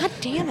happen. God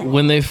damn it!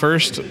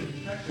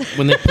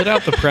 When they put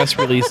out the press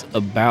release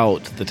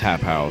about the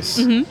tap house,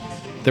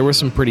 there were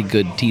some pretty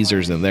good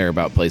teasers in there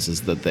about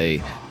places that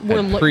they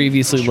Were had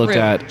previously looked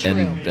true, at true.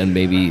 and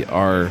maybe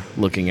are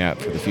looking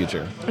at for the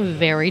future.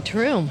 Very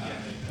true.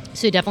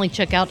 So definitely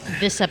check out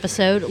this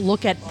episode.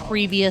 Look at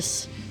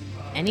previous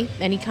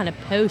any kind of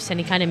posts,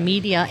 any kind of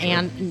media,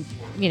 and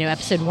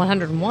episode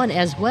 101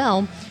 as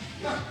well.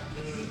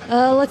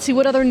 Let's see,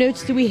 what other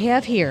notes do we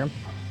have here?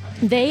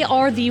 They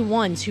are the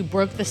ones who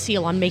broke the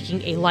seal on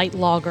making a light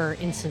lager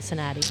in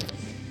Cincinnati.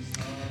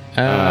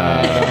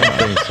 I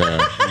don't think so.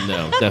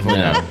 No, definitely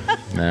not.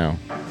 No.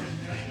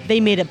 They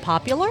made it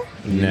popular?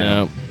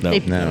 No. They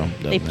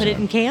put it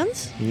in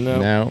cans?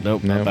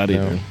 Nope, not that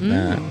either.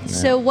 No.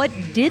 So what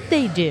did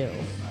they do?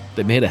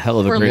 They made a hell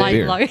of a For great light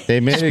beer. lager? They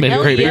made a Made a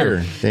good great beer.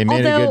 beer. They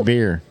made a Although- good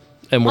beer.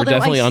 And we're Although I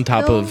definitely on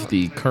top still- of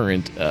the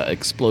current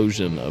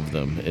explosion of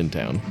them in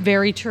town.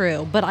 Very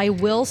true. But I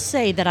will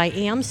say that I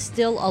am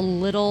still a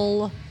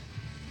little,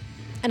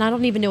 and I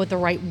don't even know what the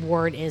right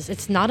word is.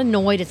 It's not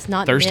annoyed. It's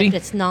not Thirsty? miffed,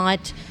 it's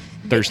not.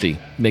 Thirsty.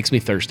 Makes me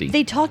thirsty.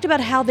 They talked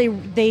about how they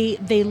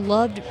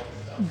loved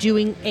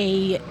doing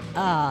a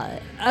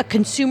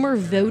consumer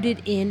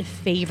voted in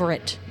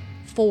favorite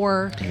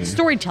for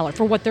Storyteller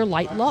for what their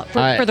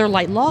for their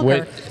light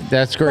lager.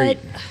 That's great.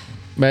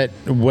 But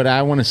what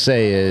I want to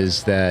say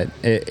is that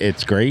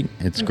it's great.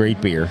 It's great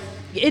beer.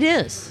 It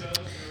is.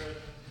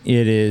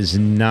 It is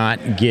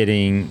not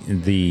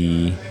getting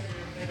the.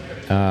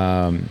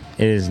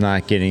 It is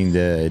not getting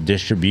the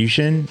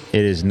distribution.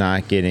 It is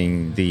not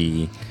getting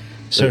the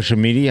social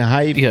media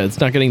hype. Yeah, it's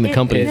not getting the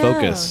company no,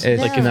 focus. no.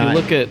 Like if not.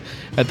 you look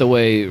at the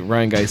way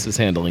Ryan Geist is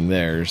handling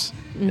theirs,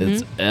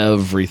 it's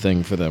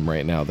everything for them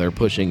right now. They're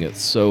pushing it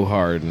so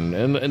hard,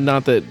 and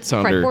not that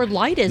Sonder Fretboard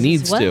Light is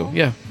needs as well. to.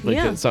 Yeah,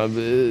 Yeah. It's not,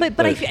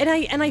 But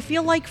I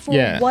feel like for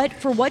Yeah. what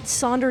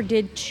Sonder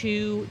did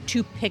to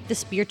pick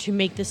this beer, to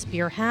make this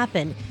beer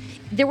happen,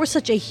 there was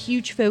such a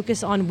huge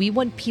focus on we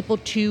want people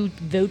to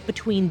vote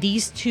between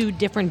these two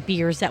different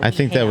beers that I we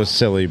think that have. was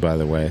silly, by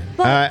the way.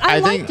 But I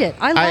think- liked it.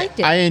 I liked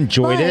it. I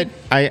enjoyed But- it.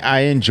 I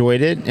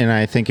enjoyed it, and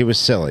I think it was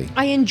silly.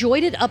 I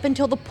enjoyed it up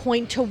until the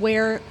point to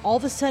where all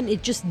of a sudden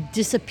it just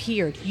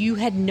disappeared. You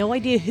had no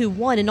idea who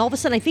won, and all of a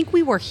sudden I think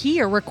we were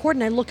here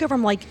recording. I look over,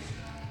 I'm like,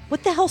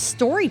 "What the hell,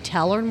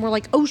 Storyteller?" And we're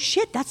like, "Oh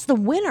shit, that's the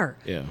winner."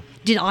 Yeah.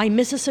 Did I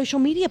miss a social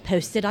media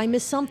post? Did I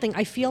miss something?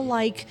 I feel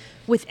like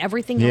with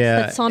everything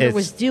Yeah, else that Sonder it's-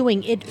 was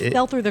doing, it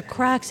fell through the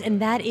cracks, and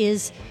that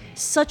is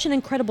such an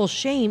incredible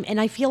shame.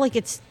 And I feel like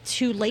it's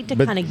too late to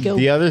But kind of go.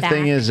 the other back.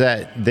 thing is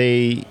that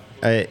they,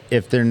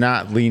 if they're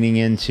not leaning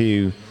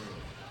into,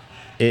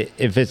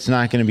 if it's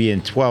not going to be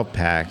in 12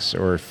 packs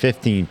or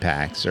 15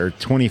 packs or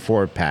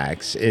 24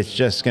 packs, it's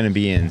just going to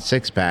be in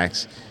 6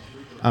 packs.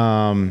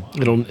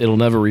 It'll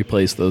never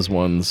replace those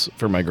ones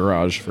for my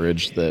garage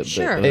fridge.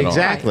 Sure. that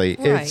Exactly.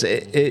 Right.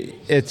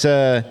 It's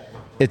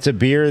a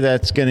beer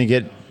that's going to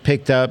get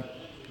picked up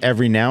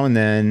every now and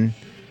then,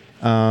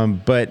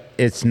 but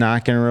it's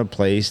not going to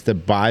replace the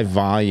by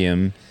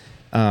volume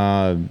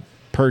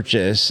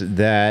purchase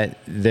that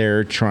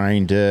they're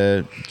trying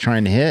to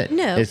hit.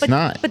 No, it's but,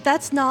 not. But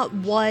that's not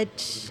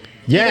what.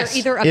 Yes,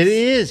 either it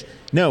is.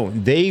 No,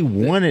 they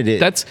wanted it.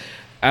 That's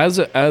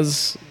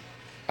as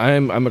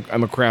I'm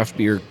a craft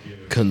beer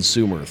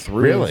consumer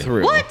through Really? and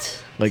through.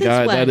 What? Like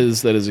Since that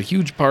when? is a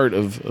huge part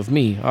of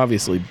me,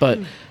 obviously. But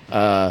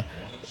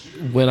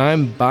when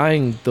I'm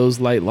buying those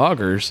light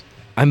lagers,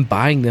 I'm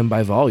buying them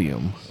by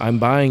volume. I'm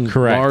buying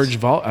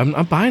Correct.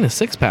 I'm buying a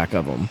 6-pack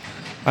of them.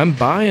 I'm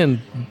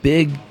buying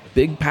big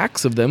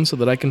packs of them so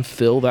that I can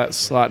fill that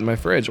slot in my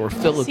fridge or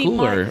fill a See,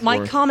 cooler. my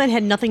or- comment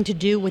had nothing to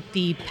do with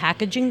the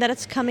packaging that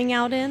it's coming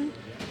out in.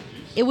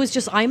 It was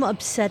just I'm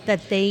upset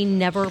that they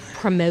never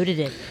promoted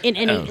it in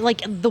any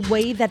like the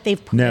way that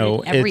they've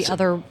promoted every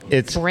other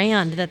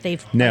brand that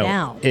they've put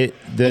out.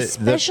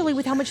 Especially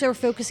with how much they were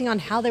focusing on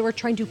how they were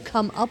trying to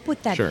come up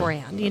with that Sure.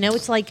 brand. You know,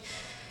 it's like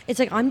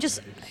I'm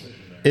just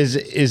Is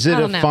it I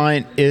a don't know.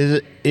 fine?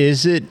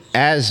 Is it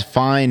as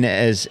fine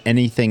as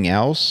anything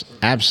else?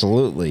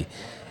 Absolutely.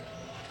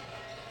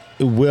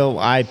 Will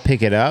I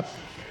pick it up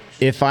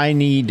if I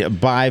need a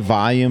by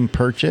volume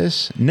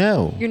purchase?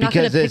 No, You're not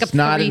gonna because pick it's up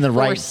not 3, in the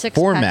 4, right 6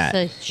 format.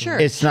 packs of- sure,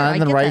 it's not I in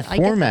the get right that, I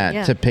get that, format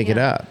yeah, to pick it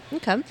yeah. up.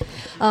 Okay.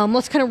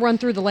 Let's kind of run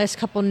through the last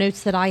couple of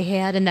notes that I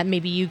had and that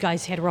maybe you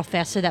guys had real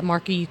fast so that,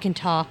 Marco, you can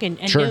talk. And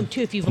Sure. Noam,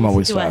 too, if you've I'm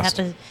listened always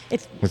to it.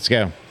 fast. Let's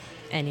go.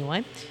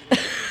 Anyway.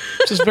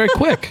 Just very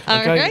quick. All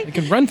Like right. I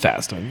can run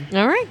fast. I'm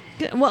All right.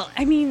 Good. Well,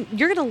 I mean,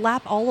 you're going to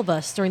lap all of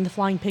us during the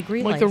Flying Pig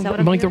relay. like the Is that what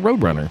I'm like the hearing?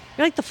 Roadrunner.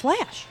 You're like the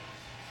Flash.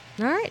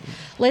 All right.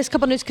 Last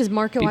couple of notes because,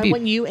 Marco, Beep, I beep.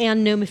 want you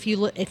and Noam, if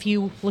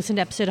you listened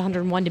to episode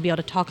 101, to be able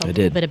to talk a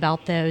little did. bit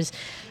about those.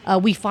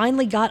 We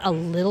finally got a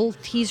little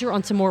teaser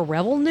on some more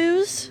Revel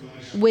news,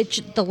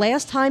 which the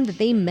last time that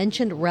they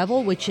mentioned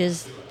Revel, which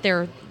is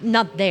they're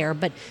not there,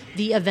 but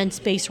the event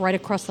space right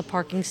across the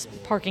parking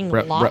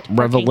lot.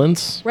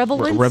 Revelance?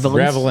 Revelance?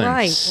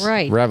 Revelance.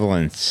 Right.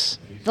 Revelance.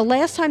 The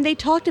last time they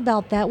talked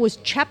about that was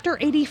Chapter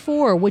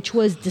 84, which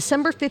was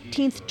December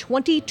 15th,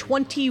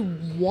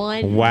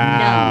 2021.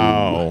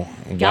 Wow.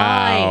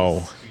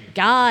 No.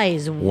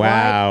 Guys,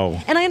 Wow.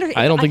 what? And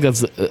I don't think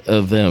that's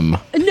them.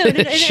 No, and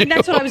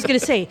that's what I was going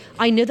to say.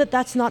 I know that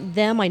that's not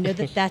them. I know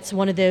that that's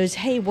one of those,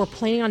 hey, we're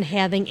planning on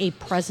having a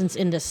presence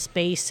in this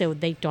space so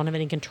they don't have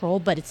any control,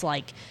 but it's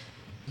like,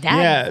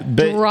 That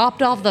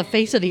dropped off the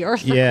face of the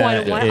earth for quite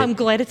a while. I'm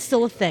glad it's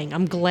still a thing.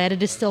 I'm glad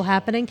it is still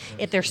happening.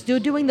 If they're still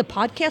doing the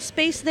podcast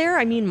space there,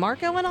 I mean,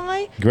 Marco and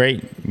I.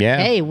 Great. Yeah.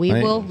 Hey, we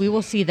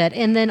will see that.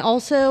 And then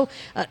also,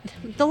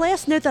 the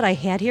last note that I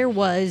had here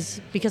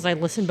was, because I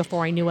listened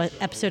before I knew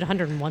episode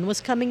 101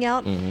 was coming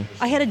out,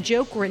 I had a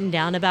joke written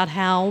down about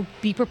how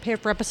be prepared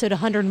for episode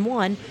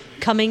 101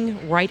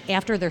 coming right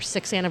after their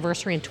 6th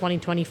anniversary in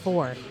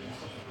 2024.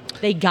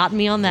 They got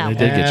me on that one.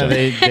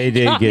 They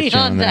did get you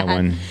on that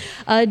one.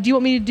 Do you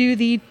want me to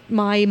do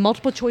my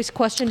multiple choice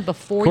question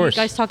before you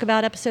guys talk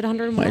about episode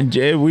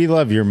 101? We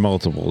love your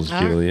multiples,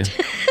 Julia.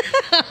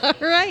 All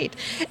right.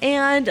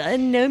 And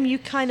Noam,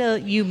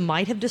 you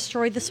might have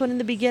destroyed this one in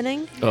the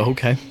beginning. Oh,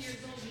 okay.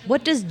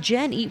 What does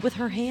Jen eat with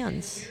her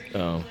hands?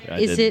 Oh,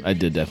 I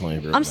did definitely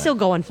agree. I'm still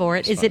going for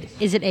it. Is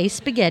it A,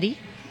 spaghetti,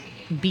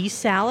 B,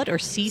 salad, or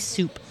C,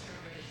 soup?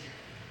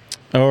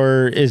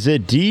 Or is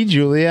it D,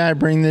 Julia? I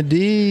bring the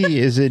D.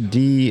 Is it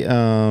D,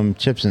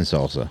 chips and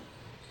salsa?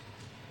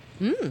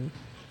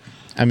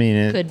 I mean,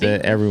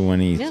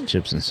 everyone eats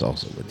chips and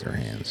salsa with their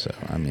hands. So,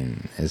 I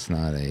mean, it's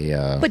not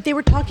a... but they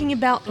were talking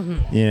about...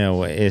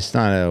 it's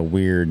not a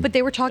weird... But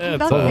they were talking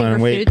about finger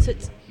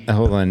foods.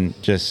 Hold on.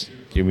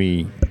 Give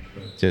me...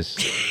 Just...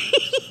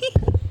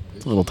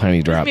 a little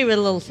tiny drop. Maybe a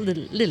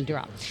little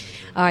drop.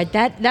 All right,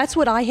 that's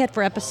what I had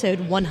for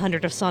episode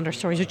 100 of Sonder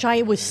Stories, which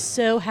I was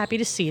so happy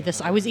to see this.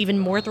 I was even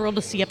more thrilled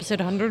to see episode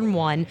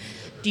 101.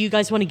 Do you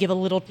guys want to give a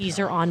little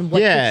teaser on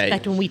what to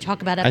expect when we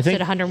talk about episode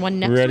 101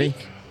 next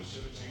week?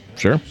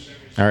 Sure.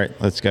 All right,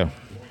 let's go.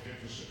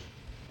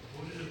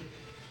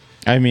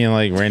 I mean,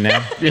 like right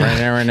now?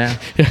 right now?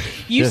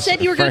 You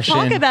said you were going to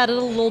talk about it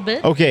a little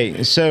bit.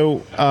 Okay, so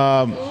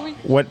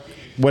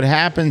what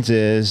happens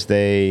is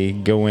they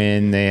go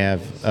in, they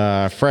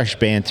have fresh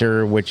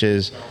banter, which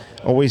is...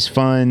 always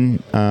fun,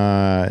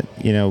 Fresh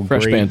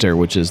great. Banter,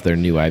 which is their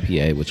new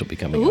IPA, which will be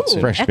coming out soon.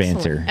 Fresh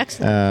Banter.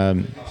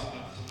 Excellent.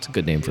 It's a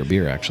good name for a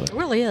beer, actually. It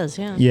really is,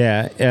 yeah.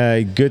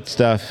 Yeah, good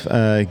stuff.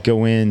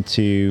 Go in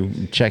to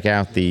check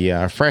out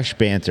the Fresh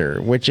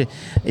Banter, which,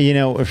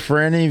 for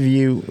any of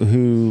you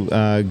who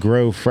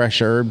grow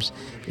fresh herbs,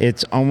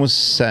 it's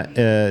almost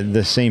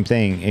the same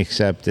thing,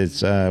 except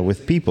it's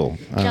with people.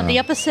 Now, the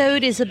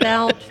episode is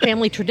about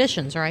family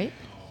traditions, right?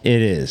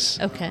 It is.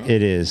 Okay.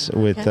 It is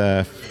with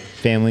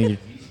family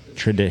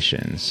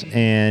traditions,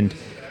 and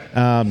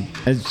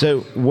so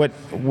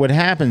what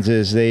happens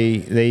is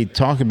they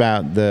talk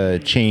about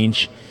the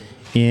change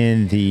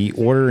in the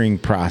ordering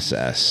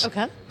process.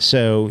 Okay.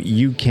 So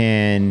you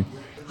can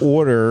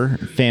order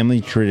family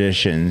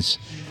traditions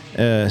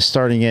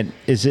starting at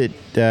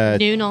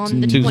noon on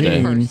the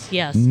Tuesday. 21st?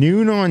 Yes.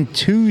 Noon on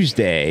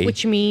Tuesday.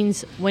 Which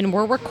means when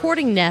we're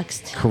recording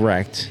next,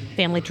 correct.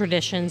 Family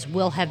Traditions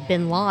will have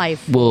been live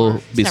for will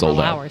be several sold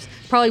out. hours.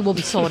 Probably will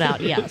be sold out.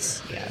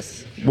 Yes.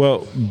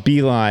 Will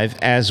be live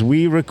as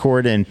we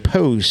record and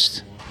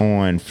post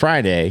on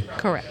Friday.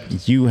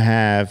 Correct. You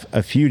have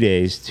a few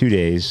days, 2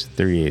 days,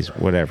 3 days,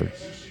 whatever.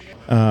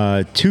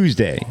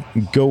 Tuesday,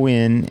 go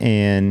in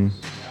and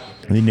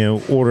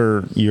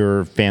order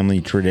your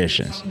family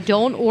traditions.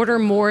 Don't order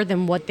more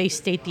than what they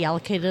state the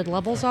allocated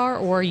levels are,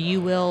 or you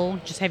will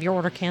just have your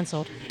order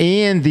canceled.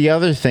 And the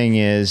other thing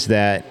is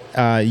that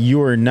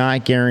you are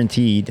not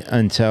guaranteed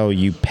until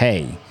you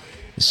pay.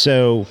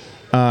 So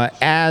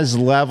as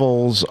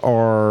levels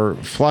are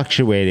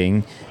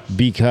fluctuating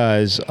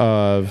because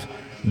of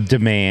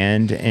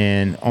demand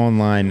and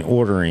online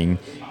ordering,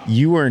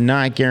 you are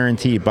not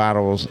guaranteed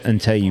bottles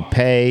until you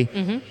pay.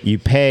 Mm-hmm. You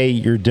pay,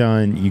 you're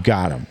done, you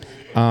got them.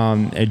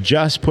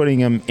 Just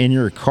putting them in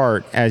your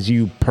cart as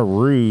you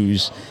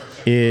peruse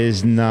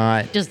does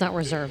not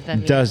reserve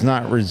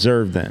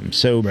them.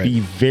 So be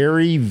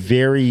very,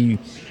 very,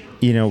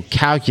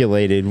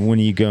 calculated when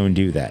you go and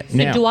do that. So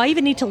now, do I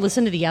even need to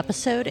listen to the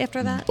episode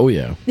after that? Oh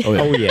yeah.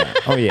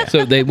 Oh yeah.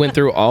 So they went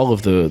through all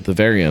of the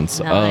variants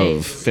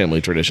of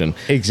family tradition.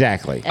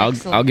 Exactly.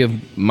 I'll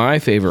give my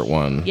favorite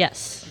one.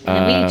 Yes.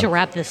 And we need to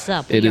wrap this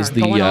up. It is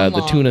the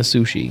tuna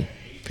sushi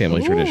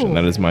family tradition.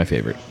 That is my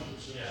favorite.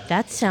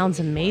 That sounds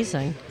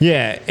amazing.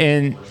 Yeah,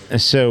 and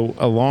so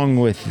along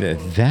with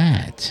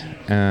that,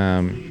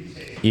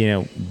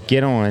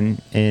 get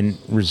on and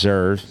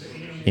reserve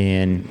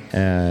and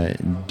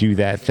do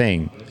that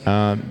thing.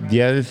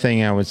 The other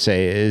thing I would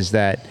say is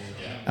that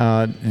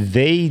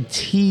they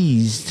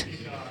teased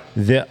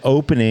the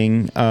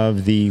opening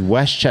of the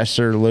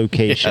Westchester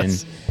location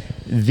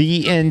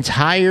the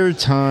entire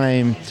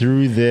time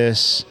through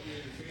this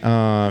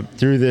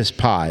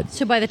pod.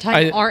 So by the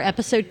time our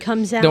episode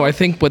comes out... No, I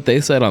think what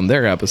they said on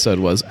their episode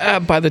was,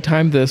 by the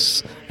time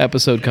this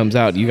episode comes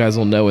out, you guys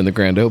will know in the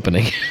grand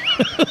opening.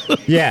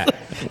 Yeah.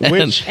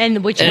 Which we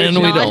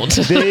don't.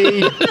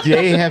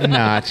 They have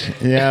not.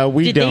 Yeah,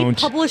 we don't. Did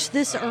they publish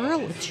this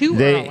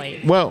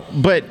early? Well,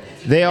 but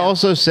they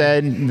also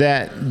said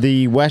that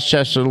the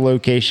Westchester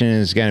location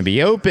is going to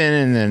be open,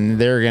 and then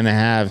they're going to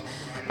have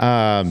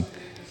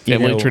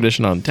family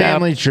tradition on tap.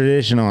 Family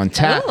tradition on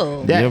tap.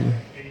 Oh.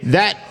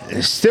 That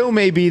still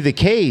may be the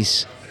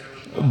case,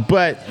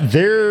 but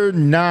they're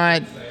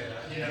not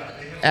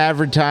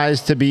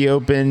advertised to be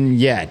open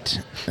yet.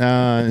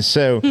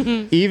 So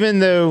even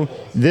though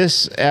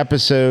this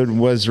episode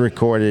was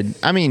recorded,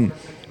 I mean,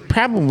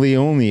 probably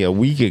only a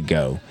week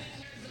ago,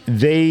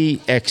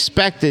 they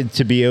expected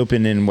to be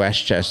open in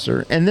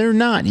Westchester, and they're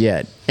not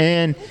yet.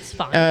 And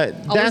fine.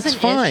 That's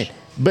fine.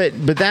 But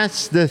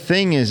that's the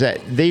thing, is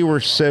that they were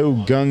so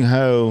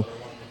gung-ho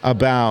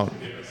about,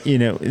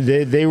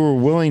 they were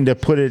willing to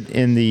put it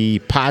in the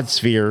pod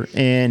sphere,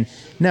 and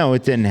no,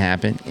 it didn't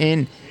happen.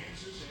 And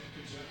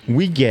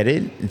we get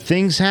it.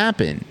 Things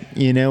happen,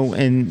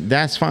 and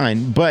that's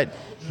fine. But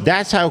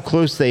that's how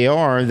close they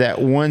are,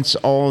 that once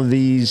all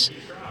these,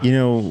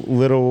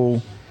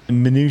 little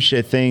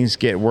minutia things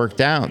get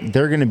worked out,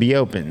 they're going to be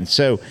open.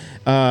 So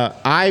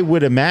I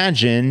would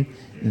imagine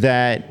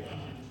that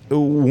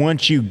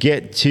once you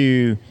get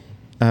to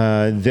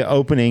the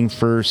opening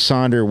for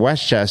Sonder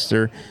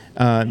Westchester,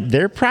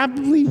 there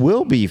probably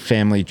will be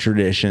family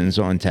traditions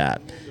on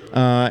tap.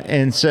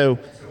 And so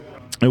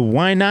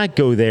why not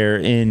go there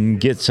and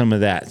get some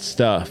of that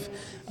stuff?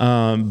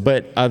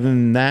 But other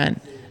than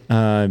that,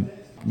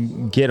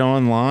 get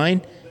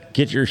online,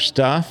 get your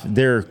stuff.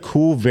 There are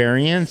cool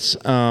variants.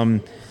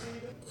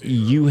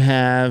 You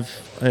have,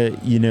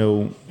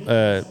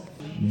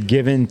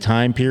 given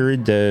time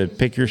period to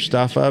pick your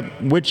stuff up,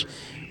 which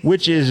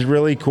is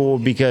really cool,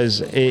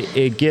 because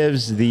it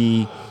gives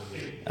the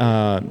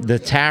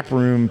tap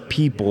room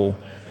people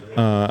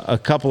a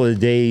couple of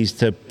days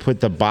to put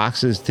the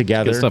boxes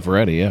together. Get stuff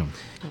ready, yeah.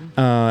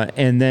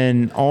 And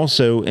then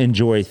also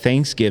enjoy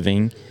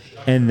Thanksgiving,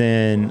 and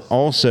then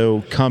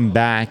also come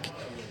back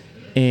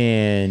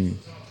and,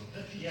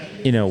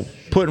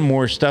 put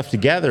more stuff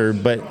together.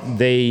 But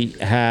they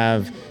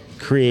have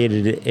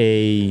created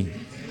a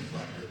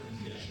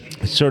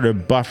sort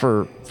of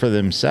buffer for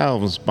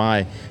themselves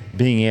by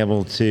being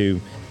able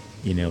to,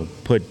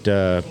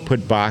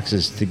 put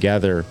boxes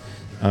together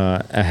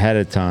ahead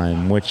of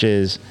time, which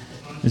is,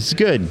 it's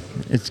good.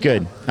 It's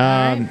good.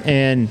 Right.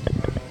 And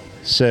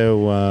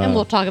so, and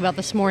we'll talk about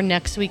this more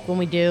next week when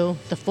we do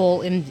the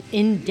full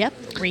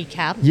in-depth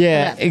recap.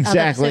 Yeah, of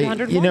exactly.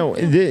 episode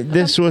 101.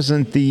 This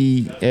wasn't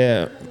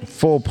the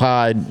full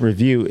pod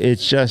review.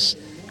 It's just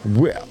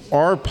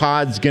our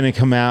pod's going to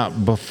come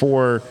out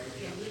before,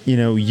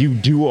 you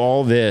do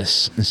all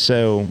this.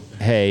 So,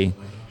 hey,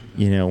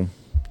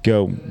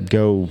 go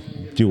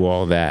do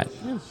all that.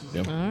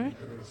 Yep. All right.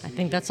 I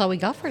think that's all we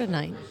got for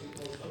tonight.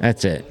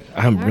 That's it.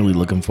 I'm really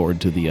looking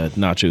forward to the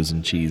nachos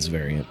and cheese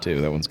variant, too.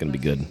 That one's going to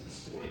be good.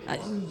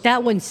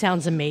 That one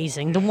sounds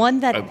amazing. The one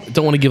that... I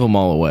don't want to give them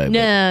all away.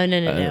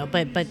 No.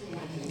 But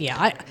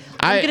yeah,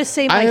 I'm going to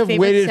say my I have favorite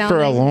waited sounding.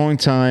 for a long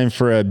time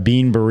for a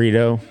bean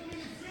burrito,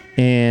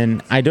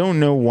 and I don't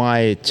know why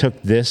it took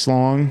this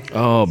long.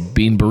 Oh,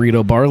 bean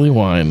burrito barley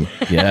wine.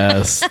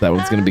 Yes, that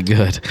one's going to be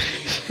good.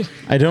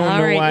 I don't All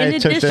know right, why in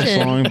it took this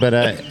addition- long, but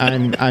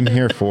I'm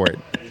here for it.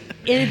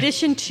 In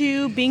addition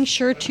to being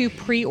sure to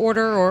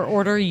pre-order or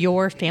order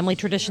your family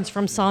traditions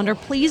from Sonder,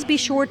 please be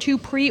sure to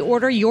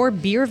pre-order your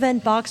beer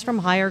vent box from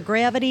Higher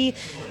Gravity.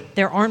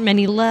 There aren't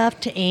many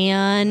left,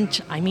 and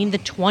the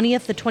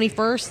 20th, the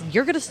 21st,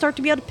 you're going to start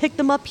to be able to pick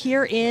them up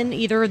here in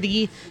either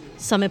the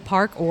Summit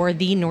Park or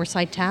the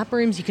Northside Tap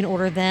Rooms. You can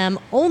order them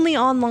only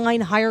online,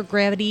 Higher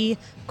Gravity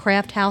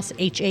Craft House,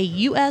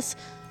 HAUS.com.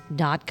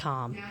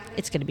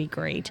 It's going to be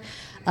great.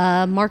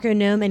 Marco,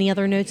 Gnome, any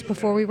other notes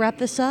before we wrap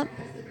this up?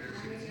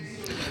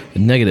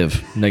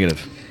 Negative.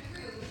 Negative,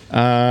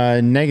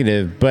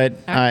 but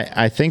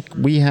I think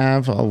we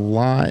have a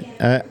lot.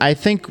 I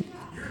think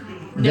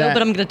No,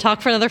 but I'm going to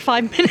talk for another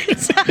 5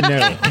 minutes.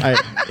 I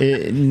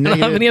don't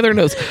have any other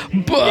notes,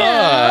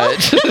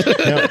 but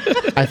no,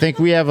 I think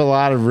we have a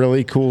lot of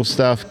really cool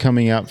stuff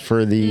coming up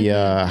for the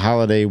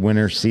holiday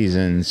winter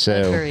season.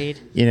 So, Agreed.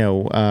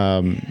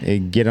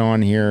 get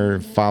on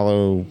here,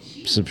 follow,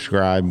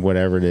 subscribe,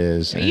 whatever it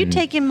is. Are you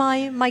taking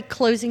my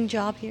closing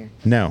job here?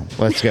 No,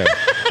 let's go.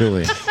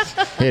 Julie,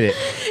 hit it.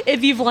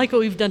 If you've liked what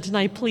we've done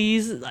tonight,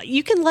 please,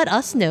 you can let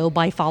us know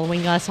by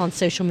following us on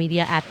social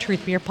media at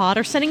TruthBeerPod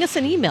or sending us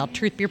an email,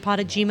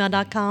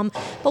 truthbeerpod@gmail.com.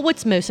 But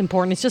what's most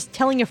important is just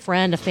telling a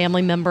friend, a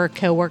family member, a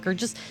coworker,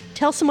 just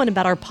tell someone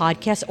about our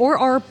podcast or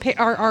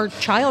our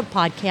child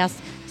podcast,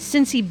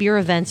 Cincy Beer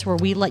Events, where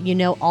we let you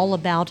know all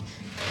about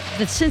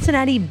the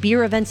Cincinnati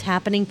beer events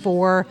happening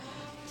for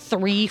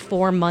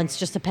 3-4 months,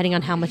 just depending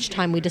on how much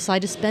time we decide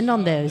to spend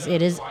on those.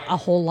 It is a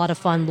whole lot of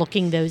fun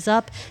looking those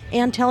up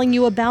and telling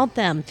you about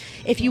them.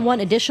 If you want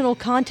additional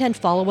content,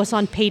 follow us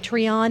on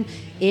Patreon.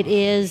 It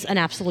is an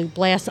absolute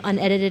blast.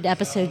 Unedited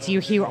episodes, you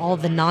hear all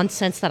the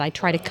nonsense that I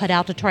try to cut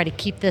out to try to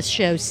keep this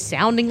show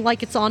sounding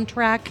like it's on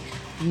track.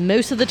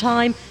 Most of the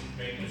time,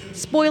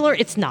 spoiler,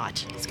 it's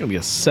not. it's going to be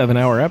a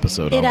 7-hour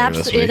episode. It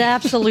this week.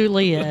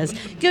 absolutely is.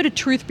 Go to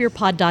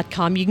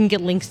truthbeerpod.com. You can get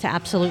links to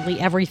absolutely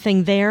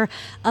everything there.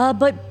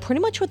 But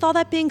pretty much with all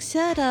that being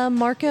said,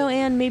 Marco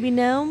and maybe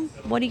Gnome,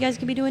 what are you guys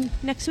going to be doing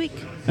next week?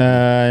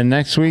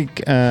 Next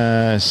week,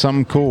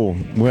 something cool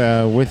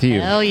with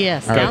you. Oh,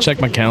 yes. All right, check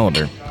my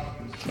calendar.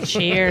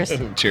 Cheers.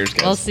 Cheers,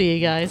 guys. I'll see you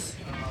guys.